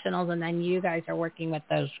professionals and then you guys are working with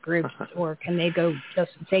those groups, or can they go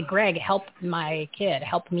just say, Greg, help my kid,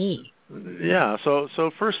 help me? Yeah.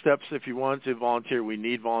 So first steps, if you want to volunteer, we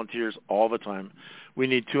need volunteers all the time. We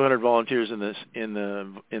need 200 volunteers in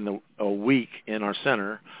a week in our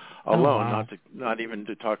center alone, not even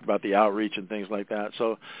to talk about the outreach and things like that.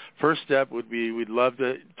 So first step would be, we'd love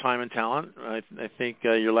the time and talent. I think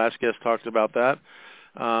your last guest talked about that.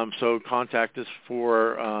 So contact us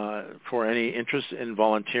for any interest in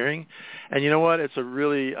volunteering. And you know what? It's a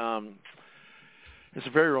really it's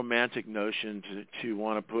a very romantic notion to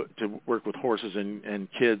want to work with horses and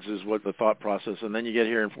kids, is what the thought process. And then you get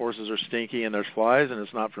here and horses are stinky and there's flies and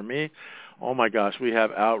it's not for me. Oh my gosh, we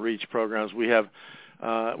have outreach programs. We have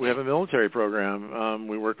a military program.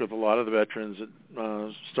 We work with a lot of the veterans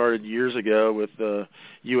that started years ago with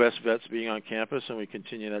U.S. vets being on campus, and we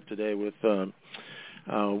continue that today with a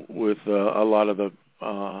lot of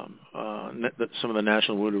some of the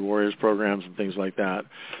National Wounded Warriors programs and things like that.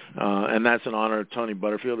 And that's in honor of Tony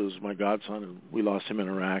Butterfield, who was my godson, and we lost him in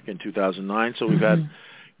Iraq in 2009. So we've had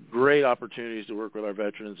great opportunities to work with our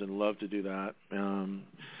veterans and love to do that.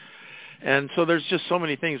 And so there's just so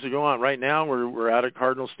many things that go on. Right now we're out at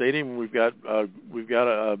Cardinal Stadium. We're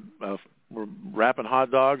wrapping hot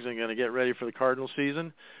dogs and going to get ready for the Cardinal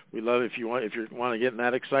season. We love if you want to get in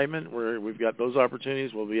that excitement. We've got those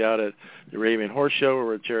opportunities. We'll be out at the Arabian Horse Show, where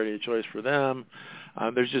we're a charity of choice for them.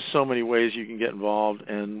 There's just so many ways you can get involved,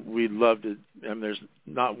 and we'd love to. And there's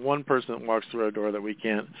not one person that walks through our door that we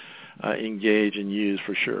can't engage and use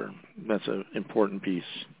for sure. That's an important piece.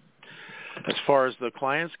 As far as the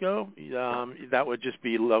clients go, that would just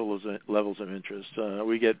be levels of interest.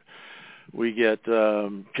 We get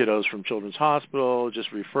kiddos from Children's Hospital, just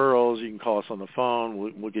referrals. You can call us on the phone.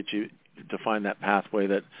 We'll get you to find that pathway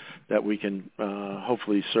that we can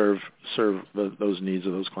hopefully serve those needs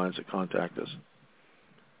of those clients that contact us.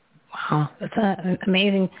 Wow, that's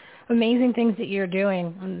amazing things that you're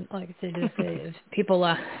doing. And like I said, is people,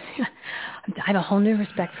 I have a whole new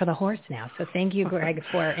respect for the horse now. So thank you, Greg,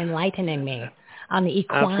 for enlightening me on the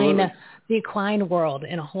equine world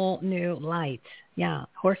in a whole new light. Yeah,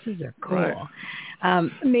 horses are cool. Right.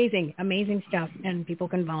 Amazing stuff. And people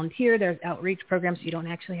can volunteer. There's outreach programs, so you don't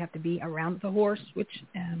actually have to be around the horse, which,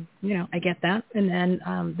 I get that. And then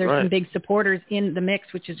there's some big supporters in the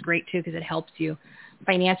mix, which is great, too, because it helps you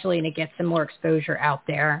financially and it gets some more exposure out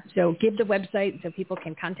there. So give the website so people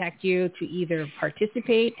can contact you to either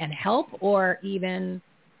participate and help or even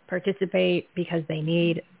participate because they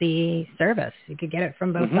need the service. You could get it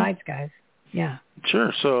from both sides, guys. Yeah.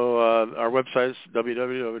 Sure. So our website is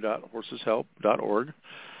www.horseshelp.org.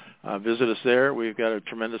 Visit us there. We've got a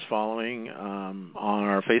tremendous following on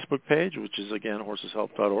our Facebook page, which is, again,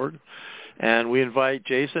 horseshelp.org. And we invite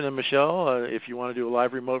Jason and Michelle, if you want to do a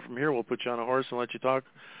live remote from here, we'll put you on a horse and let you talk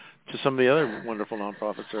to some of the other wonderful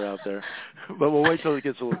nonprofits that are out there. But we'll wait till it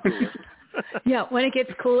gets a little cooler. Yeah, when it gets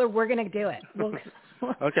cooler, we're going to do it.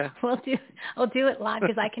 Okay. I'll do it live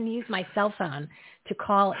because I can use my cell phone to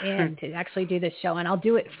call in to actually do this show, and I'll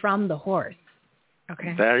do it from the horse.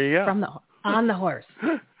 Okay. There you go. On the horse.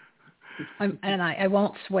 And I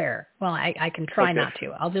won't swear. Well, I can try not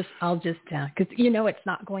to. I'll just because it's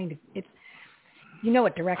not going to. It's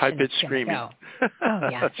what direction it's going to go. Oh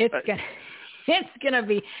yeah, it's gonna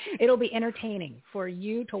be. It'll be entertaining for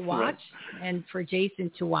you to watch and for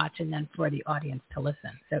Jason to watch, and then for the audience to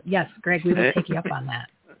listen. So yes, Greg, we will take you up on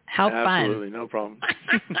that. How fun! Absolutely, no problem.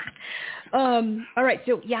 All right,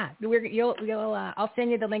 so yeah, I'll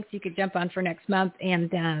send you the links you could jump on for next month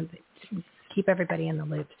and keep everybody in the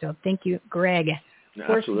loop. So thank you, Greg.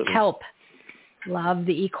 Absolutely. Horses help. Love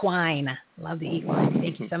the equine.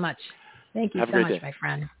 Thank you so much. Thank you so much, my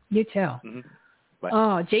friend. You too. Mm-hmm. Bye.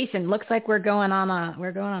 Oh, Jason, looks like we're going on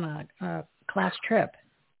a class trip.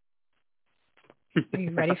 Are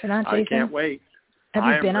you ready for that, Jason? I can't wait. Have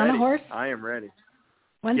you been on a horse? I am ready.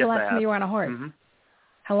 When's the last time you were on a horse? Mm-hmm.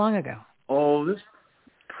 How long ago? Oh, this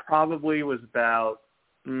probably was about,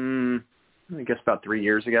 I guess about 3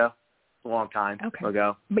 years ago. A long time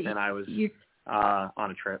ago. And I was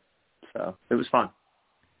on a trip. So it was fun.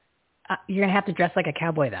 You're going to have to dress like a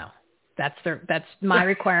cowboy, though. That's my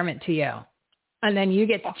requirement to you. And then you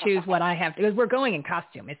get to choose what I have to, because we're going in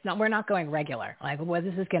costume. We're not going regular. Like, well,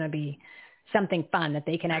 this is going to be something fun that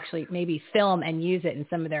they can actually maybe film and use it in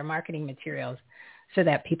some of their marketing materials so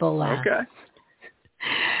that people,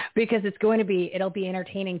 because it'll be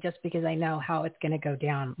entertaining just because I know how it's going to go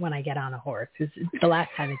down when I get on a horse. The last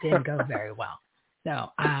time it didn't go very well. So,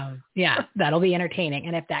 that'll be entertaining.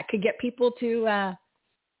 And if that could get people to,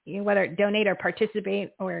 whether donate or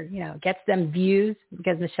participate or, gets them views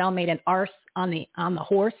because Michelle made an arse on the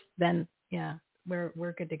horse, then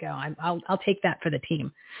we're good to go. I'll take that for the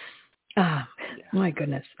team. My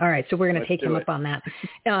goodness. All right. So we're going to take him up on that.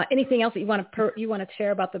 Anything else that you want to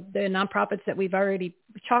share about the nonprofits that we've already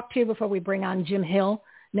talked to before we bring on Jim Hill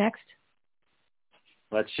next?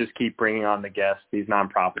 Let's just keep bringing on the guests. These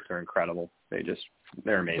nonprofits are incredible.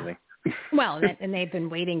 They're amazing. Well, and they've been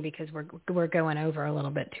waiting because we're going over a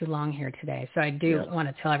little bit too long here today. So I do want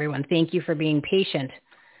to tell everyone, thank you for being patient.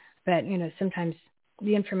 But, sometimes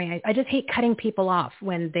the information, I just hate cutting people off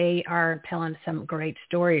when they are telling some great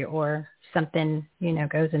story or something,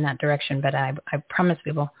 goes in that direction. But I promise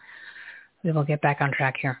we will get back on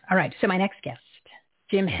track here. All right. So my next guest,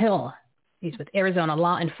 Jim Hill. He's with Arizona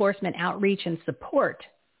Law Enforcement Outreach and Support.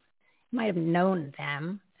 You might have known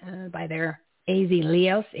them by their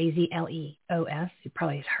AZLEOS, AZLEOS. You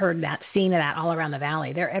probably heard that, seen that all around the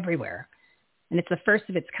valley. They're everywhere. And it's the first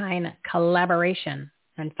of its kind collaboration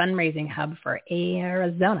and fundraising hub for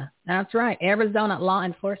Arizona. That's right, Arizona law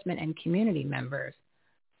enforcement and community members.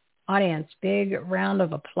 Audience, big round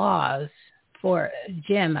of applause for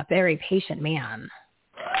Jim, a very patient man.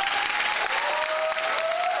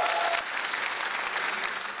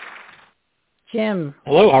 Jim.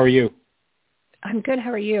 Hello, how are you? I'm good.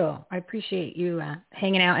 How are you? I appreciate you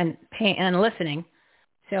hanging out and listening.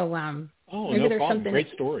 So maybe there's something.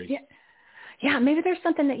 Great story. Yeah, maybe there's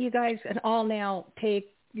something that you guys can all now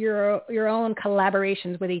take your own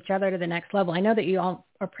collaborations with each other to the next level. I know that you all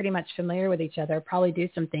are pretty much familiar with each other, probably do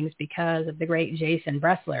some things because of the great Jason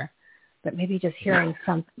Bressler, but maybe just hearing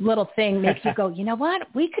some little thing makes you go, you know what?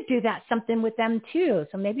 We could do something with them too.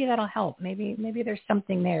 So maybe that'll help. Maybe there's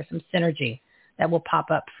something there, some synergy that will pop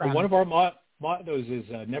up from. Well, one of our mottos is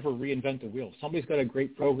never reinvent the wheel. If somebody's got a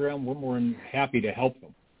great program, we're more than happy to help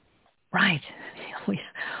them. Right.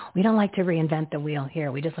 We don't like to reinvent the wheel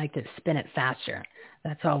here. We just like to spin it faster.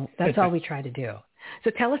 That's all we try to do.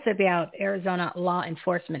 So tell us about Arizona law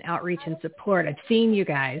enforcement outreach and support. I've seen you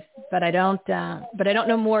guys, but I don't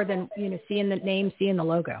know more than, seeing the name, seeing the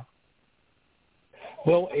logo.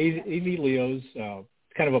 Well, AV Leos,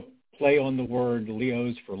 kind of a play on the word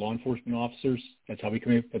Leos for law enforcement officers. That's how we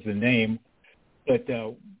came up with the name. But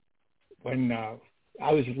when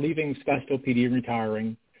I was leaving Scottsdale PD and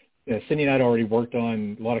retiring, Cindy and I had already worked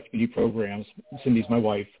on a lot of community programs. Cindy's my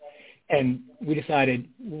wife. And we decided,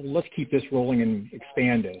 well, let's keep this rolling and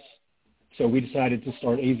expand this. So we decided to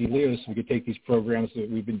start AZ Leos so we could take these programs that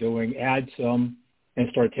we've been doing, add some, and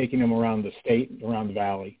start taking them around the state, around the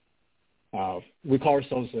valley. We call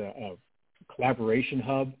ourselves a collaboration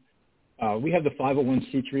hub. We have the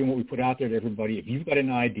 501c3 and what we put out there to everybody. If you've got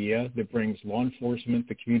an idea that brings law enforcement,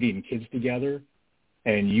 the community, and kids together,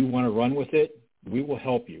 and you want to run with it, we will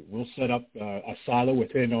help you. We'll set up a silo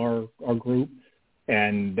within our group,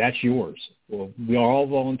 and that's yours. Well, we are all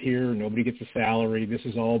volunteer. Nobody gets a salary. This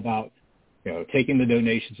is all about taking the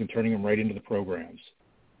donations and turning them right into the programs.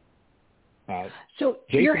 So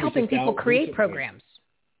you're helping people create programs.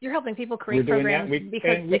 You're helping people create programs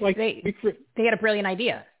because they had a brilliant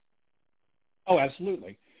idea. Oh,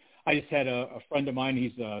 absolutely. I just had a friend of mine.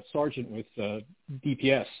 He's a sergeant with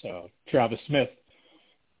DPS, Travis Smith.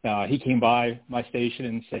 He came by my station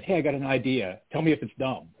and said, "Hey, I got an idea. Tell me if it's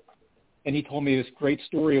dumb." And he told me this great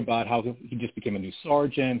story about how he just became a new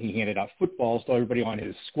sergeant. He handed out footballs to everybody on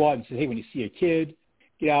his squad and said, "Hey, when you see a kid,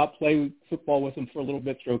 get out, play football with them for a little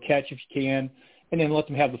bit, throw a catch if you can, and then let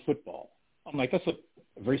them have the football." I'm like, that's a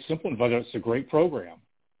very simple and it's a great program.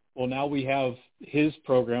 Well, now we have his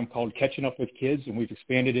program called Catching Up with Kids, and we've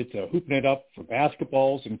expanded it to hooping it up for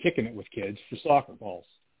basketballs and kicking it with kids for soccer balls.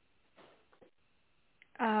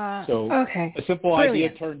 Okay. A simple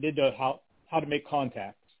Brilliant. idea turned into how to make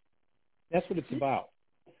contacts. That's what it's about.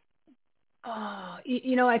 Oh,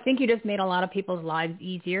 I think you just made a lot of people's lives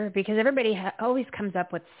easier because everybody always comes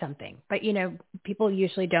up with something. But, people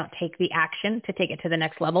usually don't take the action to take it to the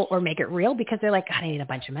next level or make it real because they're like, God, I need a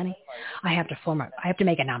bunch of money. I have to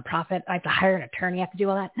make a nonprofit. I have to hire an attorney. I have to do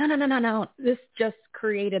all that. No. This just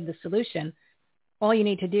created the solution. All you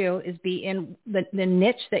need to do is be in the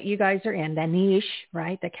niche that you guys are in, the niche,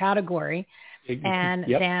 right, the category, and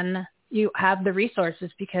then you have the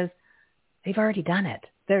resources because they've already done it.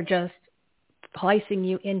 They're just placing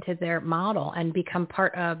you into their model and become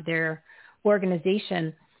part of their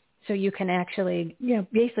organization so you can actually,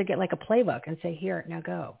 basically get like a playbook and say, here, now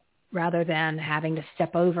go, rather than having to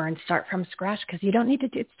step over and start from scratch because you don't need to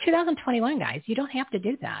do, it's 2021, guys. You don't have to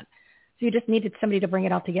do that. So you just needed somebody to bring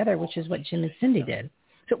it all together, which is what Jim and Cindy did.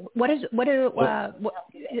 So what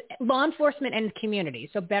law enforcement and community?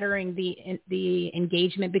 So bettering the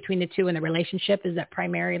engagement between the two and the relationship, is that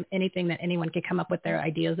primary? Anything that anyone could come up with their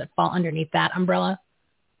ideas that fall underneath that umbrella?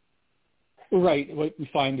 Right. What we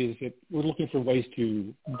find is that we're looking for ways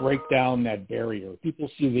to break down that barrier.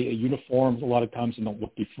 People see the uniforms a lot of times and don't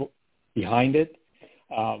look behind it.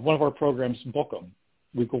 One of our programs, Book 'em.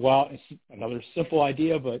 We go out, it's another simple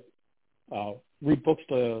idea, but read books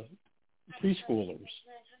to preschoolers.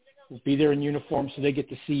 Be there in uniform so they get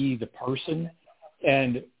to see the person.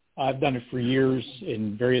 And I've done it for years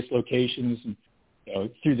in various locations. And,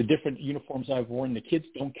 through the different uniforms I've worn, the kids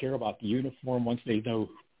don't care about the uniform once they know,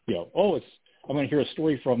 I'm going to hear a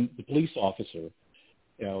story from the police officer.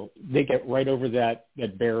 They get right over that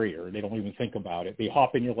barrier. They don't even think about it. They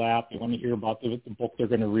hop in your lap. They want to hear about the book they're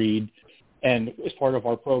going to read. And as part of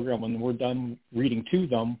our program, when we're done reading to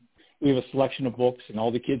them, we have a selection of books, and all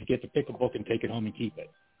the kids get to pick a book and take it home and keep it.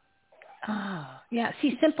 Oh, yeah.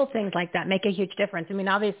 See, simple things like that make a huge difference. I mean,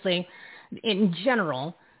 obviously, in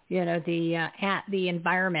general, the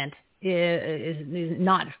environment is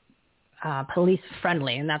not police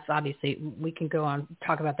friendly, and that's obviously, we can go on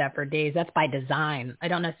talk about that for days. That's by design. I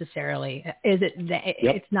don't necessarily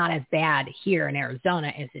it's not as bad here in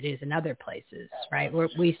Arizona as it is in other places, right?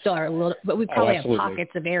 We still are a little, but we probably have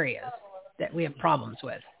pockets of areas that we have problems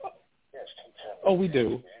with. Oh, we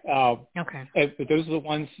do. Okay. But those are the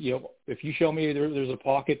ones, if you show me there's a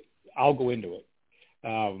pocket, I'll go into it.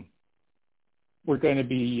 We're going to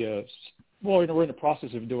be, we're in the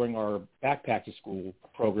process of doing our Backpack to School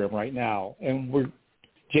program right now. And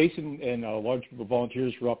Jason and a large group of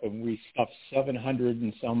volunteers were up, and we stuffed 700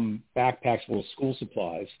 and some backpacks full of school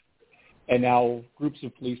supplies. And now groups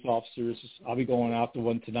of police officers, I'll be going out to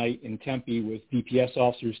one tonight in Tempe with DPS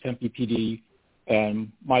officers, Tempe PD,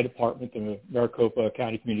 and my department, the Maricopa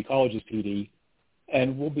County Community Colleges PD,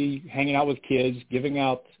 and we'll be hanging out with kids, giving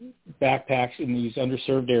out backpacks in these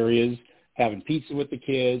underserved areas, having pizza with the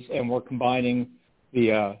kids, and we're combining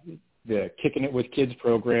the Kicking It with Kids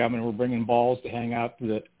program, and we're bringing balls to hand out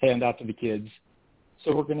to the kids.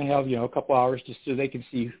 So we're going to have, a couple hours just so they can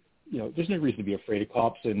see, there's no reason to be afraid of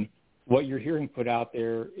cops. And what you're hearing put out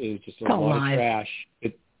there is just a lot of trash.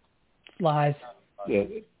 It's lies.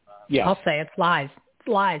 Yeah. I'll say it's lies. It's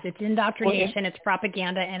lies. It's indoctrination. It's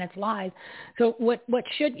propaganda, and it's lies. So what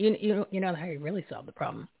should you know how you really solve the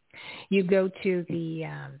problem? You go to the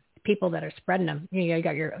people that are spreading them. You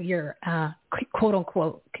got your quote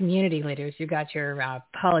unquote community leaders. You got your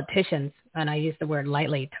politicians, and I use the word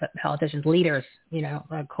lightly. Politicians, leaders.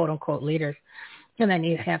 Quote unquote leaders. And then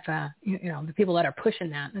you have, the people that are pushing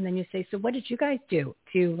that. And then you say, so what did you guys do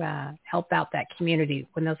to help out that community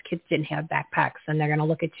when those kids didn't have backpacks? And they're going to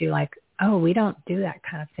look at you like, oh, we don't do that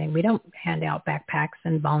kind of thing. We don't hand out backpacks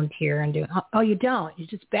and volunteer and do. Oh, you don't. You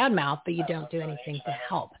just badmouth, but you don't do anything to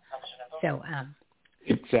help. So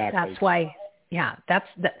exactly. That's why. Yeah, that's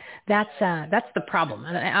the problem.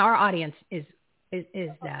 And our audience is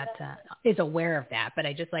aware of that. But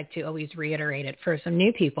I just like to always reiterate it for some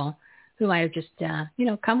new people who might have just,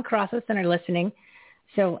 come across us and are listening.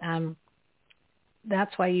 So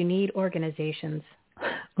that's why you need organizations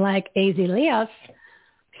like AZ Leos,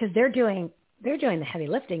 because they're doing the heavy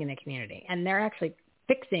lifting in the community, and they're actually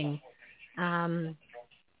fixing a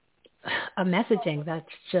messaging that's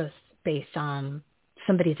just based on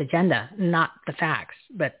somebody's agenda, not the facts.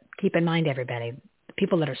 But keep in mind, everybody, the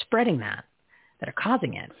people that are spreading that are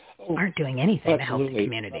causing it, aren't doing anything to help the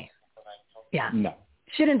community. Yeah. No.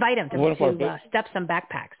 Should invite them to step some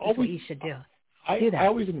backpacks. That's what you should do. Do that. I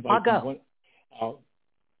always invite I'll go. Them.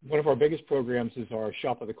 One of our biggest programs is our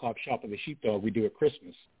Shop of the Cop, Shop of the Sheepdog we do at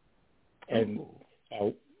Christmas. And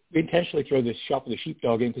we intentionally throw this Shop of the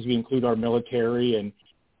Sheepdog in because we include our military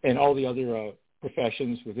and all the other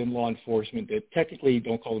professions within law enforcement that technically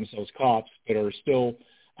don't call themselves cops, but are still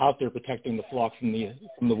out there protecting the flock from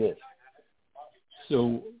the wolf.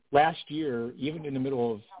 So last year, even in the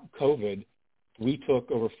middle of COVID, we took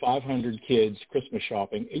over 500 kids Christmas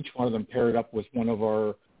shopping. Each one of them paired up with one of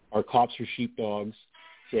our cops or sheepdogs.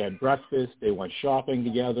 They had breakfast. They went shopping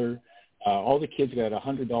together. All the kids got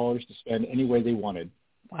 $100 to spend any way they wanted.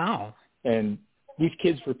 Wow. And these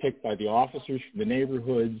kids were picked by the officers from the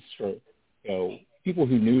neighborhoods, for people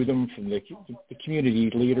who knew them, from the community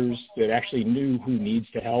leaders that actually knew who needs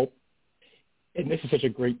to help. And this is such a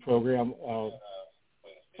great program.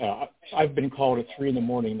 I've been called at 3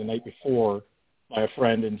 a.m. the night before by a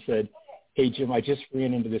friend and said, hey, Jim, I just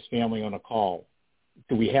ran into this family on a call.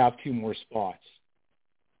 Do we have 2 more spots?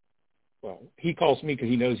 Well, he calls me because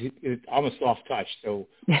he knows I'm a soft touch, so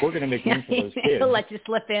we're going to make room for those kids. He'll let you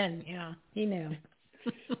slip in. Yeah, he knew.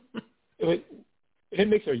 It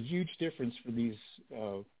makes a huge difference for these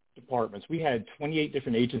departments. We had 28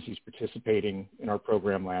 different agencies participating in our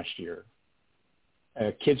program last year.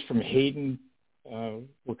 Kids from Hayden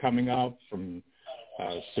were coming up, from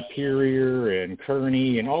Superior and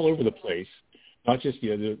Kearney and all over the place, not just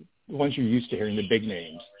the ones you're used to hearing, the big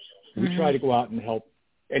names. We try to go out and help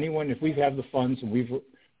anyone. If we have the funds and we've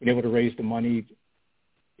been able to raise the money,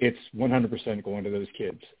 it's 100% going to those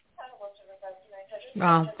kids.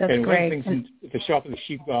 Wow, that's and great. One of the things in the Shop of the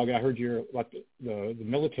Sheepdog, I heard you about the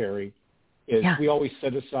military, is we always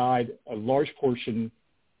set aside a large portion.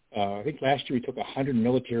 I think last year we took 100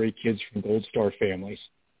 military kids from Gold Star families.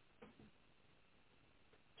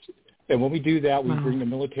 And when we do that, we bring the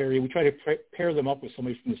military. We try to pair them up with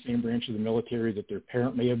somebody from the same branch of the military that their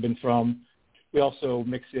parent may have been from. We also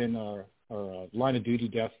mix in our line of duty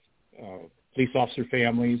deaf police officer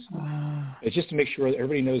families. It's just to make sure that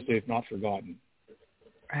everybody knows they've not forgotten.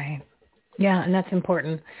 Right. Yeah, and that's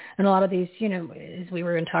important. And a lot of these, as we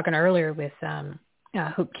were talking earlier with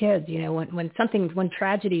Hope Kids, when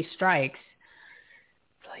tragedy strikes,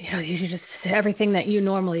 you just everything that you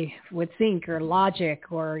normally would think or logic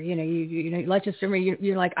or let's just remember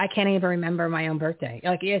you're like, I can't even remember my own birthday.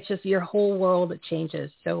 Like, it's just your whole world changes.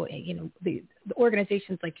 So the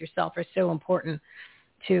organizations like yourself are so important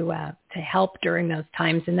to help during those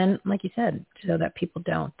times. And then, like you said, so that people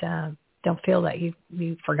don't feel that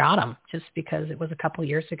you forgot them just because it was a couple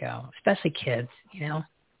years ago, especially kids.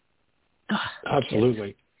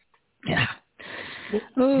 Absolutely. Kids. Yeah.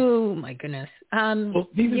 Oh my goodness.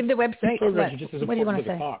 Give the website. What do you want to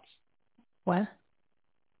say? Cops. What?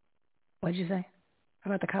 What did you say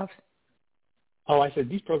about the cops? Oh, I said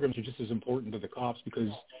these programs are just as important to the cops because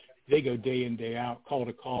they go day in, day out, call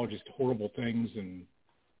to call, just horrible things, and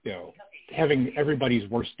having everybody's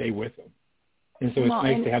worst day with them. And so it's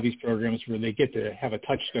nice to have these programs where they get to have a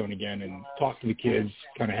touchstone again and talk to the kids,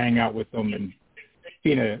 kind of hang out with them, and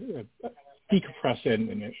being a decompress in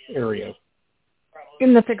an area.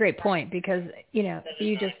 And that's a great point because, if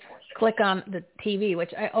you just click on the TV,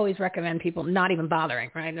 which I always recommend people not even bothering,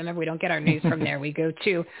 right? Remember, we don't get our news from there. We go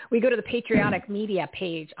to the Patriotic Media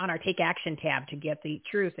page on our Take Action tab to get the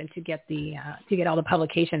truth and to get all the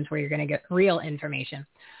publications where you're going to get real information.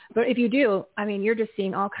 But if you do, you're just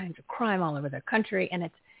seeing all kinds of crime all over the country, and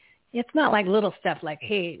it's not like little stuff like,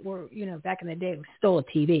 hey, we're, back in the day, we stole a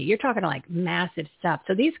TV. You're talking like massive stuff.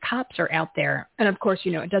 So these cops are out there. And of course,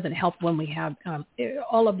 it doesn't help when we have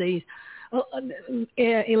all of these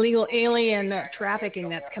illegal alien trafficking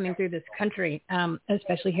that's coming through this country,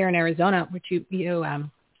 especially here in Arizona, which we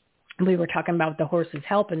were talking about the Horses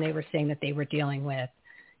Help, and they were saying that they were dealing with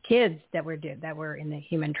kids that were in the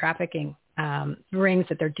human trafficking rings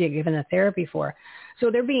that they're given the therapy for. So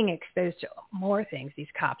they're being exposed to more things, these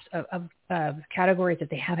cops, of categories that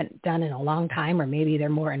they haven't done in a long time, or maybe they're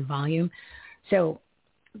more in volume. So,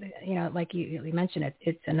 like you mentioned,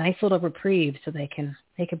 it's a nice little reprieve so they could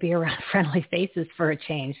be around friendly faces for a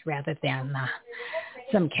change rather than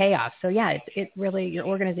some chaos. So yeah, it really, your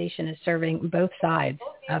organization is serving both sides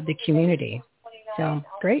of the community. So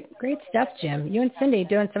great stuff, Jim. You and Cindy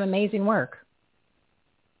doing some amazing work.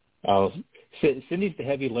 Cindy's the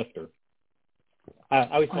heavy lifter. I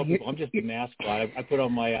always tell people I'm just the mascot. I put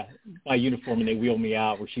on my uniform and they wheel me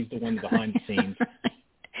out, where she's the one behind the scenes.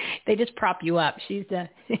 They just prop you up. She's the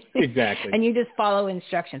exactly, and you just follow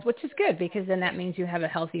instructions, which is good because then that means you have a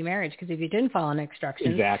healthy marriage. Because if you didn't follow instructions,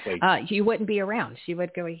 exactly, you wouldn't be around. She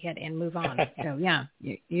would go ahead and move on. So yeah,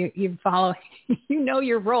 you follow. You know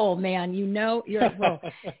your role, man. You know your role.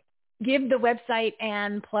 Give the website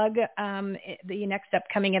and plug the next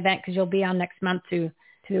upcoming event because you'll be on next month to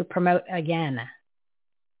promote again.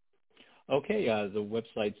 Okay, the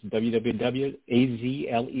website's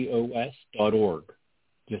www.azleos.org.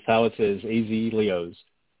 Just how it says, AZ Leos.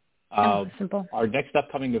 Simple. Our next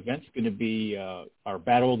upcoming event is going to be our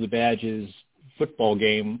Battle of the Badges football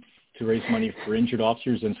game to raise money for injured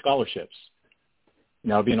officers and scholarships.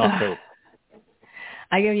 And that'll be in October.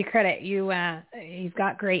 I give you credit. You've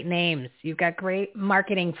got great names. You've got great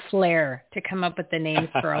marketing flair to come up with the names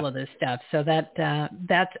for all of this stuff. So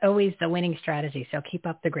that's always the winning strategy. So keep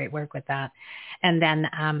up the great work with that. And then,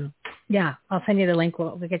 I'll send you the link.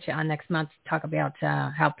 We'll get you on next month to talk about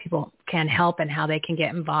how people can help and how they can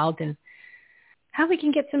get involved and how we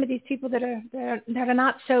can get some of these people that are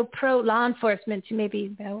not so pro law enforcement to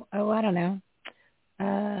maybe, I don't know,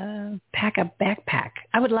 pack a backpack.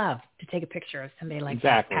 I would love to take a picture of somebody like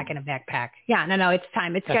that packing a backpack. Yeah, no, it's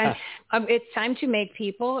time. It's time. It's time to make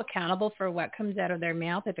people accountable for what comes out of their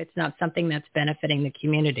mouth if it's not something that's benefiting the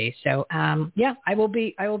community. So, I will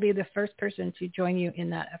be the first person to join you in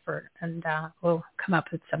that effort, and we'll come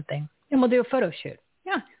up with something, and we'll do a photo shoot.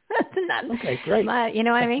 Yeah, okay, great. You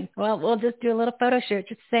know what I mean? Well, we'll just do a little photo shoot,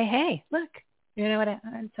 just say, hey, look. You know what?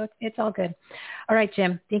 So it's all good. All right,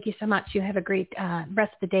 Jim. Thank you so much. You have a great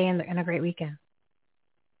rest of the day and a great weekend.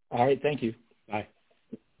 All right. Thank you. Bye.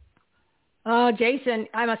 Oh, Jason,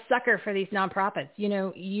 I'm a sucker for these nonprofits.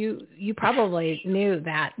 You probably knew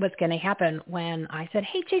that was going to happen when I said,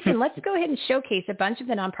 hey, Jason, let's go ahead and showcase a bunch of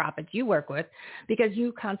the nonprofits you work with because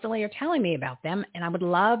you constantly are telling me about them. And I would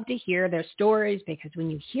love to hear their stories because when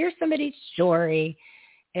you hear somebody's story,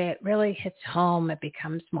 it really hits home. It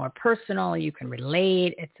becomes more personal. You can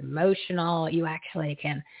relate. It's emotional. You actually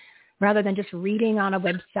can, rather than just reading on a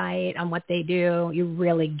website on what they do, you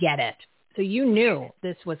really get it. So you knew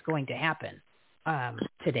this was going to happen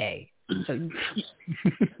today. So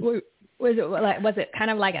was it kind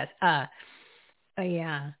of like a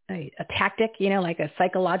tactic, like a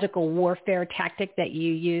psychological warfare tactic that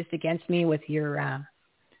you used against me with your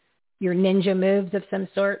ninja moves of some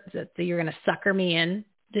sort? So you're going to sucker me in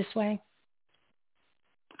this way?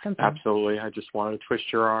 Absolutely. I just wanted to twist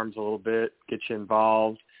your arms a little bit, get you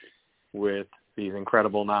involved with these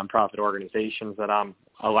incredible nonprofit organizations that I'm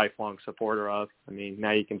a lifelong supporter of. I mean,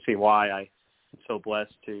 now you can see why I'm so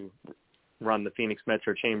blessed to run the Phoenix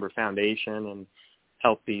Metro Chamber Foundation and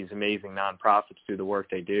help these amazing nonprofits do the work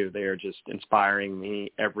they do. They are just inspiring me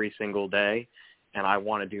every single day, and I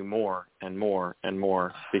want to do more and more and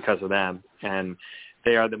more because of them. And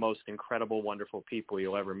they are the most incredible, wonderful people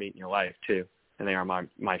you'll ever meet in your life, too. And they are my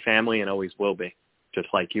family and always will be, just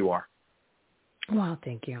like you are. Well,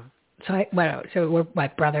 thank you. So we're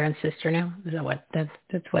what, brother and sister now? Is that what? That's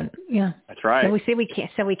what? Yeah. That's right. So we say we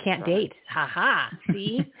can't date. Ha ha.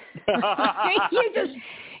 See?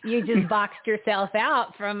 you just boxed yourself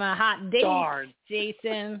out from a hot date, Darn.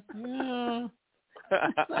 Jason.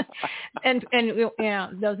 and you know,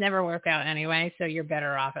 those never work out anyway, so you're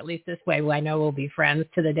better off. At least this way, I know we'll be friends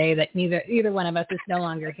to the day that either one of us is no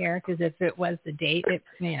longer here, because if it was the date, it,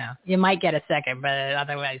 you know, you might get a second, but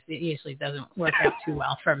otherwise it usually doesn't work out too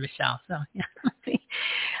well for Michelle. So, yeah.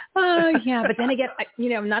 Oh, yeah, but then again, you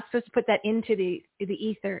know, I'm not supposed to put that into the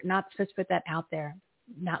ether, not supposed to put that out there.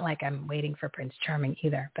 Not like I'm waiting for Prince Charming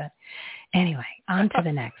either, but anyway, on to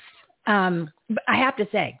the next. But I have to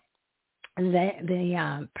say,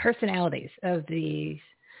 the personalities of these,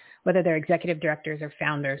 whether they're executive directors or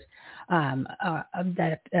founders of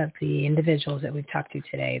the individuals that we've talked to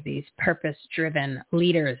today, these purpose-driven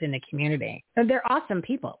leaders in the community, they're awesome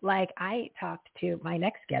people. Like, I talked to my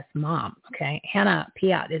next guest, mom. Okay, Hannah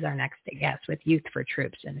Piat is our next guest with Youth for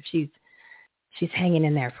Troops, and she's hanging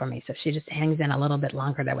in there for me. So if she just hangs in a little bit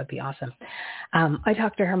longer, that would be awesome. I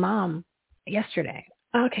talked to her mom yesterday.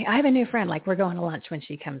 Okay, I have a new friend. Like, we're going to lunch when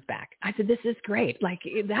she comes back. I said, this is great. Like,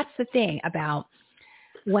 that's the thing about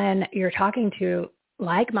when you're talking to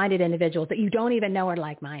like-minded individuals that you don't even know are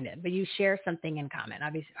like-minded, but you share something in common.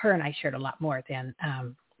 Obviously, her and I shared a lot more than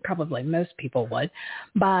probably most people would.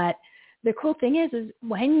 But the cool thing is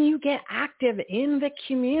when you get active in the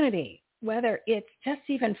community, whether it's just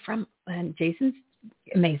even from, and Jason's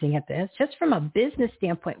amazing at this, just from a business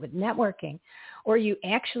standpoint with networking, or you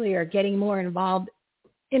actually are getting more involved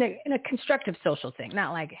in a constructive social thing,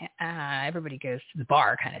 not like everybody goes to the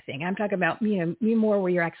bar kind of thing. I'm talking about, you know, more where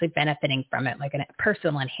you're actually benefiting from it, like a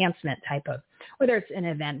personal enhancement type of, whether it's an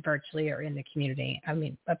event virtually or in the community. I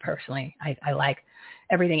mean, personally, I like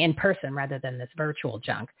everything in person rather than this virtual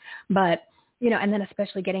junk. But, you know, and then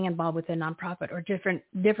especially getting involved with a nonprofit or different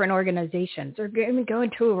organizations, or going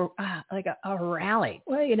to a rally,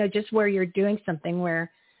 well, you know, just where you're doing something where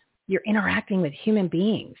you're interacting with human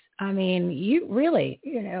beings. I mean, you really,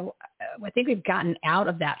 you know, I think we've gotten out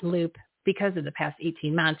of that loop because of the past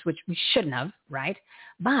 18 months, which we shouldn't have, right?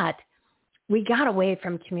 But we got away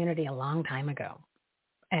from community a long time ago.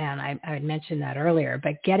 And I had mentioned that earlier,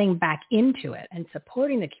 but getting back into it and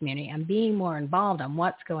supporting the community and being more involved on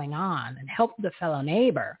what's going on and help the fellow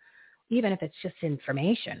neighbor, even if it's just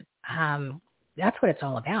information, that's what it's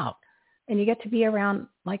all about. And you get to be around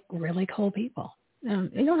like really cool people.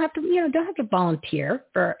 You don't have to volunteer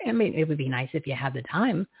for, I mean, it would be nice if you had the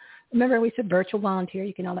time. Remember we said virtual volunteer,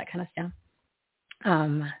 you can all that kind of stuff.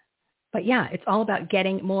 But yeah, it's all about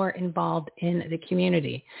getting more involved in the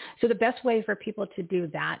community. So the best way for people to do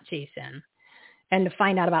that, Jason, and to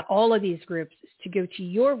find out about all of these groups is to go to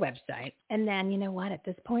your website. And then, you know what, at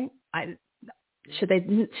this point,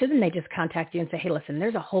 shouldn't they just contact you and say, hey, listen,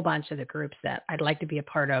 there's a whole bunch of the groups that I'd like to be a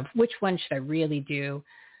part of. Which one should I really do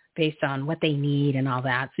based on what they need and all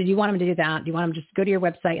that? So do you want them to do that? Do you want them to just go to your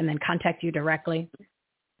website and then contact you directly?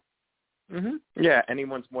 Mm-hmm. Yeah,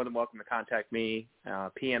 anyone's more than welcome to contact me.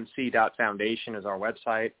 PMC.Foundation is our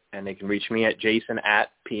website, and they can reach me at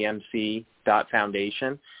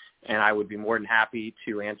jason@PMC.Foundation, and I would be more than happy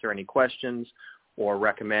to answer any questions or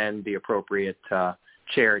recommend the appropriate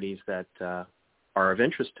charities that are of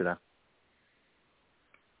interest to them.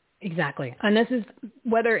 Exactly. And this is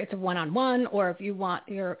whether it's a one-on-one or if you want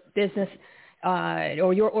your business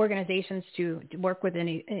or your organizations to work with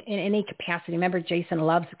in any capacity. Remember, Jason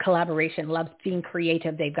loves collaboration, loves being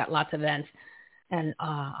creative. They've got lots of events, and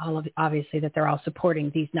obviously that they're all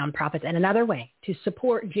supporting these nonprofits. And another way to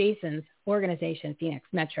support Jason's organization, Phoenix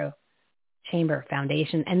Metro Chamber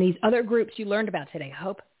Foundation, and these other groups you learned about today,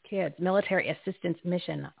 Hope Kids, Military Assistance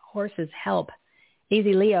Mission, Horses Help, AZ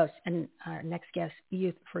Leos, and our next guest,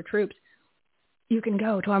 Youth for Troops, you can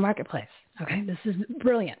go to our marketplace. Okay, this is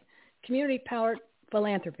brilliant. Community-powered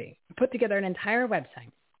philanthropy. Put together an entire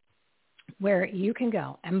website where you can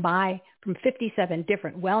go and buy from 57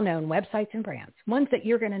 different well-known websites and brands, ones that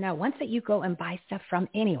you're going to know, ones that you go and buy stuff from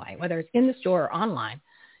anyway, whether it's in the store or online.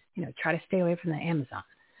 You know, try to stay away from the Amazon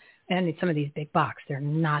and some of these big box. They're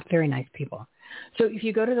not very nice people. So if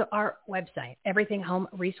you go to our website,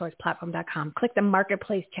 everythinghomeresourceplatform.com, click the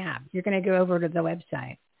Marketplace tab. You're going to go over to the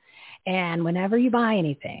website. And whenever you buy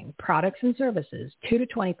anything, products and services, 2 to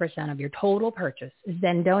 20% of your total purchase is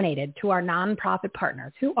then donated to our nonprofit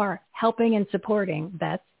partners who are helping and supporting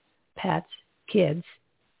vets, pets, kids,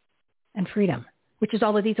 and freedom, which is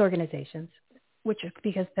all of these organizations, which is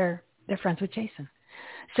because they're friends with Jason.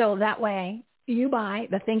 So that way you buy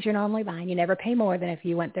the things you're normally buying. You never pay more than if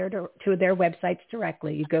you went there to their websites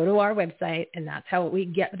directly. You go to our website, and that's how we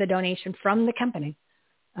get the donation from the company.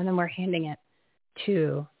 And then we're handing it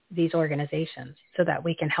to these organizations so that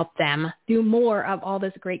we can help them do more of all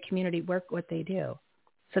this great community work, what they do.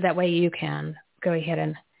 So that way you can go ahead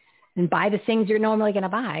and buy the things you're normally going to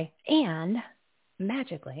buy and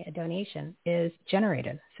magically a donation is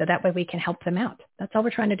generated. So that way we can help them out. That's all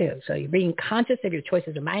we're trying to do. So you're being conscious of your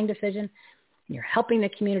choices of buying decision. And you're helping the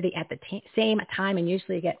community at the same time, and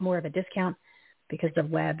usually you get more of a discount because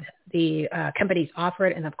the companies offer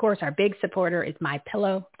it. And of course, our big supporter is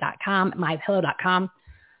mypillow.com. Mypillow.com.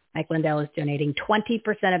 Mike Lindell is donating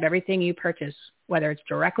 20% of everything you purchase, whether it's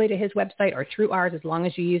directly to his website or through ours, as long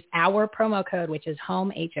as you use our promo code, which is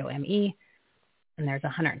HOME, HOME. And there's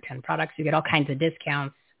 110 products. You get all kinds of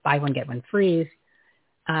discounts, buy one, get one free.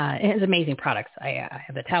 It's amazing products. I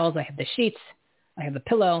have the towels, I have the sheets, I have the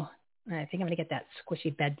pillow. I think I'm going to get that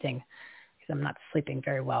squishy bed thing because I'm not sleeping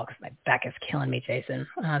very well because my back is killing me, Jason.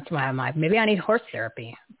 That's why maybe I need horse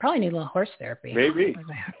therapy. Probably need a little horse therapy. Maybe.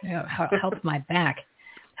 Help my back.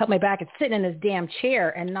 Help my back. It's sitting in this damn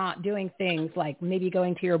chair and not doing things like maybe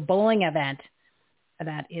going to your bowling event.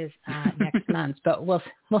 That is next month, but we'll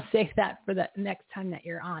save that for the next time that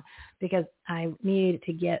you're on, because I need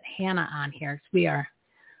to get Hannah on here. We are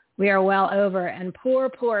well over, and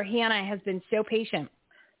poor Hannah has been so patient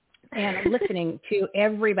and listening to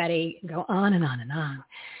everybody go on and on and on.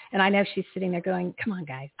 And I know she's sitting there going, "Come on,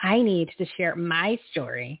 guys, I need to share my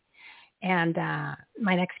story." And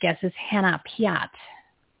my next guest is Hannah Piat.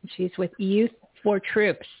 She's with Youth for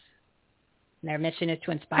Troops. Their mission is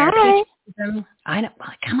to inspire patriotism. I know.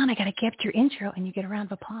 Well, come on, I got to get your intro, and you get a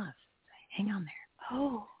round of applause. Hang on there.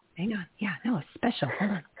 Oh, hang on. Yeah, no, it's special.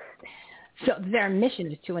 Hold on. So their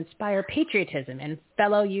mission is to inspire patriotism in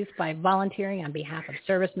fellow youth by volunteering on behalf of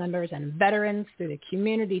service members and veterans through the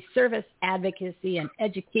community service, advocacy, and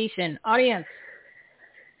education audience.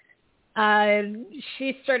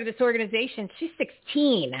 She started this organization. She's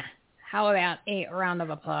 16. How about a round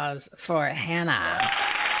of applause for Hannah?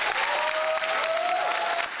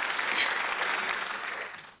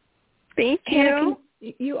 Thank you. Hannah,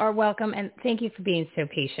 you are welcome, and thank you for being so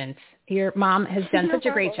patient. Your mom has done such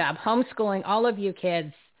a great job homeschooling all of you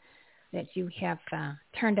kids that you have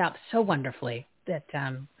turned out so wonderfully. That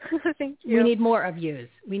thank you. We need more of yous.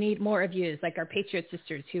 We need more of yous, like our Patriot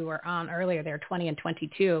sisters who were on earlier. They're 20 and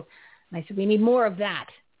 22. And I said, we need more of that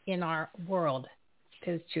in our world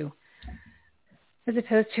as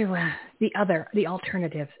opposed to the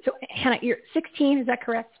alternative. So, Hannah, you're 16, is that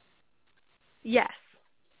correct? Yes.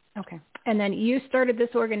 Okay. And then you started this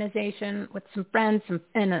organization with some friends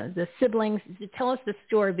and the siblings. Tell us the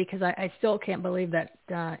story, because I still can't believe that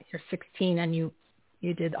you're 16 and you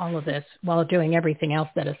did all of this while doing everything else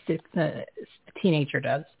that a teenager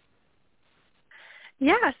does.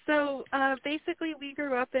 Yeah, so basically we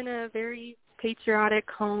grew up in a very patriotic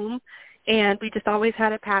home, and we just always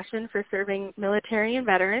had a passion for serving military and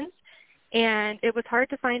veterans. And it was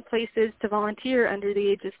hard to find places to volunteer under the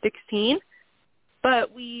age of 16.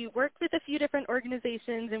 But we worked with a few different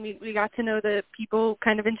organizations, and we got to know the people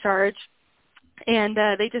kind of in charge. And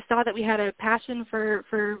they just saw that we had a passion for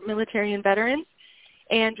military and veterans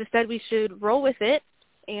and just said we should roll with it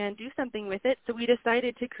and do something with it. So we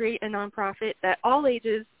decided to create a nonprofit that all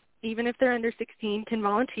ages, even if they're under 16, can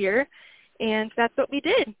volunteer. And that's what we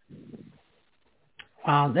did.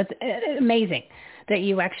 Wow, that's amazing that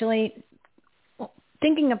you actually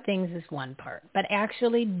thinking of things is one part, but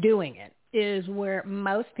actually doing it is where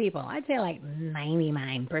most people, I'd say like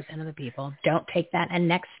 99% of the people, don't take that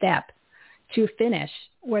next step to finish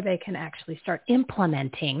where they can actually start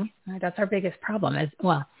implementing. That's our biggest problem. As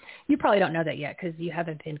well, you probably don't know that yet because you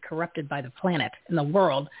haven't been corrupted by the planet and the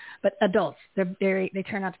world. But adults, they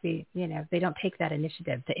turn out to be, they don't take that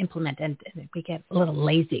initiative to implement, and we get a little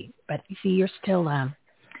lazy. But you see, you're still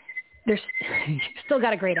you've still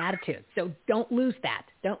got a great attitude. So don't lose that.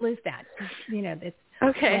 Don't lose that. It's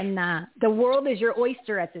okay. And the world is your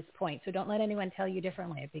oyster at this point. So don't let anyone tell you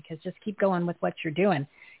differently, because just keep going with what you're doing.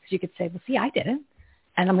 Because you could say, well, see, I did it,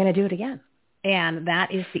 and I'm going to do it again. And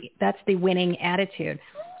that's the winning attitude.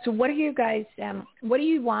 So what do you guys, what do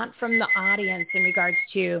you want from the audience in regards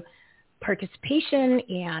to participation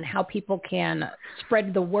and how people can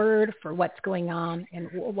spread the word for what's going on? And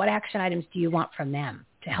what action items do you want from them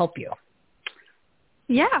to help you?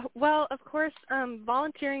 Yeah, well, of course,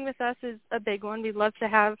 volunteering with us is a big one. We'd love to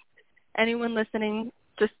have anyone listening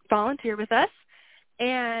just volunteer with us.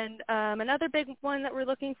 And another big one that we're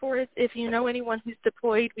looking for is if you know anyone who's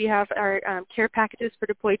deployed, we have our Care Packages for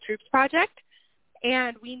Deployed Troops project,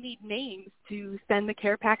 and we need names to send the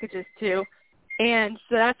care packages to. And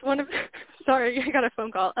so that's one of – sorry, I got a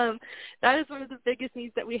phone call. That is one of the biggest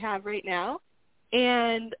needs that we have right now.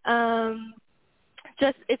 And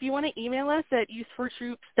just if you want to email us at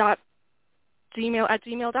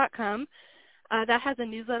youthfortroops.gmail.com, that has a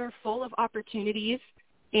newsletter full of opportunities.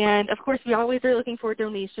 And, of course, we always are looking for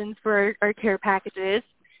donations for our care packages.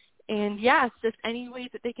 And it's just any ways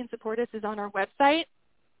that they can support us is on our website.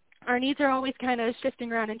 Our needs are always kind of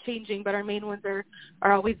shifting around and changing, but our main ones are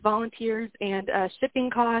always volunteers and shipping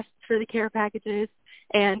costs for the care packages,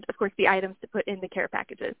 and of course the items to put in the care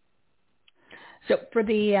packages. So for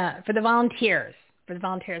the volunteers,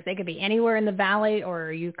 they could be anywhere in the valley, or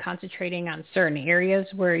are you concentrating on certain areas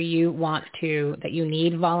where you that you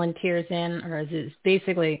need volunteers in, or is it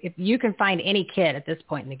basically if you can find any kid at this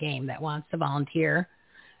point in the game that wants to volunteer,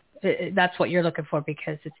 that's what you're looking for,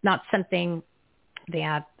 because it's not something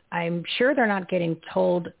that I'm sure they're not getting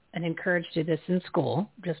told and encouraged to this in school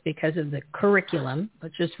just because of the curriculum,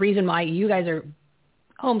 which is the reason why you guys are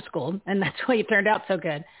homeschooled, and that's why you turned out so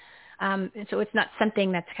good. So it's not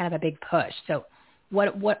something that's kind of a big push. So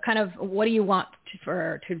what do you want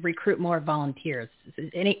to recruit more volunteers? Is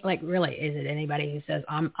it anybody who says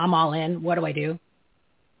I'm all in? What do I do?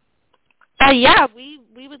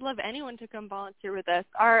 We would love anyone to come volunteer with us.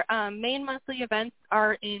 Our main monthly events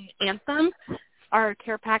are in Anthem, our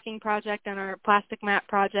care packing project and our plastic mat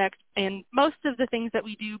project, and most of the things that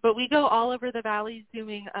we do, but we go all over the valleys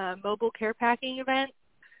doing mobile care packing events.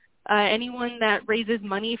 Anyone that raises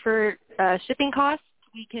money for shipping costs,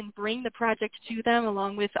 we can bring the project to them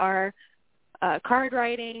along with our card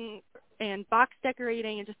writing and box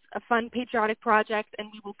decorating and just a fun patriotic project, and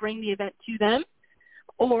we will bring the event to them.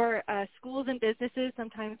 Or schools and businesses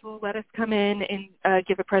sometimes will let us come in and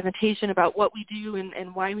give a presentation about what we do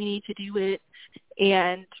and why we need to do it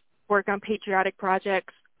and work on patriotic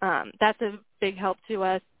projects. That's a big help to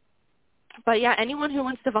us. But anyone who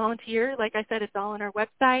wants to volunteer, like I said, it's all on our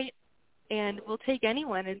website, and we'll take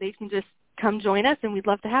anyone, and they can just come join us, and we'd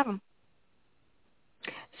love to have them.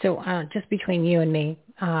 So just between you and me,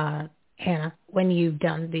 Hannah, when you've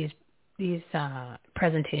done these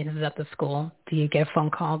presentations at the school, do you get a phone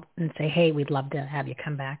call and say, hey, we'd love to have you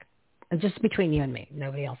come back? And just between you and me,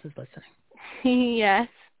 nobody else is listening. Yes,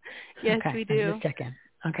 okay, we do. I'm just checking.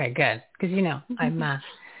 Okay, good, because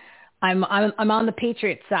I'm on the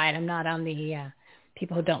Patriot side. I'm not on the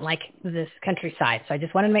people who don't like this country side. So I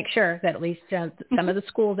just want to make sure that at least some of the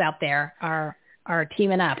schools out there are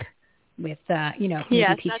teaming up with maybe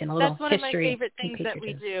teaching a little history. That's one of my favorite things that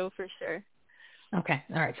we do for sure. Okay,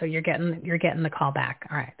 all right. So you're getting the call back.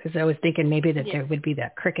 All right, because I was thinking maybe that there would be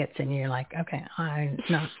the crickets, and you're like, okay,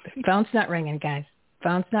 no, the phone's not ringing, guys.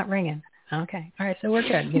 Phone's not ringing. Okay, all right. So we're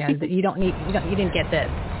good. You didn't get this.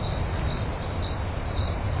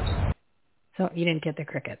 So you didn't get the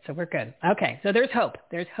cricket, so we're good. Okay, so there's hope.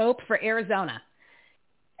 There's hope for Arizona,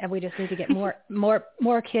 and we just need to get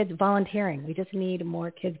more kids volunteering. We just need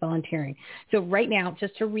more kids volunteering. So right now,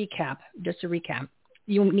 just to recap,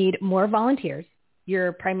 you need more volunteers.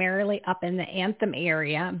 You're primarily up in the Anthem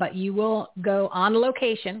area, but you will go on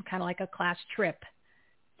location, kind of like a class trip,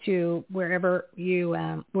 to wherever you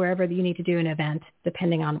need to do an event,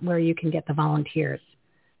 depending on where you can get the volunteers.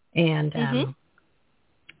 And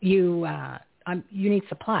you need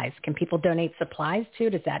supplies. Can people donate supplies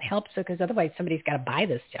too? Does that help? So, because otherwise somebody's got to buy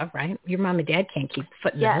this stuff, right? Your mom and dad can't keep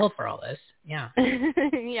footing the bill for all this. Yeah.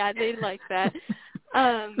 Yeah, they'd like that.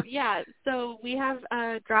 So we have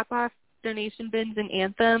drop-off donation bins in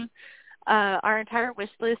Anthem. Our entire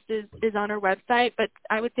wish list is on our website, but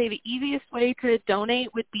I would say the easiest way to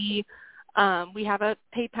donate would be we have a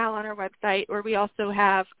PayPal on our website, or we also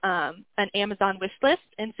have an Amazon wish list,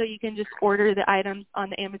 and so you can just order the items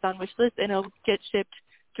on the Amazon wish list, and it'll get shipped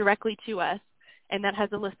directly to us, and that has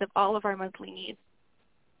a list of all of our monthly needs.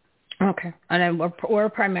 Okay, and then we're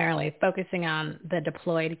primarily focusing on the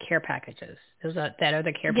deployed care packages. That are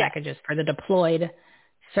the care packages for the deployed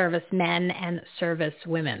servicemen and service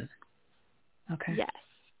women. Okay. Yes.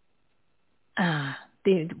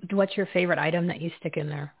 What's your favorite item that you stick in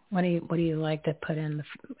there? What do you like to put in?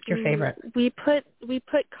 What's your favorite? We put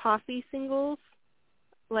coffee singles,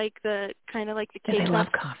 like the kind of like the I love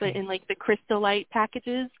K-Cups, coffee, but in like the Crystal Light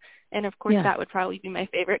packages, and of course that would probably be my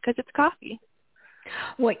favorite because it's coffee.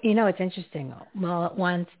 Well, it's interesting. Well,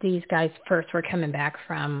 once these guys first were coming back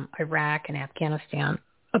from Iraq and Afghanistan,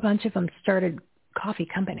 a bunch of them started coffee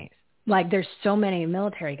companies. Like, there's so many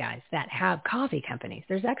military guys that have coffee companies.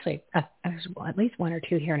 There's actually at least one or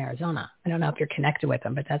two here in Arizona. I don't know if you're connected with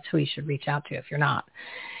them, but that's who you should reach out to if you're not.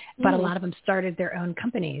 But a lot of them started their own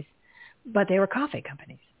companies, but they were coffee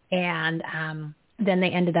companies. And then they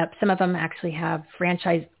ended up, some of them actually have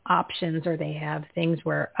franchise options, or they have things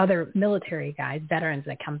where other military guys, veterans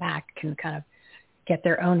that come back, can kind of get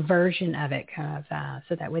their own version of it,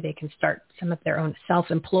 so that way they can start some of their own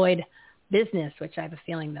self-employed business, which I have a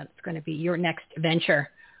feeling that's going to be your next venture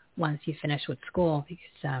once you finish with school,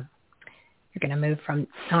 because You're going to move from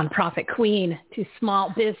nonprofit queen to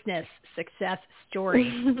small business success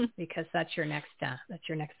story because that's your next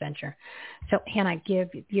venture. So Hannah, give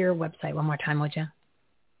your website one more time, would you?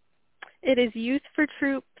 It is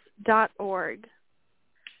youthfortroops.org.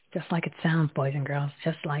 Just like it sounds, boys and girls,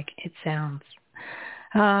 just like it sounds.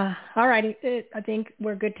 All righty. I think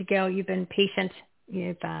we're good to go. You've been patient.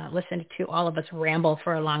 You've listened to all of us ramble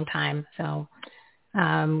for a long time. So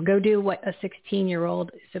go do what a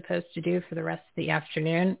 16-year-old is supposed to do for the rest of the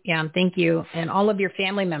afternoon. Yeah, thank you. And all of your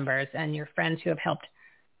family members and your friends who have helped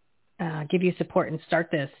give you support and start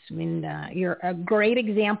this. I mean, you're a great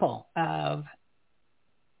example of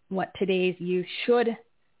what today's youth should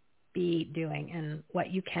be doing and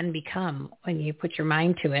what you can become when you put your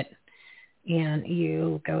mind to it and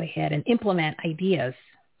you go ahead and implement ideas.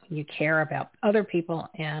 You care about other people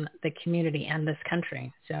and the community and this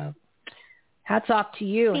country. So hats off to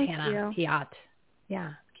you, Hannah Piat.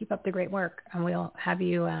 Yeah, keep up the great work. And we'll have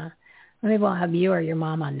you, maybe we'll have you or your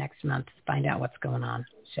mom on next month to find out what's going on.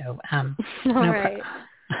 So, all right.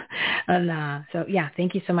 And so, yeah,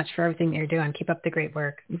 thank you so much for everything that you're doing. Keep up the great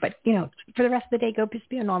work. But, you know, for the rest of the day, go just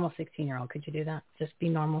be a normal 16-year-old. Could you do that? Just be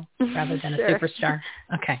normal rather than Sure. a superstar.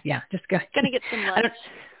 Okay, yeah, just go. Gonna get some lunch.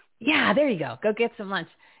 Yeah, there you go. Go get some lunch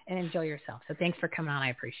and enjoy yourself. So thanks for coming on. I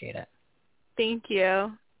appreciate it. Thank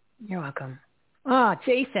you. You're welcome. Oh,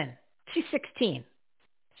 Jason. She's 16.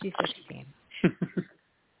 She's 16.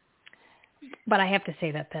 But I have to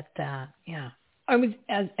say that yeah, I was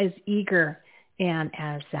as eager and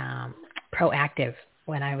as proactive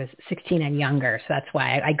when I was 16 and younger. So that's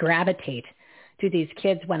why I gravitate to these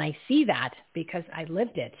kids when I see that, because I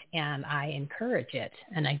lived it and I encourage it.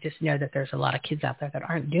 And I just know that there's a lot of kids out there that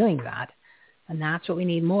aren't doing that. And that's what we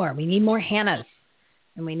need more. We need more Hannahs,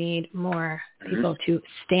 and we need more people to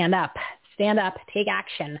stand up, take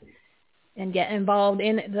action, and get involved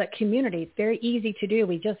in the community. It's very easy to do.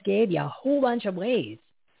 We just gave you a whole bunch of ways.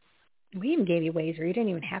 We even gave you ways where you didn't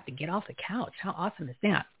even have to get off the couch. How awesome is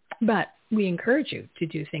that? But we encourage you to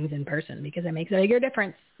do things in person because it makes a bigger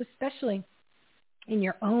difference, especially in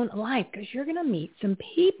your own life, because you're going to meet some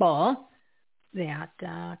people that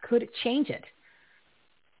could change it.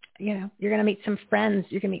 You know, you're going to meet some friends.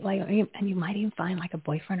 You're going to meet and you might even find like a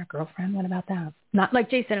boyfriend or girlfriend. What about that? Not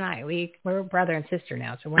like Jason and I. We're brother and sister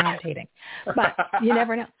now, so we're not dating. But you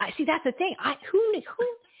never know. I see. That's the thing. Who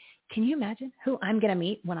can you imagine who I'm going to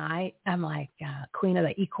meet when I am like queen of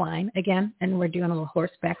the equine again, and we're doing a little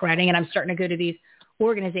horseback riding, and I'm starting to go to these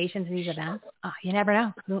organizations and these events? You never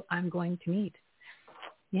know who I'm going to meet.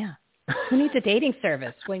 Yeah. Who needs a dating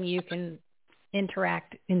service when you can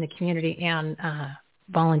interact in the community and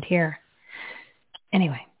volunteer?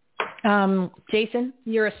 Anyway, Jason,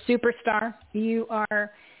 you're a superstar. You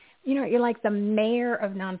are, you're like the mayor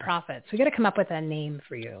of nonprofits. We got to come up with a name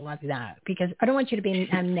for you like that, because I don't want you to be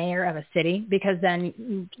a mayor of a city, because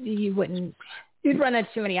then you'd run into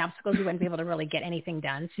too many obstacles. You wouldn't be able to really get anything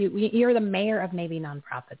done. So you're the mayor of maybe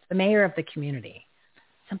nonprofits, the mayor of the community,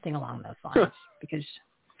 something along those lines, because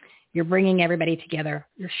you're bringing everybody together.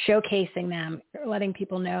 You're showcasing them. You're letting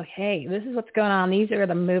people know, hey, this is what's going on. These are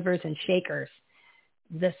the movers and shakers.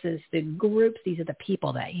 This is the groups. These are the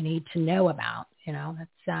people that you need to know about.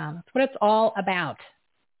 That's what it's all about.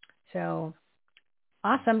 So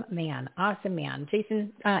awesome, man. Awesome, man.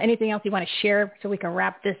 Jason, anything else you want to share so we can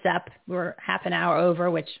wrap this up? We're half an hour over,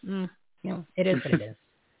 which, it is what it is.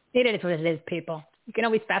 It is what it is, people. You can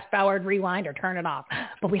always fast forward, rewind, or turn it off.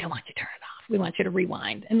 But we don't want you to turn it off. We want you to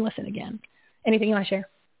rewind and listen again. Anything you want to share?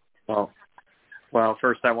 Well,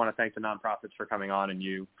 first I want to thank the nonprofits for coming on, and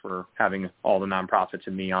you for having all the nonprofits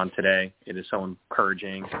and me on today. It is so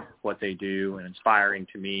encouraging what they do and inspiring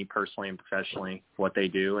to me personally and professionally what they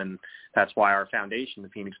do. And that's why our foundation, the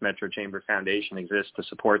Phoenix Metro Chamber Foundation, exists to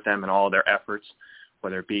support them in all of their efforts,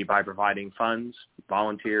 whether it be by providing funds,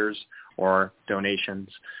 volunteers, or donations.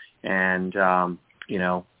 And,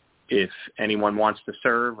 if anyone wants to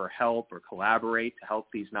serve or help or collaborate to help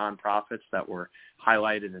these nonprofits that were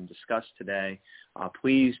highlighted and discussed today,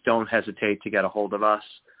 please don't hesitate to get a hold of us,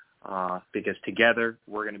 because together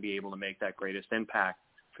we're going to be able to make that greatest impact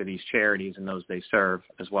for these charities and those they serve,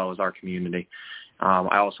 as well as our community.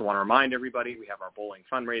 I also want to remind everybody we have our bowling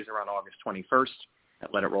fundraiser on August 21st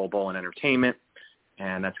at Let It Roll Bowl and Entertainment,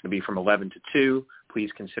 and that's going to be from 11 to 2. Please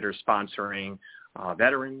consider sponsoring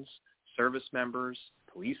veterans, service members,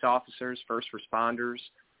 police officers, first responders,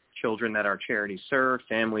 children that our charities serve,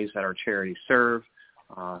 families that our charities serve.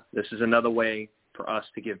 This is another way for us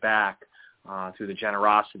to give back through the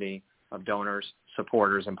generosity of donors,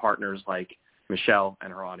 supporters, and partners like Michelle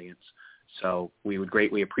and her audience. So we would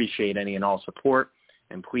greatly appreciate any and all support.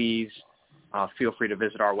 And please feel free to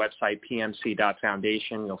visit our website,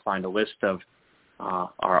 pmc.foundation. You'll find a list of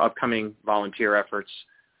our upcoming volunteer efforts,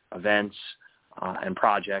 events, and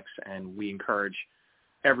projects, and we encourage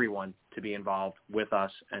everyone to be involved with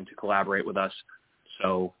us and to collaborate with us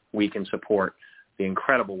so we can support the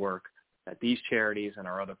incredible work that these charities and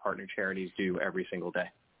our other partner charities do every single day.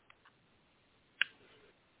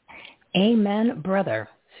 Amen, brother.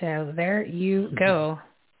 So there you go,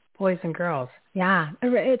 boys and girls. Yeah,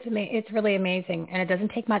 it's really amazing, and it doesn't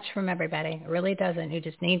take much from everybody. It really doesn't. You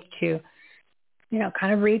just need to,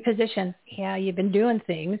 kind of reposition. Yeah, you've been doing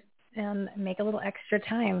things, and make a little extra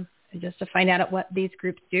time just to find out what these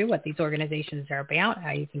groups do, what these organizations are about,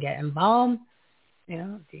 how you can get involved.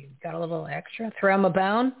 If you've got a little extra, throw them a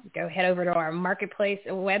bone. Go head over to our marketplace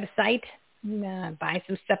website, buy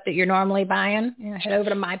some stuff that you're normally buying. Head over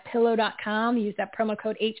to mypillow.com. Use that promo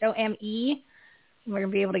code HOME. We're going to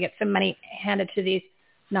be able to get some money handed to these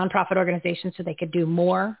nonprofit organizations so they could do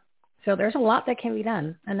more. So there's a lot that can be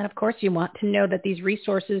done. And then, of course, you want to know that these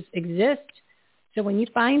resources exist. So when you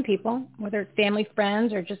find people, whether it's family,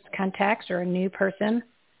 friends, or just contacts or a new person,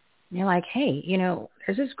 you're like, hey,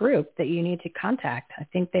 there's this group that you need to contact. I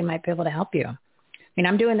think they might be able to help you. I mean,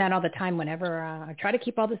 I'm doing that all the time whenever I try to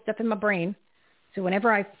keep all this stuff in my brain. So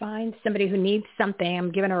whenever I find somebody who needs something, I'm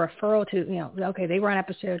giving a referral to, okay, they were on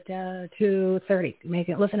episode 230.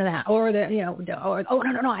 Listen to that. Or,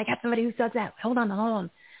 no, I got somebody who does that. Hold on.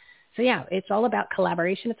 So, yeah, it's all about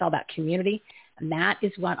collaboration. It's all about community. And that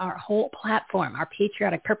is what our whole platform, our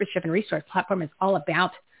patriotic purpose-driven resource platform is all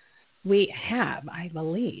about. We have, I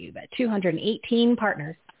believe, 218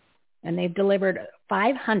 partners, and they've delivered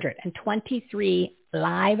 523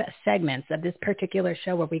 live segments of this particular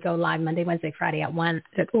show where we go live Monday, Wednesday, Friday at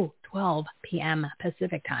 12 p.m.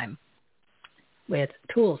 Pacific time with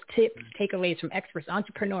tools, tips, takeaways from experts,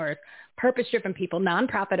 entrepreneurs, purpose-driven people,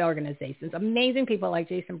 nonprofit organizations, amazing people like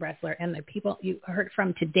Jason Bressler, and the people you heard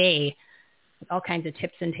from today with all kinds of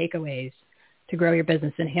tips and takeaways to grow your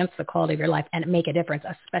business, enhance the quality of your life, and make a difference,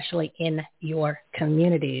 especially in your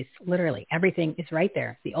communities. Literally, everything is right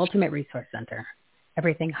there. The Ultimate Resource Center,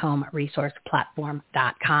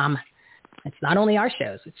 everythinghomeresourceplatform.com. It's not only our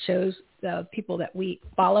shows. It shows the people that we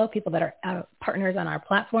follow, people that are partners on our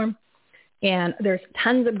platform. And there's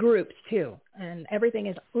tons of groups, too. And everything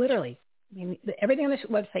is literally, everything on this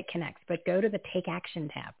website connects. But go to the Take Action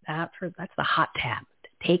tab. That's the hot tab.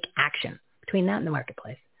 Take Action. Between that and the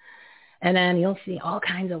marketplace. And then you'll see all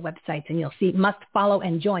kinds of websites, and you'll see must follow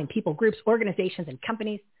and join people, groups, organizations, and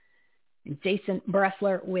companies. And Jason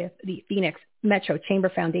Bressler with the Phoenix Metro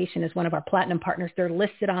Chamber Foundation is one of our platinum partners. They're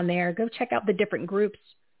listed on there. Go check out the different groups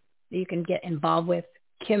that you can get involved with.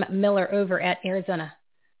 Kim Miller over at Arizona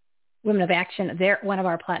Women of Action, they're one of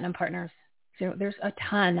our platinum partners. So there's a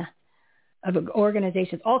ton of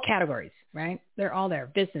organizations, all categories, right? They're all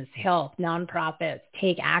there. Business, health, nonprofits,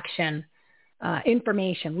 Take Action,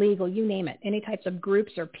 information, legal, you name it. Any types of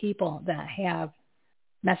groups or people that have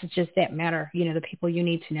messages that matter, the people you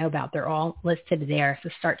need to know about, they're all listed there. So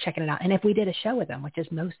start checking it out. And if we did a show with them, which is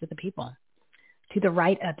most of the people, to the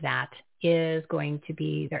right of that is going to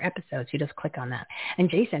be their episodes. You just click on that. And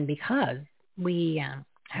Jason, because we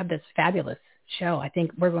have this fabulous show, I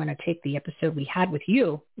think we're going to take the episode we had with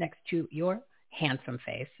you next to your handsome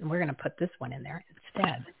face, and we're going to put this one in there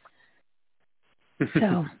instead.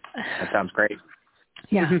 So that sounds great.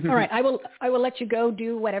 Yeah. All right. I will let you go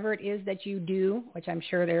do whatever it is that you do, which I'm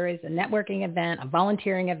sure there is a networking event, a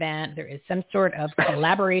volunteering event. There is some sort of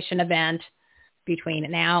collaboration event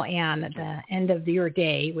between now and the end of your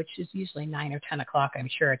day, which is usually 9 or 10 o'clock. I'm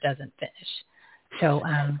sure it doesn't finish. So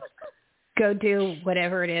go do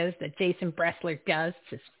whatever it is that Jason Bressler does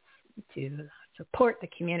to support the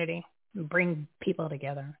community and bring people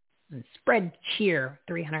together. And spread cheer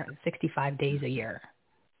 365 days a year.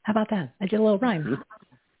 How about that? I did a little rhyme.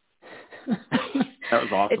 That was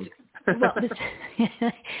awesome.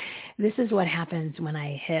 This is what happens when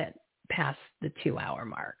I hit past the 2-hour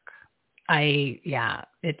mark.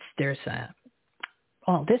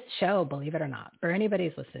 This show, believe it or not, for anybody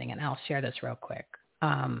who's listening, and I'll share this real quick.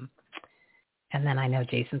 And then I know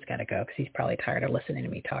Jason's got to go because he's probably tired of listening to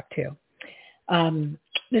me talk too.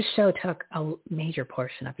 This show took a major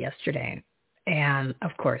portion of yesterday and,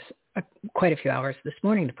 of course, quite a few hours this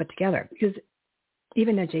morning to put together because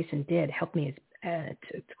even though Jason did help me to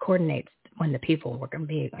coordinate when the people were going to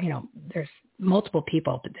be, there's multiple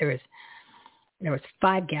people, but there was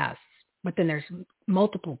 5 guests, but then there's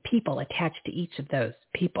multiple people attached to each of those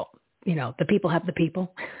people. The people have the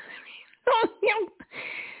people.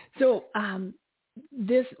 So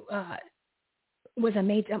this was a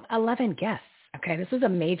major 11 guests. Okay, this was a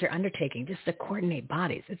major undertaking just to coordinate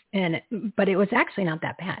bodies, but it was actually not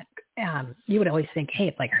that bad. You would always think, hey,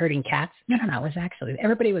 it's like herding cats. No, it was actually,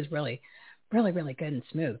 everybody was really, really, really good and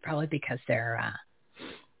smooth, probably because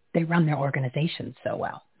they run their organizations so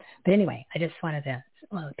well. But anyway, I just wanted to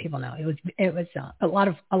let people know it was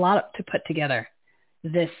a lot to put together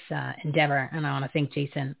this endeavor, and I want to thank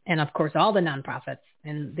Jason and of course all the nonprofits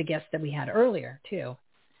and the guests that we had earlier too.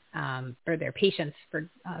 For their patience for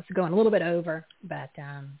us going a little bit over. But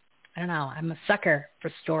I don't know. I'm a sucker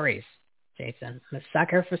for stories, Jason. I'm a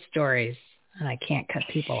sucker for stories, and I can't cut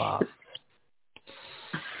people off.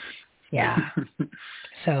 Yeah.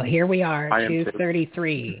 So here we are,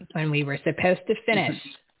 2:33, when we were supposed to finish.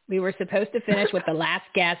 We were supposed to finish with the last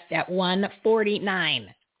guest at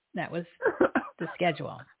 1:49. That was the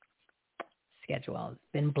schedule. It's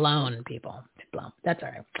been blown, people. It's blown. That's all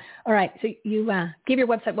right. All right. So you give your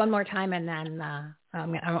website one more time, and then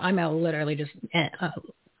I'm going to literally just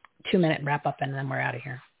 2-minute wrap up, and then we're out of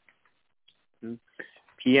here.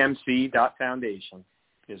 PMC.Foundation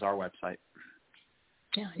is our website.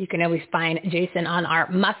 Yeah, you can always find Jason on our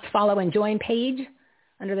must follow and join page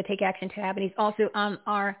under the Take Action tab, and he's also on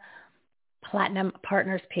our Platinum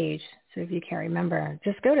Partners page. So if you can't remember,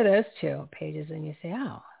 just go to those two pages, and you say,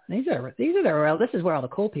 oh. These are the real. This is where all the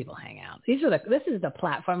cool people hang out. This is the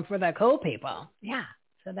platform for the cool people. Yeah.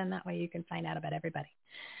 So then that way you can find out about everybody,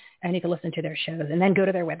 and you can listen to their shows, and then go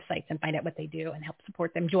to their websites and find out what they do and help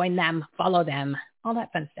support them, join them, follow them, all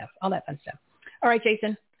that fun stuff. All right,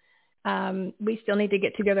 Jason. We still need to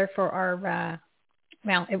get together for our.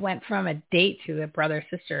 Well, it went from a date to a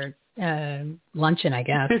brother-sister luncheon, I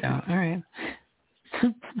guess. So all right.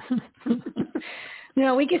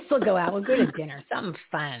 No, we can still go out. We'll go to dinner, something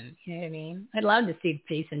fun. You know what I mean? I'd love to see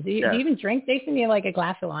Jason. Do you even drink, Jason? Do you have like a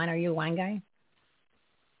glass of wine? Are you a wine guy?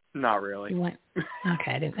 Not really. Okay,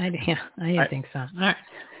 I didn't think so. All right.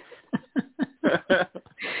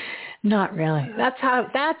 Not really. That's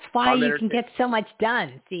why you can get so much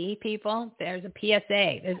done. See, people, there's a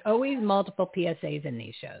PSA. There's always multiple PSAs in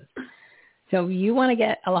these shows. So you want to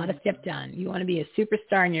get a lot of stuff done. You want to be a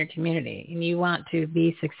superstar in your community, and you want to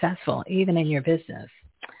be successful even in your business.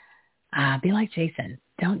 Be like Jason.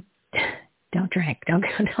 Don't drink. Don't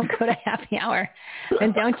go to happy hour,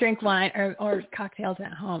 and don't drink wine or cocktails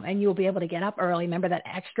at home. And you'll be able to get up early. Remember that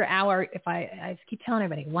extra hour. If I keep telling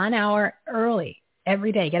everybody, 1 hour early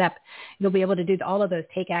every day, get up. You'll be able to do all of those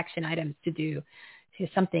take action items to do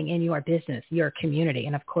something in your business, your community,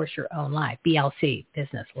 and of course your own life. BLC,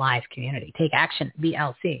 business, life, community. Take action,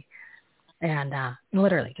 BLC. And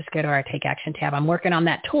literally just go to our Take Action tab. I'm working on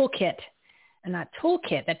that toolkit. And that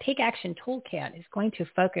Take Action toolkit is going to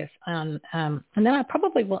focus on, and then I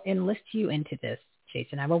probably will enlist you into this,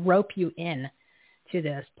 Jason. I will rope you in to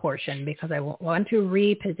this portion because I want to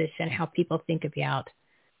reposition how people think about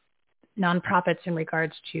nonprofits in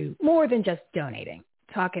regards to more than just donating.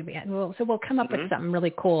 We'll come up with something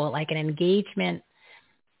really cool, like an engagement,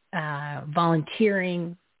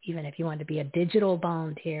 volunteering, even if you want to be a digital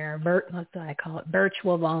volunteer, what do I call it,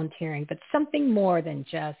 virtual volunteering, but something more than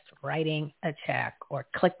just writing a check or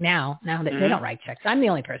click now that they don't write checks. I'm the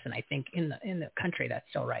only person, I think, in the country that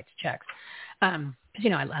still writes checks. I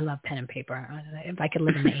love pen and paper. If I could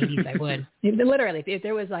live in the 80s, I would. Literally, if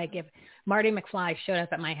there was if Marty McFly showed up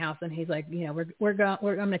at my house and he's like, we're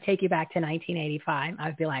going to take you back to 1985,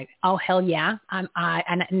 I'd be like, oh hell yeah, and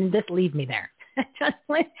just leave me there.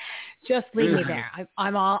 just leave me there. It's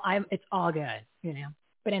all good,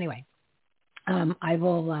 But anyway, I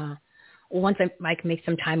will once I can make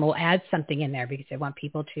some time, we'll add something in there because I want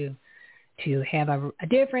people to have a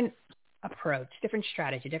different approach, different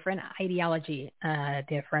strategy, different ideology,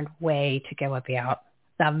 different way to go about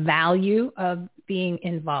the value of being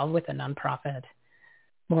involved with a nonprofit,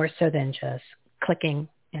 more so than just clicking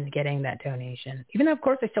and getting that donation. Even though, of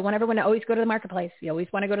course, I still want everyone to always go to the marketplace. You always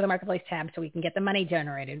want to go to the marketplace tab so we can get the money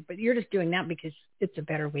generated. But you're just doing that because it's a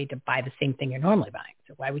better way to buy the same thing you're normally buying.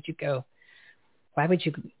 So why would you go to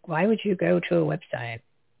a website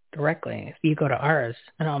directly if you go to ours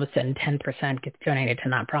and all of a sudden 10% gets donated to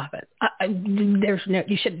nonprofits? There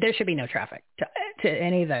should be no traffic to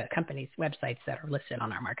any of the companies' websites that are listed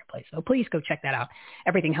on our marketplace. So please go check that out.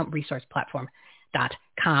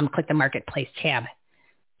 EverythingHelpResourcePlatform.com. Click the marketplace tab.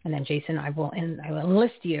 And then, Jason, I will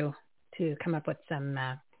enlist you to come up with some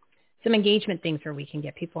engagement things where we can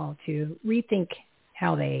get people to rethink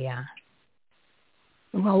how they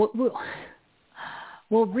we'll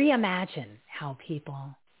reimagine how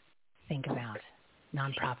people think about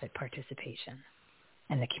nonprofit participation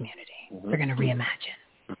in the community. We're going to reimagine.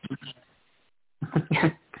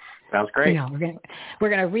 Sounds great. We're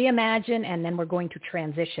gonna reimagine, and then we're going to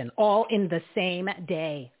transition all in the same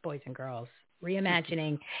day, boys and girls.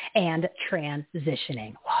 Reimagining and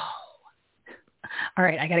transitioning. Whoa! All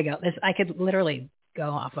right, I gotta go. I could literally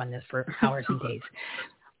go off on this for hours and days.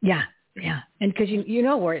 Yeah, and because you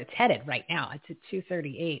know where it's headed right now. It's at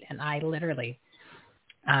 2:38, and I literally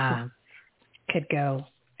could go.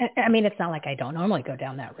 I mean, it's not like I don't normally go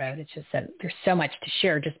down that road. It's just that there's so much to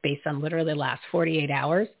share just based on literally the last 48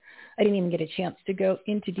 hours. I didn't even get a chance to go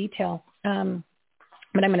into detail, but I'm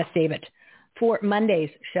going to save it for Monday's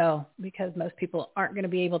show because most people aren't going to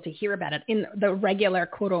be able to hear about it in the regular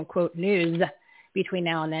quote-unquote news between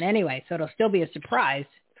now and then anyway. So it'll still be a surprise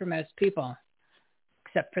for most people,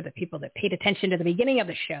 except for the people that paid attention to the beginning of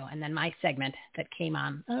the show and then my segment that came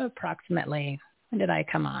on approximately, when did I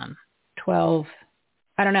come on? 12.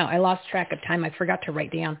 I don't know. I lost track of time. I forgot to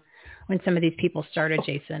write down when some of these people started,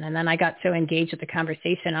 Jason. And then I got so engaged with the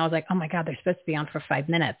conversation. I was like, oh, my God, they're supposed to be on for 5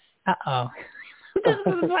 minutes. Uh-oh. This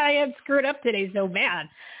is why I had screwed up today so bad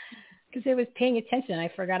because I was paying attention. I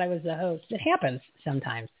forgot I was the host. It happens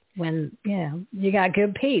sometimes when, you got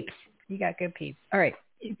good peeps. All right.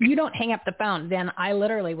 If you don't hang up the phone, then I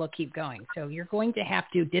literally will keep going. So you're going to have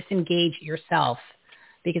to disengage yourself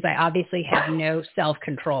because I obviously have no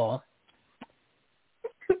self-control.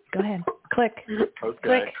 Go ahead. Click.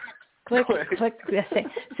 Okay. Click.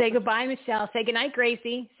 Say goodbye, Michelle. Say goodnight,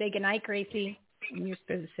 Gracie. Say goodnight, Gracie. And you're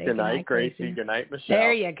supposed to say goodnight, Gracie. Goodnight, Michelle.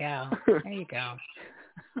 There you go.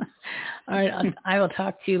 All right. I will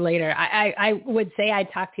talk to you later. I would say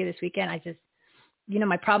I'd talk to you this weekend. I just,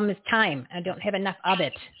 my problem is time. I don't have enough of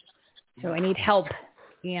it. So I need help.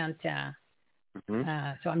 And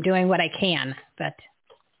so I'm doing what I can. But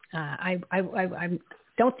I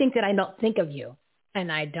don't think that I don't think of you. And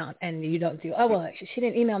I don't, and you don't do, oh, well, she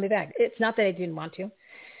didn't email me back. It's not that I didn't want to.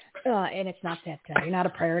 And it's not that you're not a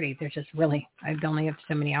priority. There's just really, I only have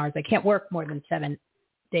so many hours. I can't work more than 7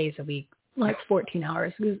 days a week, like 14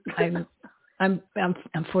 hours. I'm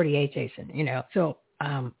 48, Jason, so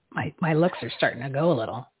my looks are starting to go a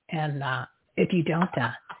little. And if you don't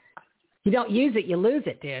use it, you lose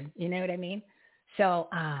it, dude. You know what I mean? So,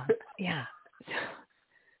 yeah.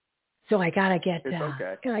 So I gotta get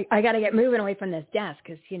I gotta get moving away from this desk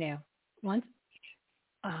because once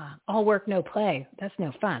all work no play, that's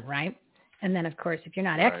no fun, right? And then of course if you're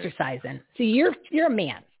not exercising, so you're a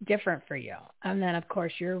man, different for you. And then of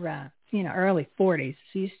course you're early 40s,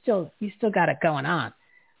 so you still got it going on.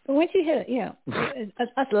 But once you hit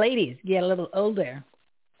us ladies get a little older,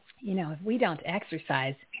 if we don't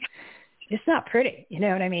exercise, it's not pretty. You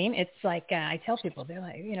know what I mean? It's like I tell people, they're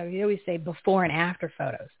like, you always say before and after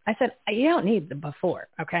photos. I said, you don't need the before,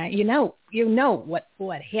 okay? You know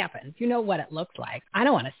what happens. You know what it looks like. I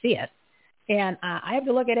don't want to see it. And I have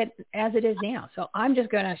to look at it as it is now. So I'm just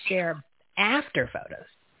going to share after photos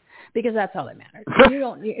because that's all that matters.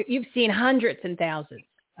 You've seen hundreds and thousands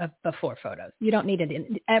of before photos. You don't need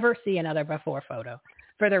to ever see another before photo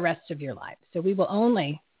for the rest of your life. So we will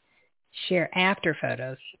only share after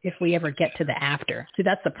photos if we ever get to the after. So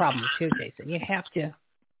that's the problem too, Jason. You have to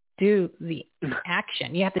do the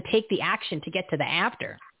action. You have to take the action to get to the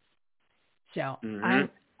after. So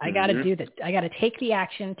I got to do that. I got to take the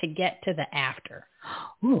action to get to the after.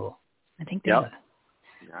 Ooh, I think that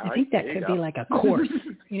could be like a course.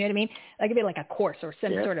 You know what I mean? That could be like a course or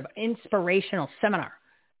some sort of inspirational seminar.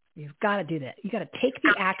 You've got to do that. You got to take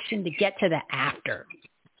the action to get to the after.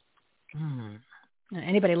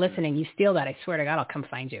 Anybody listening, you steal that, I swear to God, I'll come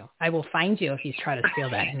find you. I will find you if you try to steal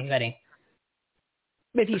that, anybody.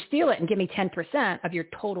 But if you steal it and give me 10% of your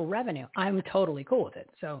total revenue, I'm totally cool with it.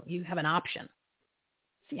 So you have an option.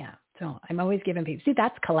 So I'm always giving people. See,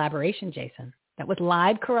 that's collaboration, Jason. That was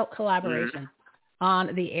live collaboration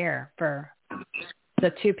on the air for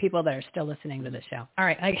the 2 people that are still listening to the show. All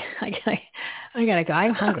right, I gotta go.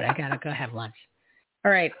 I'm hungry. I gotta go have lunch.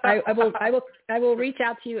 All right, I will reach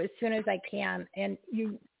out to you as soon as I can. And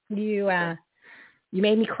you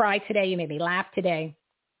made me cry today. You made me laugh today,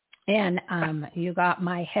 and you got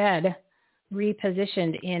my head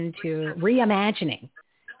repositioned into reimagining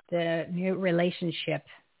the new relationship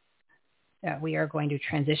that we are going to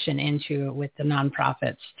transition into with the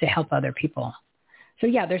nonprofits to help other people. So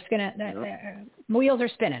yeah, there's the wheels are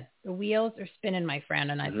spinning. The wheels are spinning, my friend,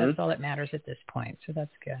 and that's all that matters at this point. So that's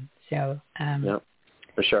good. So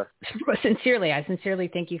for sure. I sincerely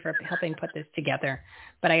thank you for helping put this together.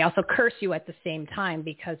 But I also curse you at the same time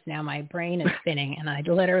because now my brain is spinning and I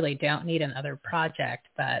literally don't need another project.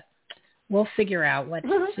 But we'll figure out what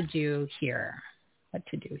to do here.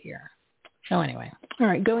 So anyway, all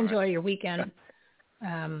right, go enjoy your weekend.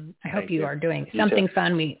 I hope you are doing something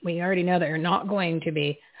fun. We already know that you're not going to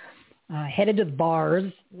be headed to the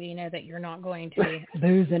bars. We know that you're not going to be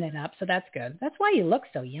boozing it up, so that's good. That's why you look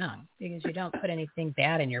so young, because you don't put anything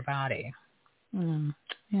bad in your body. Yeah,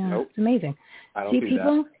 Nope. It's amazing. I don't do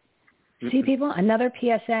that. See, people, another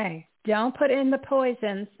PSA. Don't put in the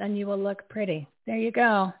poisons, and you will look pretty. There you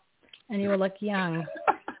go. And you will look young.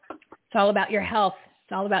 It's all about your health.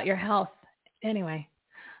 It's all about your health. Anyway,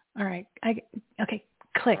 all right. Okay,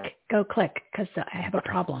 click. Go click, because I have a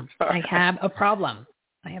problem. I have a problem.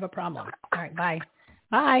 All right, bye.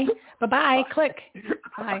 Bye-bye. Click.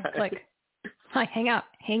 Bye. Click. Hi, hang up.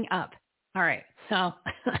 All right. So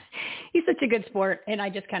he's such a good sport, and I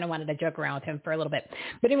just kind of wanted to joke around with him for a little bit.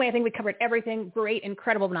 But anyway, I think we covered everything. Great,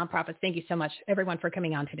 incredible nonprofits. Thank you so much, everyone, for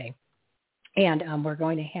coming on today. And we're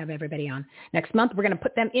going to have everybody on next month. We're going to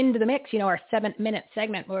put them into the mix, our 7-minute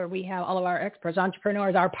segment where we have all of our experts,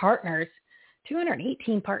 entrepreneurs, our partners,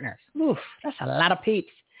 218 partners. Oof, that's a lot of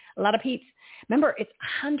peeps. Remember, it's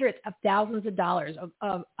hundreds of thousands of dollars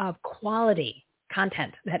of quality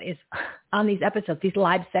content that is on these episodes, these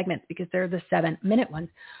live segments, because they're the 7-minute ones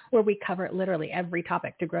where we cover literally every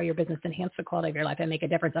topic to grow your business, enhance the quality of your life, and make a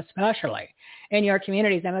difference, especially in your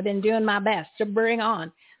communities. And I've been doing my best to bring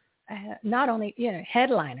on not only,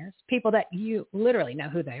 headliners, people that you literally know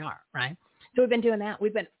who they are, right? So we've been doing that.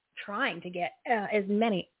 We've been trying to get as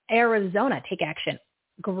many Arizona Take Action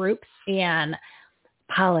groups and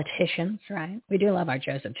politicians, right? We do love our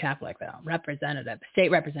Joseph Chaplik, though,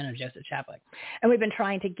 State Representative Joseph Chaplik. And we've been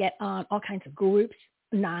trying to get on all kinds of groups,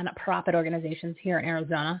 nonprofit organizations here in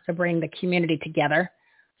Arizona to bring the community together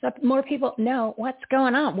so more people know what's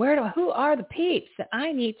going on. Who are the peeps that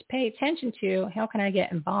I need to pay attention to? How can I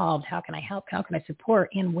get involved? How can I help? How can I support?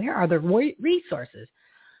 And where are the resources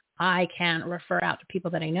I can refer out to people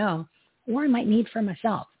that I know or I might need for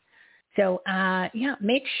myself? So,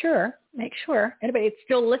 make sure, anybody that's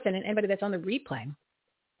still listening, anybody that's on the replay,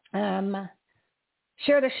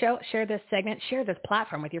 share the show, share this segment, share this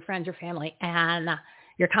platform with your friends, your family, and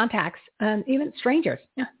your contacts, and even strangers.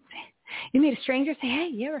 Yeah. You meet a stranger, say, hey,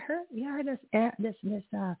 you ever heard this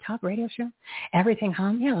talk radio show, Everything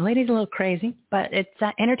Home? Yeah, the lady's a little crazy, but it's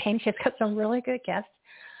entertaining. She's got some really good guests.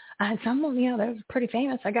 And some of them, they're pretty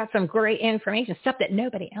famous. I got some great information, stuff that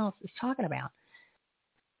nobody else is talking about.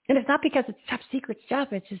 And it's not because it's top secret stuff.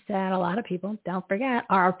 It's just that a lot of people, don't forget,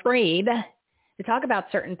 are afraid to talk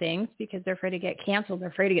about certain things because they're afraid to get canceled. They're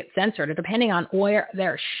afraid to get censored. Or depending on where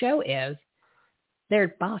their show is,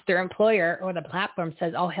 their boss, their employer, or the platform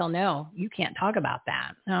says, oh, hell no, you can't talk about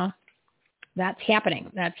that. No, that's happening.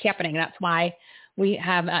 That's why we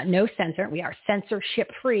have no censor. We are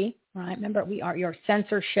censorship-free, right? Remember, we are your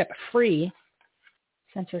censorship-free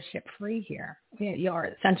here. We are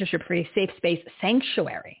censorship-free, safe space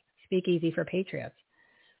sanctuary, speakeasy for patriots.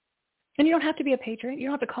 And you don't have to be a patriot. You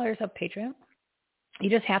don't have to call yourself a patriot. You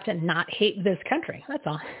just have to not hate this country. That's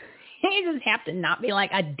all. You just have to not be like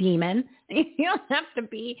a demon. You don't have to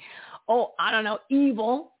be,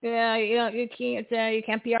 evil. Yeah, you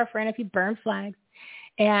can't be our friend if you burn flags,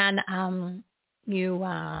 and you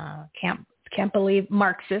can't believe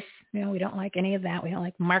Marxists. We don't like any of that. We don't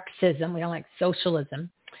like Marxism. We don't like socialism,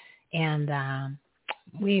 and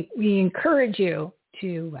we encourage you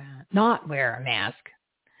to not wear a mask.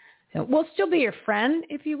 So we'll still be your friend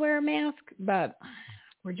if you wear a mask, but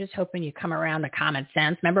we're just hoping you come around to common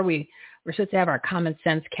sense. Remember, we're supposed to have our common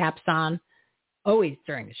sense caps on always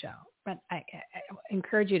during the show. But I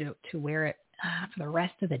encourage you to wear it for the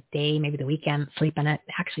rest of the day, maybe the weekend, sleep in it.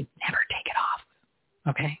 Actually, never take it off,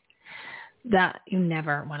 okay? That you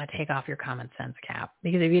never want to take off your common sense cap.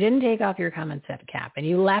 Because if you didn't take off your common sense cap and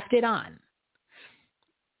you left it on,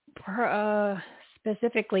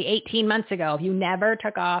 specifically 18 months ago, if you never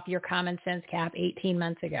took off your common sense cap 18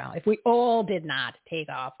 months ago, if we all did not take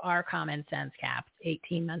off our common sense caps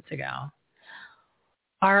 18 months ago,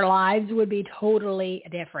 our lives would be totally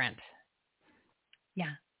different.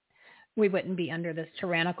 Yeah. We wouldn't be under this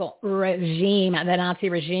tyrannical regime, the Nazi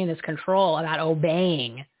regime, this control about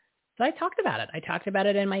obeying. So I talked about it. I talked about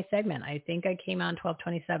it in my segment. I think I came on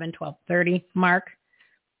 12:27, 12:30 mark.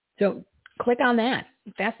 So click on that.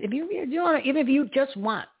 If you just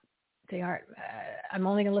want to, I'm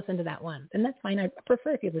only going to listen to that one, then that's fine. I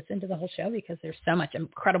prefer if you listen to the whole show because there's so much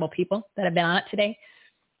incredible people that have been on it today.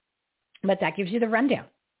 But that gives you the rundown.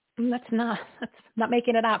 And that's not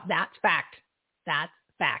making it up. That's fact. That's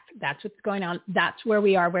fact. That's what's going on. That's where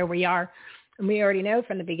we are. And we already know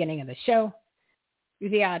from the beginning of the show,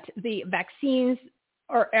 the vaccines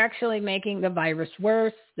are actually making the virus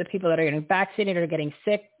worse. The people that are getting vaccinated are getting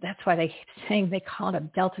sick. That's why they keep saying they call it a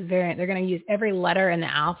Delta variant. They're going to use every letter in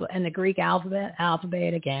the Greek alphabet, alpha,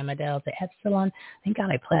 beta, gamma, delta, epsilon. Thank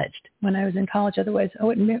God I pledged when I was in college. Otherwise, I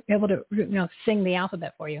wouldn't be able to, sing the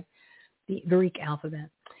alphabet for you, the Greek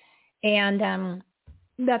alphabet. And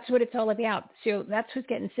that's what it's all about. So that's who's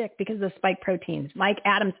getting sick because of the spike proteins. Mike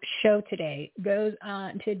Adams' show today goes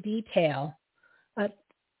into detail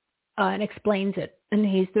and explains it. And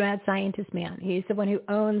he's the mad scientist man. He's the one who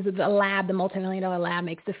owns the lab, the multi-million-dollar lab,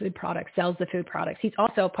 makes the food products, sells the food products. He's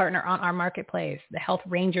also a partner on our marketplace, the Health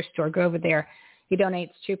Ranger store. Go over there. He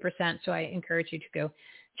donates 2%, so I encourage you to go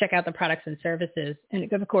check out the products and services.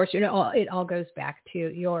 And of course, it all goes back to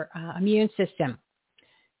your immune system.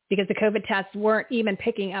 Because the COVID tests weren't even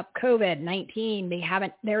picking up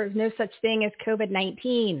COVID-19. There is no such thing as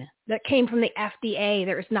COVID-19. That came from the FDA.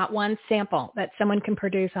 There is not one sample that someone can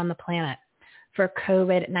produce on the planet for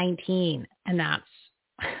COVID-19. And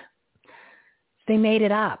they made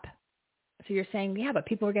it up. So you're saying, yeah, but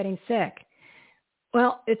people are getting sick.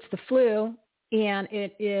 Well, it's the flu, and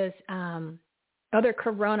it is other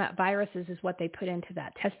coronaviruses is what they put into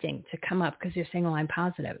that testing to come up because you're saying, well, I'm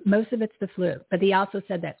positive. Most of it's the flu. But they also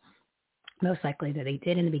said that most likely that they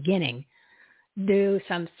did in the beginning do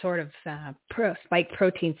some sort of spike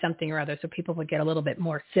protein something or other so people would get a little bit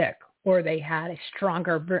more sick, or they had a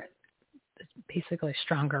stronger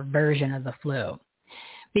version of the flu.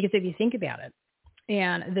 Because if you think about it,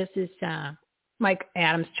 and this is Mike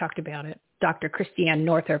Adams talked about it, Dr. Christiane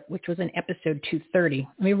Northrup, which was in episode 230.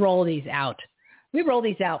 Let me roll these out. We roll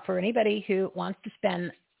these out for anybody who wants to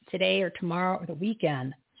spend today or tomorrow or the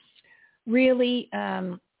weekend really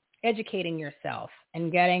educating yourself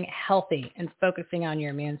and getting healthy and focusing on your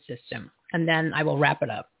immune system. And then I will wrap it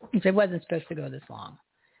up. It wasn't supposed to go this long.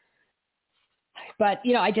 But,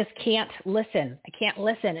 I just can't listen. I can't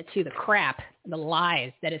listen to the crap, the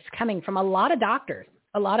lies that is coming from a lot of doctors.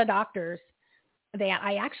 A lot of doctors that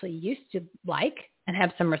I actually used to like and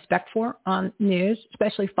have some respect for on news,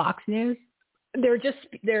 especially Fox News. I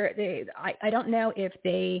don't know if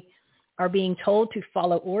they are being told to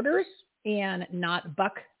follow orders and not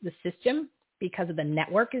buck the system because of the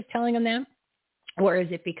network is telling them that, or is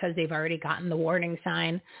it because they've already gotten the warning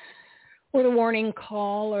sign or the warning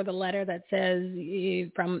call or the letter that says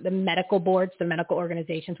from the medical boards, the medical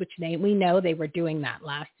organizations, which we know they were doing that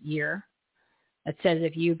last year. That says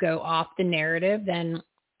if you go off the narrative, then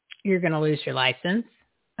you're going to lose your license.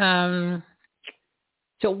 So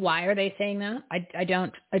why are they saying that? I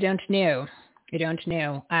don't know. I don't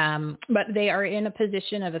know. But they are in a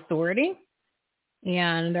position of authority,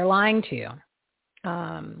 and they're lying to you.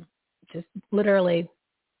 Just literally,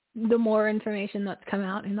 the more information that's come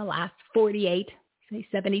out in the last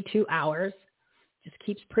 72 hours just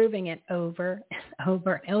keeps proving it over and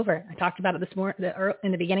over and over. I talked about it this morning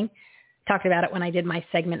in the beginning. Talked about it when I did my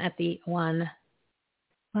segment at the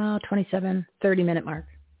 30-minute mark.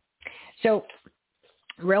 So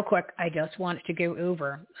real quick, I just wanted to go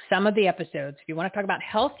over some of the episodes. If you want to talk about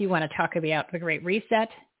health, you want to talk about the Great Reset,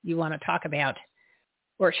 you want to talk about,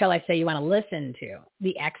 or shall I say you want to listen to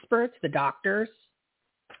the experts, the doctors,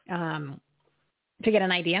 to get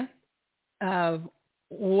an idea of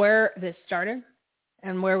where this started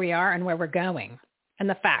and where we are and where we're going and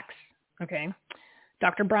the facts, okay?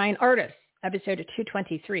 Dr. Brian Artis, episode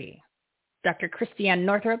 223. Dr. Christiane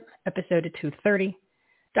Northrup, episode 230.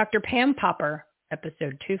 Dr. Pam Popper,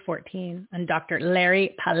 episode 214. And Dr.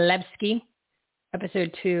 Larry Palevsky,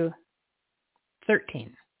 episode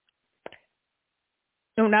 213.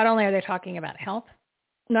 So not only are they talking about health,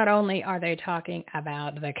 not only are they talking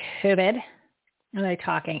about the COVID, are they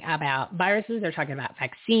talking about viruses, they're talking about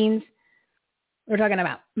vaccines, they're talking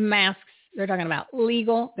about masks, they're talking about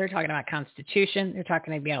legal. They're talking about constitution. They're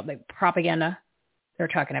talking about the propaganda. They're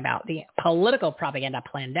talking about the political propaganda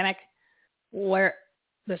pandemic, where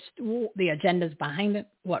the agendas behind it,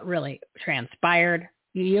 what really transpired,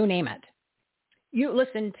 you name it. You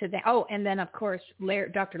listen to that. Oh, and then, of course,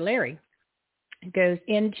 Dr. Larry goes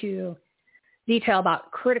into detail about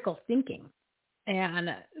critical thinking,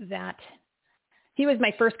 and that he was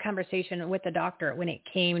my first conversation with the doctor when it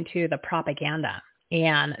came to the propaganda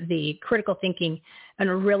and the critical thinking,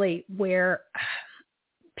 and really where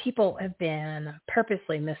people have been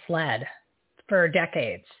purposely misled for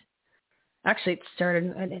decades. Actually, it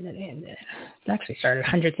started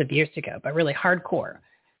hundreds of years ago, but really hardcore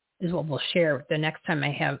is what we'll share the next time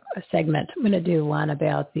I have a segment. I'm going to do one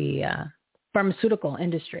about the pharmaceutical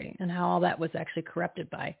industry and how all that was actually corrupted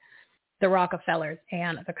by the Rockefellers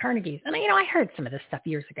and the Carnegies. And, I heard some of this stuff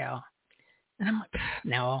years ago. And I'm like,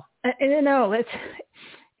 no,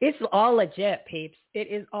 It's all legit, peeps. It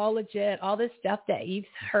is all legit. All this stuff that you've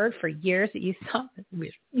heard for years that you thought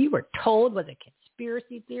you were told was a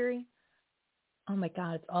conspiracy theory. Oh my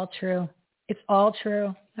God, it's all true. It's all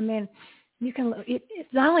true. I mean, you can.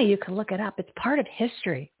 It's not only you can look it up. It's part of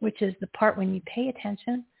history, which is the part when you pay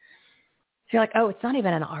attention. You're like, oh, it's not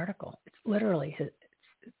even an article. It's literally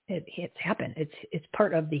it's happened. It's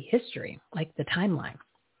part of the history, like the timeline.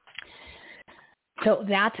 So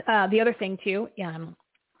that the other thing too.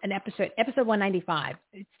 An episode 195.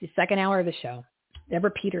 It's the second hour of the show. Deborah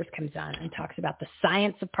Peters comes on and talks about the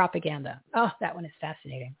science of propaganda. Oh, that one is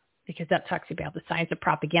fascinating because that talks about the science of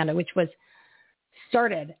propaganda, which was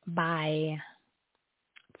started by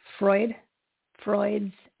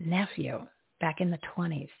Freud's nephew back in the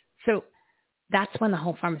 20s. So that's when the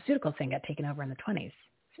whole pharmaceutical thing got taken over in the 20s.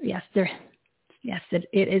 So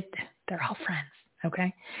it is. They're all friends.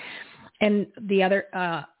 Okay. And the other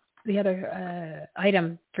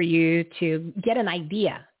item for you to get an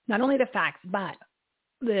idea, not only the facts, but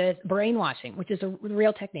the brainwashing, which is a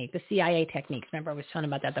real technique, the CIA techniques. Remember I was telling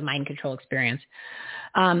about that, the mind control experience,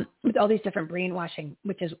 with all these different brainwashing,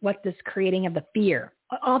 which is what this creating of the fear.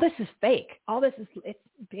 All this is fake. All this is, it's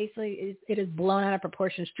basically, it is blown out of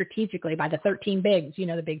proportion strategically by the 13 bigs,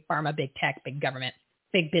 the big pharma, big tech, big government,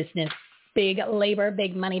 big business, big labor,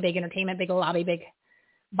 big money, big entertainment, big lobby, big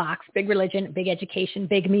box, big religion, big education,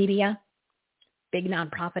 big media, big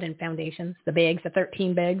nonprofit and foundations, the bigs, the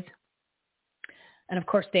 13 bigs. And of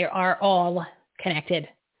course, they are all connected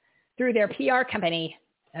through their PR company,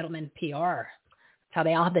 Edelman PR. That's how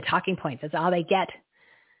they all have the talking points. That's how they get.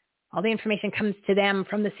 All the information comes to them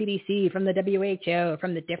from the CDC, from the WHO,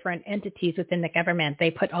 from the different entities within the government. They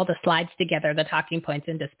put all the slides together, the talking points,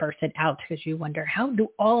 and disperse it out because you wonder, how do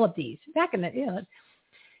all of these, back in the,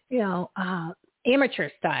 amateur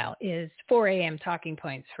style is 4 a.m. talking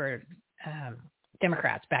points for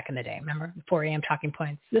Democrats back in the day. Remember 4 a.m. talking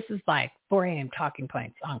points? This is like 4 a.m. talking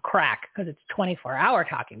points on crack because it's 24-hour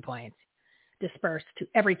talking points dispersed to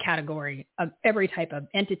every category of every type of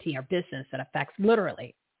entity or business that affects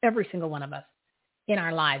literally every single one of us in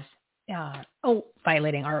our lives,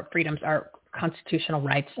 violating our freedoms, our constitutional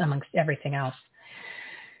rights, amongst everything else.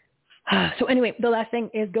 So anyway, the last thing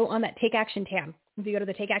is go on that Take Action tab. If you go to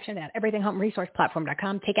the Take Action tab,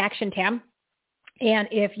 everythinghomeresourceplatform.com, Take Action tab. And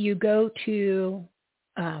if you go to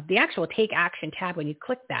the actual Take Action tab, when you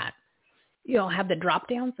click that, you'll have the drop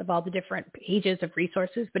downs of all the different pages of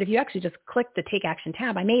resources. But if you actually just click the Take Action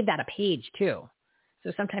tab, I made that a page too.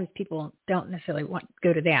 So sometimes people don't necessarily want to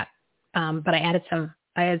go to that. But I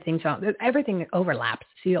added things on. Everything overlaps.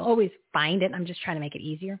 So you'll always find it. I'm just trying to make it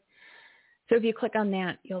easier. So if you click on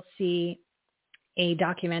that, you'll see a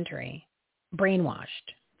documentary, Brainwashed.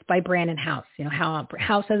 It's by Brandon House,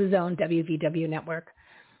 House has his own WVW network.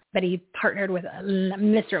 But he partnered with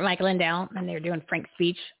Mr. Mike Lindell, and they're doing Frank's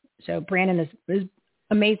Speech. So Brandon is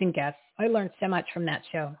amazing guest. I learned so much from that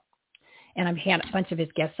show. And I've had a bunch of his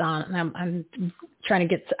guests on, and I'm trying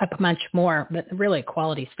to get up a bunch more, but really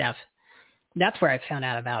quality stuff. That's where I found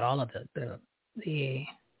out about all of the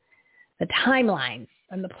timelines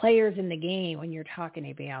and the players in the game when you're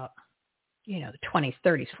talking about, the 20s,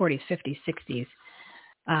 30s, 40s, 50s, 60s.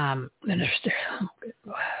 And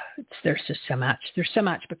there's just so much. There's so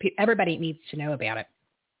much, but everybody needs to know about it.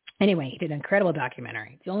 Anyway, he did an incredible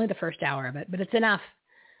documentary. It's only the first hour of it, but it's enough.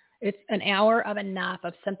 It's an hour of enough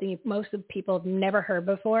of something most of people have never heard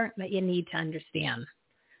before that you need to understand.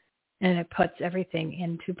 And it puts everything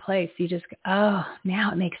into place. You just go, oh,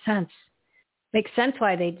 now it makes sense. Makes sense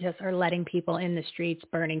why they just are letting people in the streets,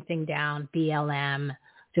 burning things down, BLM,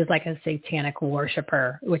 just like a satanic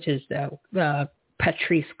worshiper, which is the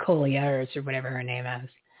Patrice Colliers or whatever her name is.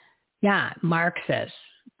 Yeah, Marxist,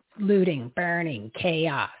 looting, burning,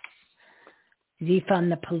 chaos, defund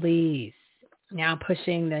the police, now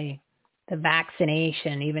pushing the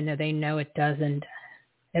vaccination, even though they know it doesn't.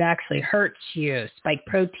 It actually hurts you. Spike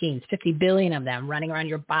proteins, 50 billion of them running around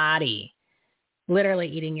your body, literally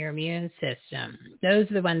eating your immune system. Those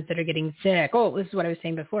are the ones that are getting sick. Oh, this is what I was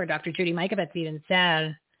saying before. Dr. Judy Mikovits even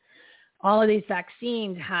said all of these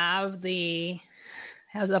vaccines have the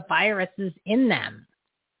viruses in them.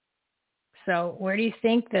 So where do you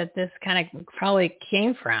think that this kind of probably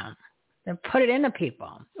came from? They put it into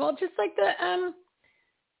people. Well, just like the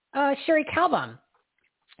Sherry Calbom.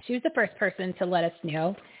 She was the first person to let us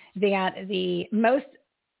know that the most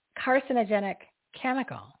carcinogenic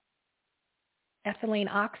chemical, ethylene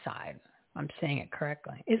oxide, I'm saying it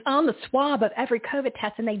correctly, is on the swab of every COVID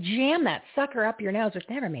test, and they jam that sucker up your nose, which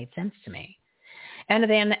never made sense to me. And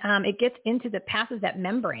then it gets passes that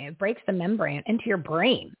membrane. It breaks the membrane into your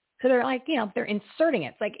brain. So they're like, they're inserting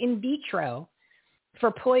it. It's like in vitro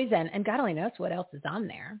for poison, and God only knows what else is on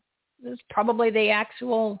there. This is probably the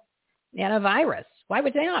actual antivirus. Why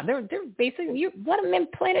would they not? They're basically, you let them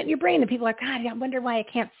implant it in your brain, and people are like, God, I wonder why I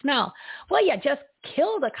can't smell. Well, you just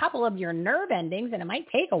killed a couple of your nerve endings, and it might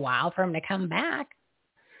take a while for them to come back.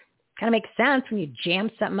 Kind of makes sense when you jam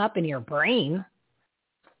something up in your brain.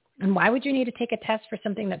 And why would you need to take a test for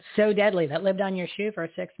something that's so deadly that lived on your shoe for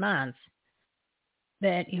 6 months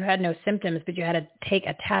that you had no symptoms, but you had to take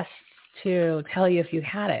a test to tell you if you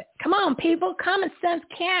had it? Come on, people. Common sense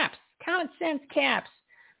caps. Common sense caps.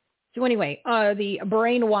 So anyway, the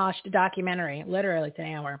Brainwashed documentary, literally it's an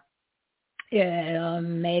hour. It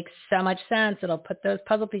makes so much sense. It'll put those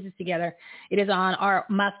puzzle pieces together. It is on our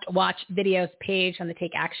must-watch videos page on the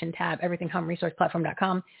Take Action tab,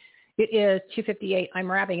 everythinghomeresourceplatform.com. It is 2:58. I'm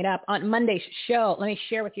wrapping it up. On Monday's show, let me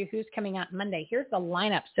share with you who's coming out Monday. Here's the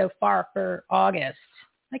lineup so far for August.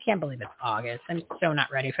 I can't believe it's August. I'm so not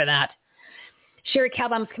ready for that. Sherry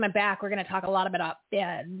Calbaum's coming back. We're going to talk a lot about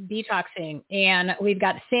detoxing. And we've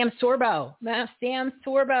got Sam Sorbo. Sam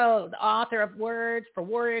Sorbo, the author of Words for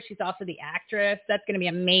Warriors. She's also the actress. That's going to be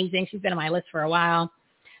amazing. She's been on my list for a while.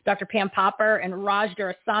 Dr. Pam Popper and Raj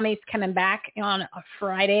Doraisami's coming back on a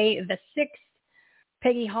Friday the 6th.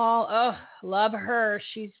 Peggy Hall, oh, love her.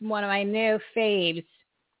 She's one of my new faves.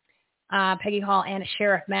 Peggy Hall and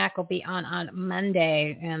Sheriff Mack will be on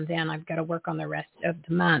Monday, and then I've got to work on the rest of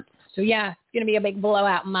the month. So, yeah, it's going to be a big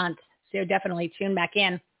blowout month, so definitely tune back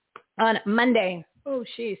in on Monday. Oh,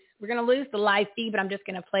 jeez, we're going to lose the live feed, but I'm just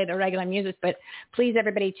going to play the regular music. But please,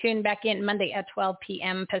 everybody, tune back in Monday at 12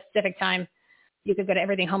 p.m. Pacific time. You can go to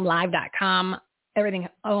everythinghomellive.com.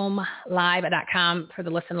 everythinghomellive.com for the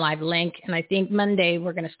Listen Live link. And I think Monday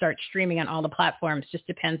we're going to start streaming on all the platforms. Just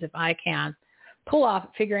depends if I can pull off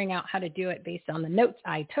figuring out how to do it based on the notes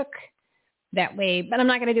I took that way. But I'm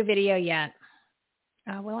not going to do video yet.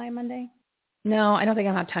 Will I Monday? No, I don't think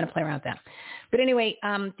I'll have time to play around with that. But anyway,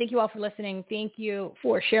 thank you all for listening. Thank you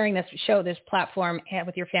for sharing this show, this platform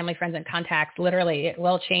with your family, friends, and contacts. Literally, it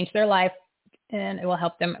will change their life, and it will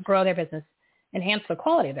help them grow their business, enhance the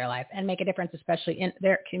quality of their life, and make a difference, especially in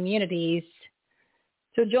their communities.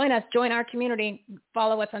 So join us, join our community,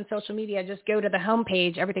 follow us on social media. Just go to the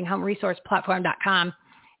homepage, everythinghomeresourceplatform.com.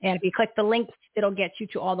 And if you click the links, it'll get you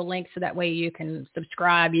to all the links so that way you can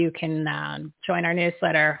subscribe, you can join our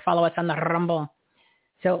newsletter, follow us on the Rumble.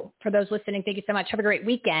 So for those listening, thank you so much. Have a great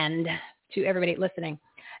weekend to everybody listening.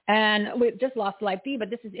 And we just lost live feed, but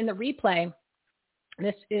this is in the replay.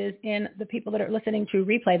 This is in the people that are listening to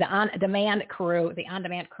replay, the on-demand crew,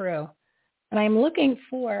 And I'm looking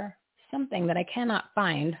for something that I cannot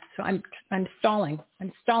find. So I'm stalling.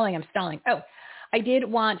 Oh, I did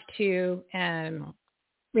want to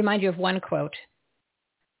remind you of one quote.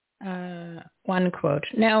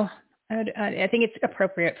 No, I think it's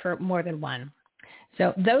appropriate for more than one.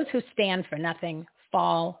 So those who stand for nothing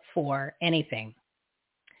fall for anything.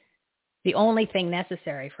 The only thing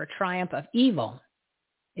necessary for triumph of evil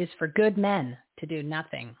is for good men to do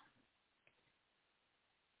nothing.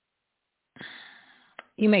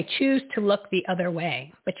 You may choose to look the other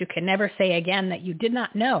way, but you can never say again that you did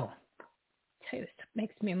not know. I tell you, this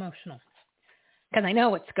makes me emotional because I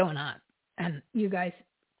know what's going on. And you guys,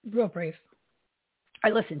 real brief, I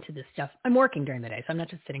listen to this stuff. I'm working during the day, so I'm not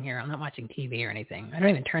just sitting here. I'm not watching TV or anything. I don't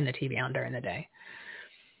even turn the TV on during the day.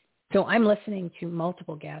 So I'm listening to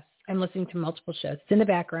multiple guests. I'm listening to multiple shows. It's in the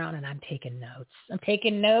background, and I'm taking notes. I'm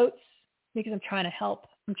taking notes because I'm trying to help.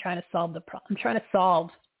 I'm trying to solve the problem. I'm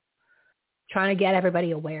trying to get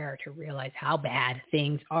everybody aware to realize how bad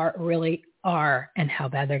things really are and how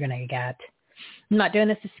bad they're going to get. I'm not doing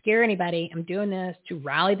this to scare anybody. I'm doing this to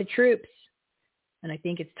rally the troops. And I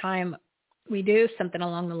think it's time we do something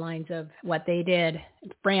along the lines of what they did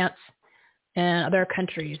in France and other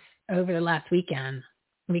countries over the last weekend,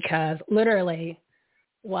 because literally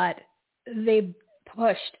what they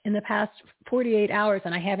pushed in the past 48 hours,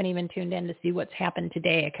 and I haven't even tuned in to see what's happened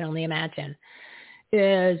today, I can only imagine,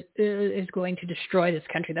 is going to destroy this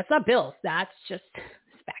country. That's not bills. That's just this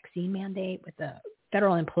vaccine mandate with the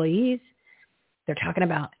federal employees. They're talking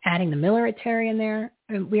about adding the military in there.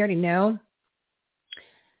 And we already know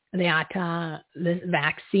that this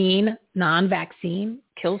vaccine, non-vaccine,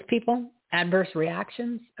 kills people, adverse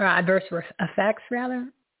effects rather.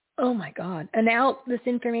 Oh my God. And now this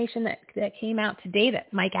information that came out today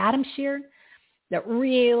that Mike Adams shared that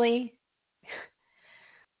really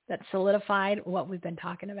that solidified what we've been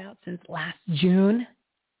talking about since last June.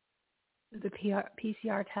 The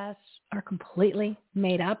PCR tests are completely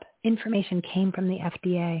made up. Information came from the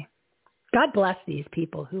FDA. God bless these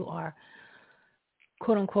people who are,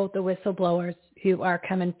 quote unquote, the whistleblowers who are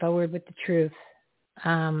coming forward with the truth.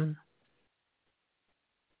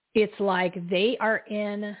 it's like they are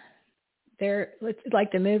it's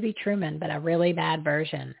like the movie Truman, but a really bad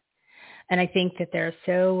version. And I think that they're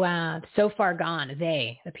so far gone.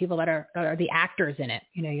 The people that are the actors in it,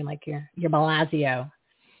 you like your Blasio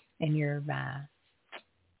and your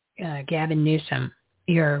Gavin Newsom,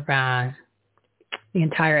 your the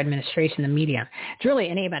entire administration, the media. It's really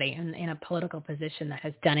anybody in a political position that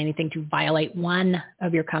has done anything to violate one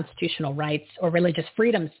of your constitutional rights or religious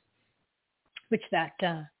freedoms, which that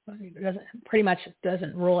pretty much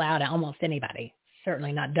doesn't rule out almost anybody.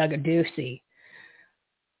 Certainly not Doug Ducey,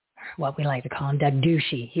 what we like to call him, Doug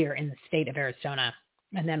Ducey, here in the state of Arizona.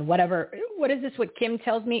 And then what is this, what Kim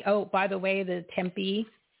tells me? Oh, by the way, the Tempe,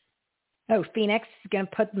 Phoenix is going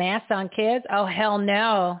to put masks on kids? Oh, hell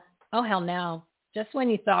no. Oh, hell no. Just when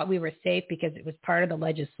you thought we were safe because it was part of the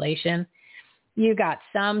legislation, you got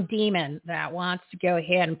some demon that wants to go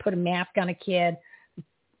ahead and put a mask on a kid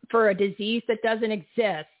for a disease that doesn't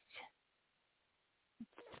exist,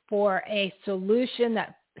 for a solution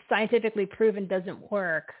that scientifically proven doesn't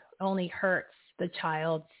work, only hurts the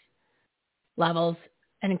child's levels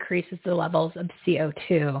and increases the levels of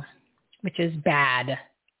CO2, which is bad.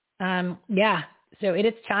 So it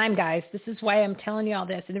is time, guys. This is why I'm telling you all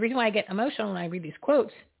this. And the reason why I get emotional when I read these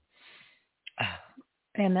quotes,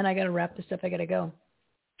 and then I got to wrap this up, I got to go,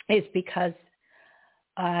 is because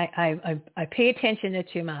I pay attention to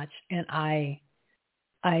too much, and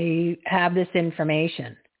I have this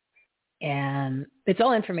information, and it's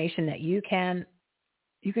all information that you can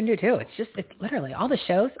do too. It's literally all the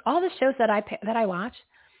shows that I watch,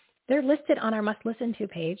 they're listed on our must listen to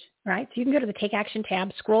page, right? So you can go to the Take Action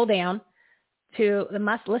tab, scroll down to the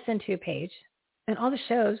must listen to page, and all the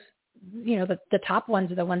shows, the top ones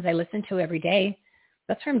are the ones I listen to every day.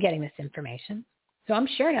 That's where I'm getting this information. So I'm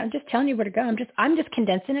sharing it. I'm just telling you where to go. I'm just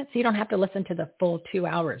condensing it so you don't have to listen to the full 2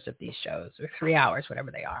 hours of these shows or 3 hours, whatever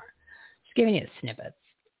they are. Just giving you the snippets.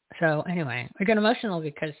 So anyway, I get emotional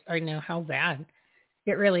because I know how bad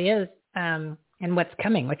it really is, and what's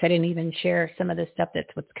coming, which I didn't even share some of the stuff that's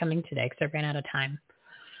what's coming today because I ran out of time.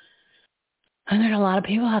 And there's a lot of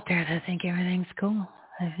people out there that think everything's cool.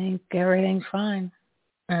 I think everything's fine.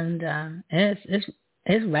 And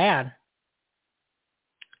it's bad.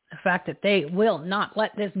 The fact that they will not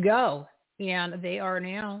let this go. And they are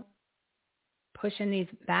now pushing these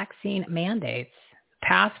vaccine mandates.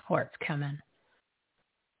 Passports coming.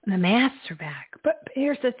 And the masks are back. But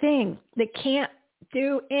here's the thing. They can't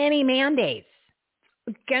do any mandates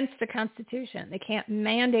against the Constitution. They can't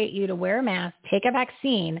mandate you to wear a mask, take a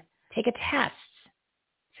vaccine, take a test.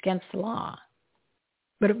 It's against the law.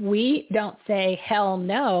 But if we don't say hell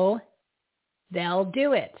no, they'll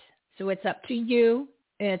do it. So it's up to you,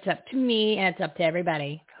 and it's up to me, and it's up to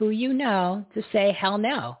everybody who you know to say hell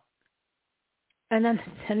no. And then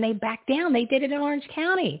they back down. They did it in Orange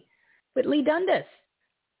County with Lee Dundas.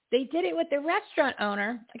 They did it with the restaurant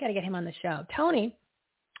owner. I got to get him on the show. Tony,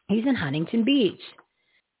 he's in Huntington Beach.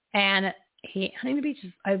 And Huntington Beach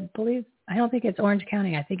is, I don't think it's Orange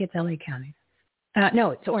County. I think it's LA County.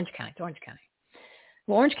 No, it's Orange County. It's Orange County.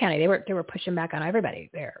 Well, Orange County, they were pushing back on everybody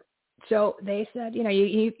there. So they said,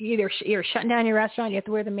 you're shutting down your restaurant, you have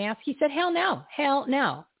to wear the mask. He said, hell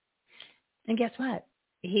no. And guess what?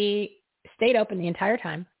 He stayed open the entire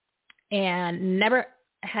time and never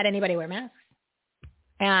had anybody wear masks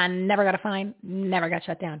and never got a fine, never got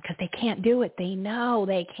shut down because they can't do it. They know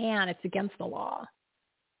they can. It's against the law.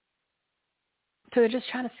 So they're just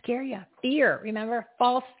trying to scare you. Fear, remember?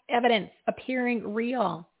 False evidence appearing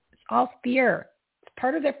real. It's all fear. It's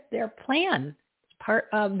part of their plan. It's part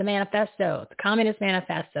of the manifesto, the Communist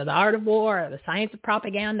Manifesto, the Art of War, the Science of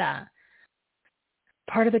Propaganda.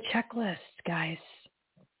 Part of the checklist, guys.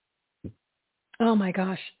 Oh my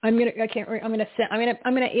gosh. I'm gonna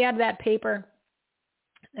add that paper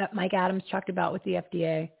that Mike Adams talked about with the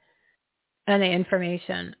FDA and the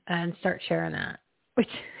information and start sharing that. Which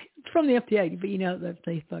from the FDA, but that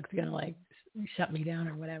Facebook's gonna shut me down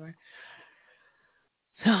or whatever.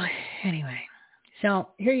 So anyway,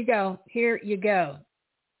 here you go.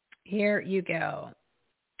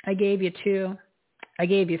 I gave you 2. I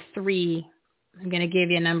gave you 3. I'm gonna give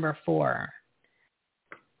you number 4.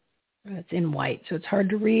 It's in white, so it's hard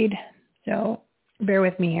to read. So bear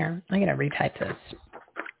with me here. I gotta retype this.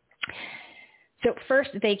 So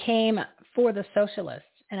first they came for the socialists,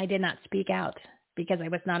 and I did not speak out because I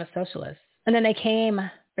was not a socialist. And then they came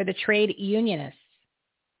for the trade unionists,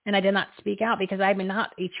 and I did not speak out because I'm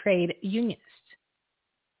not a trade unionist.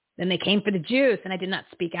 Then they came for the Jews, and I did not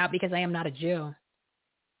speak out because I am not a Jew.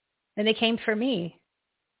 Then they came for me,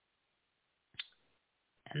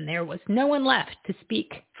 and there was no one left to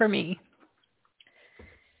speak for me.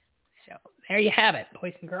 So there you have it,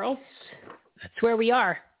 boys and girls. That's where we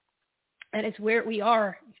are. And it's where we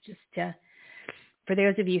are. Just for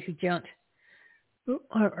those of you who don't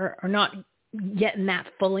are not getting that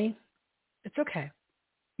fully, it's okay.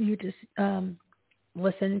 You just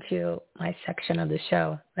listen to my section of the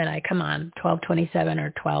show that I come on, 12:27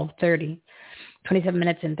 or 12:30, 27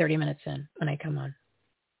 minutes in, 30 minutes in when I come on.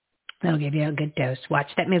 That'll give you a good dose. Watch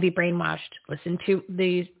that movie Brainwashed. Listen to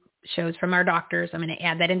these shows from our doctors. I'm going to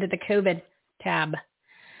add that into the COVID tab.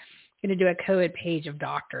 I'm going to do a COVID page of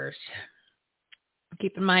doctors.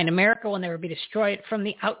 Keep in mind, America will never be destroyed from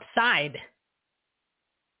the outside.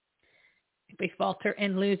 If we falter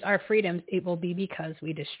and lose our freedoms, it will be because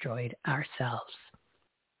we destroyed ourselves.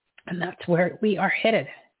 And that's where we are headed.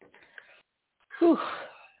 Whew.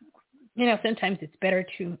 You know, sometimes it's better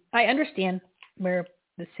to, I understand where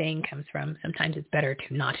the saying comes from. Sometimes it's better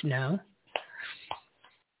to not know.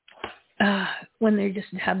 When they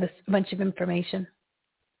just have this bunch of information.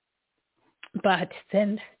 But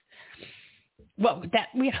then, what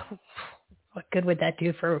good would that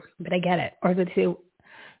do for, but I get it. Or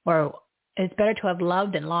it's better to have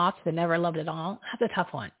loved and lost than never loved at all. That's a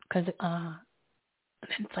tough one. Because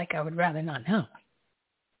it's like I would rather not know.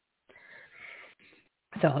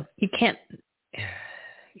 So you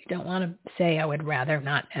don't want to say I would rather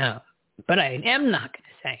not know. But I am not going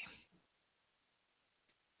to say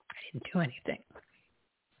I didn't do anything.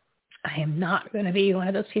 I am not going to be one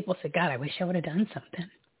of those people who say, God, I wish I would have done something.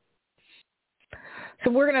 So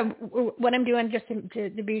what I'm doing, just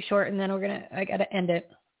to be short, and then I got to end it.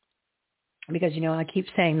 Because, you know, I keep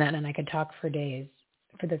saying that, and I could talk for days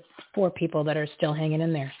for the 4 people that are still hanging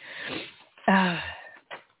in there.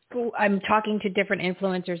 I'm talking to different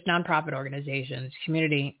influencers, nonprofit organizations,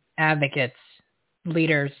 community advocates,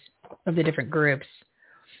 leaders of the different groups,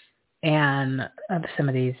 and of some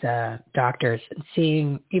of these doctors, and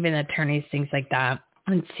seeing even attorneys, things like that,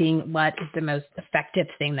 and seeing what is the most effective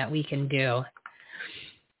thing that we can do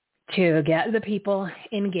to get the people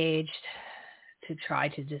engaged to try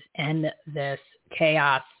to just end this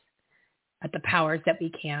chaos at the powers that we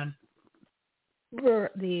can. We're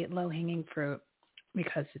the low-hanging fruit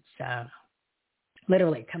because it's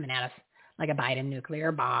literally coming at us like a Biden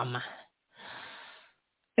nuclear bomb.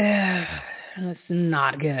 And it's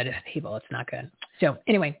not good, people. It's not good. So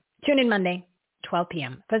anyway, tune in Monday, 12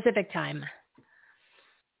 p.m. Pacific time.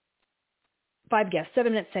 5 guests,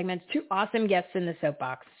 7-minute segments, 2 awesome guests in the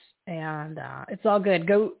soapbox. And it's all good.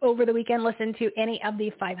 Go over the weekend, listen to any of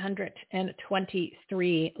the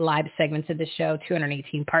 523 live segments of the show,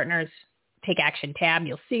 218 partners. Take Action tab.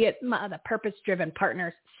 You'll see it. The Purpose-Driven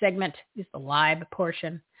Partners segment is the live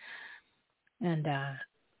portion. And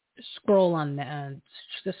scroll and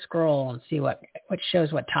see what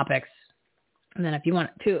shows what topics. And then if you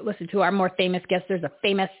want to listen to our more famous guests, there's a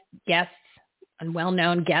famous guests and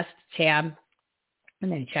well-known guests tab.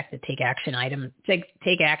 And then you check the Take Action item. Take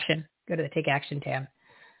Action. Go to the Take Action tab.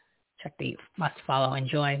 Check the must follow and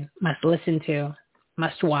join, must listen to,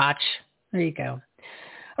 must watch. There you go.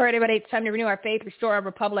 All right, everybody. It's time to renew our faith, restore our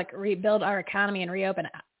republic, rebuild our economy, and reopen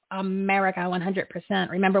America 100%.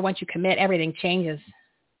 Remember, once you commit, everything changes.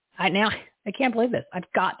 I can't believe this.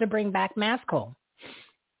 I've got to bring back mass coal.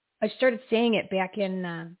 I started seeing it back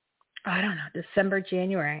in, December,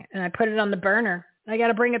 January, and I put it on the burner. I got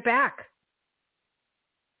to bring it back.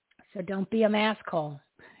 So don't be a mass-hole.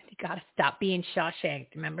 You got to stop being Shawshank.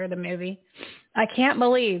 Remember the movie? I can't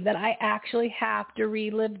believe that I actually have to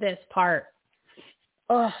relive this part.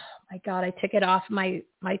 Oh my God! I took it off my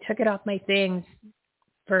things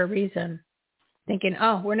for a reason, thinking,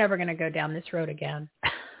 oh, we're never going to go down this road again.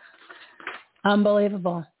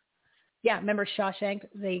 Unbelievable. Yeah, remember Shawshank?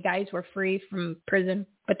 The guys were free from prison,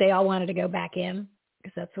 but they all wanted to go back in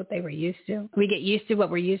because that's what they were used to. We get used to what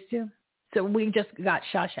we're used to. So we just got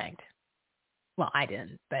Shawshanked. Well, I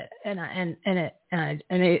didn't, but and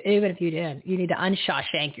even if you did, you need to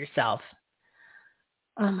unShawshank yourself.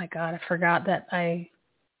 Oh my God, I forgot that I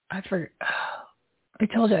told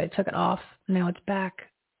you I took it off. Now it's back.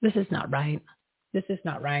 This is not right. This is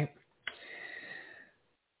not right.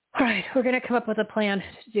 All right, we're gonna come up with a plan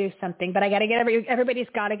to do something, but I got to get everybody's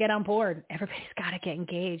got to get on board. Everybody's got to get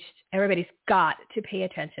engaged. Everybody's got to pay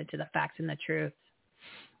attention to the facts and the truth.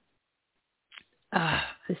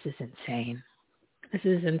 This is insane. This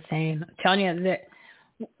is insane. I'm telling you that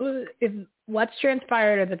if what's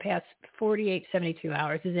transpired over the past 48, 72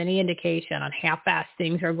 hours is any indication on how fast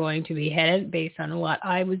things are going to be headed based on what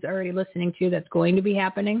I was already listening to that's going to be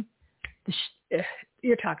happening,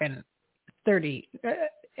 you're talking 30.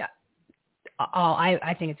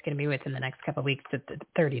 I think it's going to be within the next couple of weeks to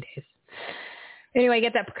 30 days. Anyway,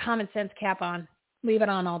 get that common sense cap on. Leave it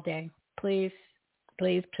on all day. Please,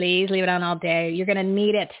 please, please leave it on all day. You're going to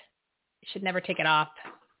need it. You should never take it off.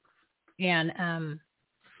 And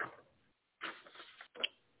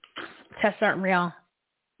tests aren't real.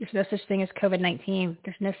 There's no such thing as COVID-19.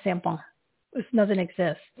 There's no sample. This doesn't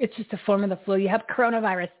exist. It's just a form of the flu. You have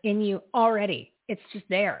coronavirus in you already. It's just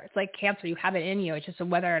there. It's like cancer. You have it in you. It's just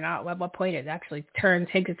whether or not, at what point it actually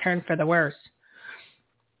takes a turn for the worse.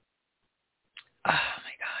 Oh,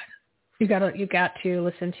 my God. You got to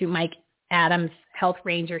listen to Mike Adams, Health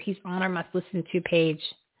Ranger. He's on our must-listen-to page,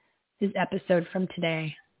 his episode from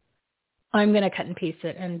today. I'm going to cut and piece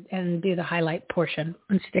it and do the highlight portion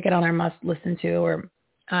and stick it on our must-listen-to, or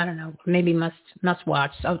I don't know, maybe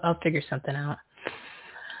must-watch. I'll figure something out.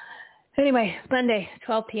 Anyway, Monday,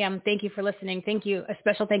 12 p.m. Thank you for listening. Thank you. A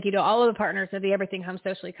special thank you to all of the partners of the Everything Home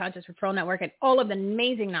Socially Conscious Referral Network and all of the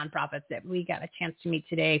amazing nonprofits that we got a chance to meet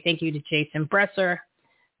today. Thank you to Jason Bresser,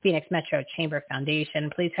 Phoenix Metro Chamber Foundation.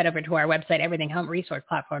 Please head over to our website,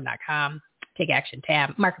 everythinghomeresourceplatform.com. Take Action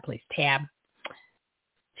tab, Marketplace tab.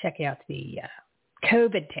 Check out the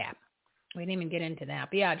COVID tab. We didn't even get into that.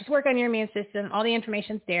 But yeah, just work on your immune system. All the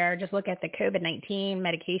information's there. Just look at the COVID-19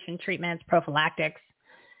 medication, treatments, prophylactics.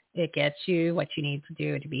 It gets you what you need to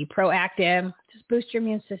do to be proactive. Just boost your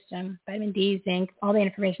immune system. Vitamin D, zinc, all the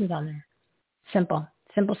information's on there. Simple.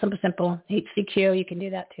 Simple, simple, simple. HCQ, you can do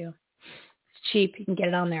that too. It's cheap. You can get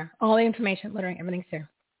it on there. All the information, literally everything's there.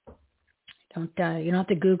 You don't have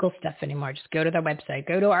to Google stuff anymore. Just go to the website.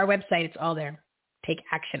 Go to our website. It's all there.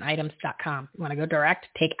 TakeActionItems.com. You want to go direct?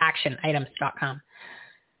 TakeActionItems.com.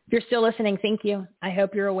 If you're still listening, thank you. I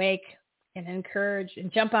hope you're awake and encouraged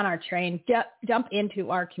and jump on our train. Jump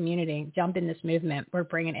into our community. Jump in this movement. We're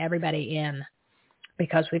bringing everybody in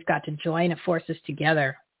because we've got to join forces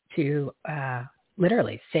together to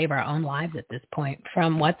literally save our own lives at this point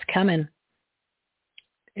from what's coming.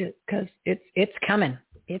 Because it's coming.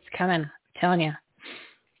 It's coming. I'm telling you.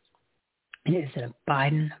 Is it a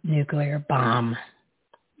Biden nuclear bomb?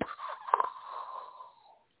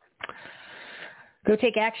 Go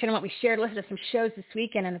take action on what we shared. Listen to some shows this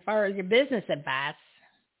weekend. And as far as your business advice,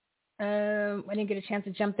 I didn't get a chance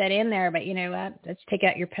to jump that in there. But you know what? Let's take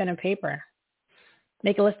out your pen and paper.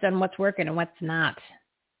 Make a list on what's working and what's not.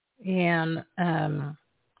 And,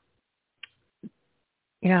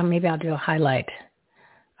 maybe I'll do a highlight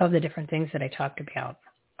of the different things that I talked about.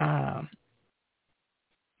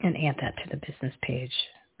 And add that to the business page.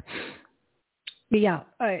 But yeah,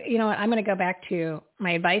 you know what? I'm going to go back to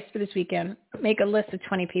my advice for this weekend. Make a list of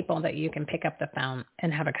 20 people that you can pick up the phone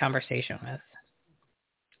and have a conversation with.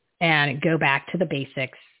 And go back to the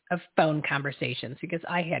basics of phone conversations, because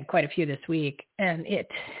I had quite a few this week. And it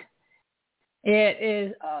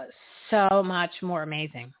is so much more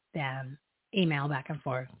amazing than email back and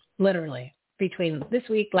forth, literally. Between this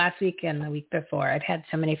week, last week, and the week before, I've had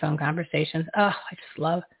so many phone conversations. Oh, I just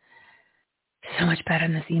love so much better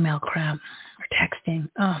than this email crap or texting.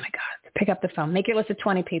 Oh, my God. Pick up the phone. Make your list of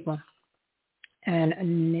 20 people. And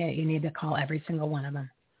you need to call every single one of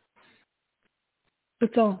them.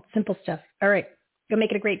 It's all simple stuff. All right. Go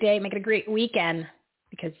make it a great day. Make it a great weekend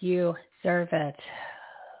because you deserve it.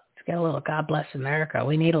 Let's get a little God Bless America.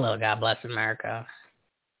 We need a little God Bless America.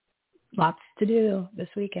 Lots to do this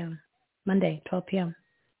weekend. Monday, 12 p.m.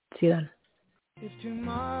 See you then. If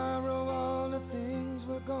tomorrow all the things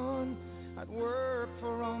were gone, I'd work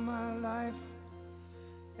for all my life,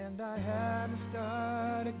 and I had to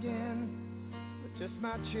start again with just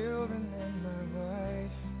my children and my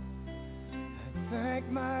wife. I'd thank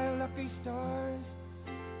my lucky stars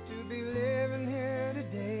to be living here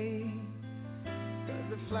today, 'cause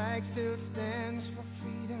the flag still stands for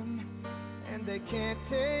freedom, and they can't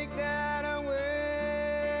take that away.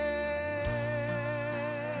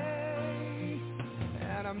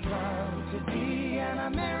 I'm proud to be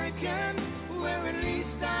an American, where at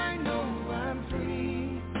least I know I'm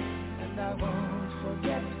free. And I won't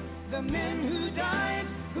forget the men who died,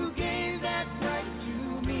 who gave that right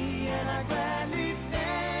to me. And I gladly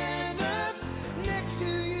stand up next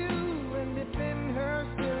to you and defend her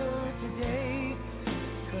still today.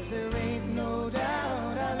 'Cause there ain't no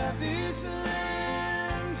doubt I love this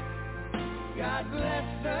land. God bless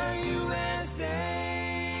the USA.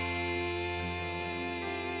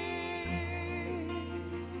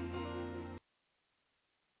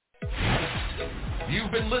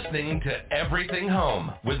 You've been listening to Everything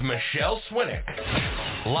Home with Michelle Swinnick.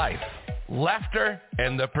 Life, laughter,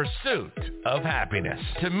 and the pursuit of happiness.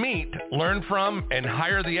 To meet, learn from, and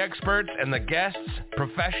hire the experts and the guests,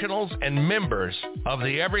 professionals, and members of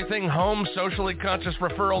the Everything Home Socially Conscious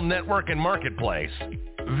Referral Network and Marketplace,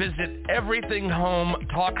 visit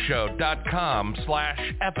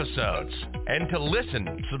everythinghometalkshow.com/episodes. And to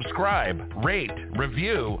listen, subscribe, rate,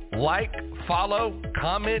 review, like, follow,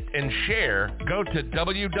 comment, and share, go to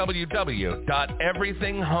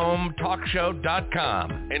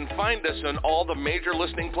www.everythinghometalkshow.com and find us on all the major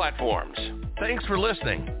listening platforms. Thanks for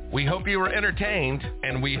listening. We hope you were entertained,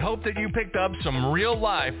 and we hope that you picked up some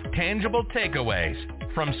real-life, tangible takeaways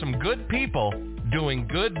from some good people doing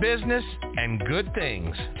good business and good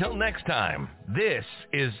things. Till next time, this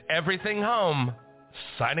is Everything Home,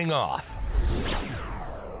 signing off.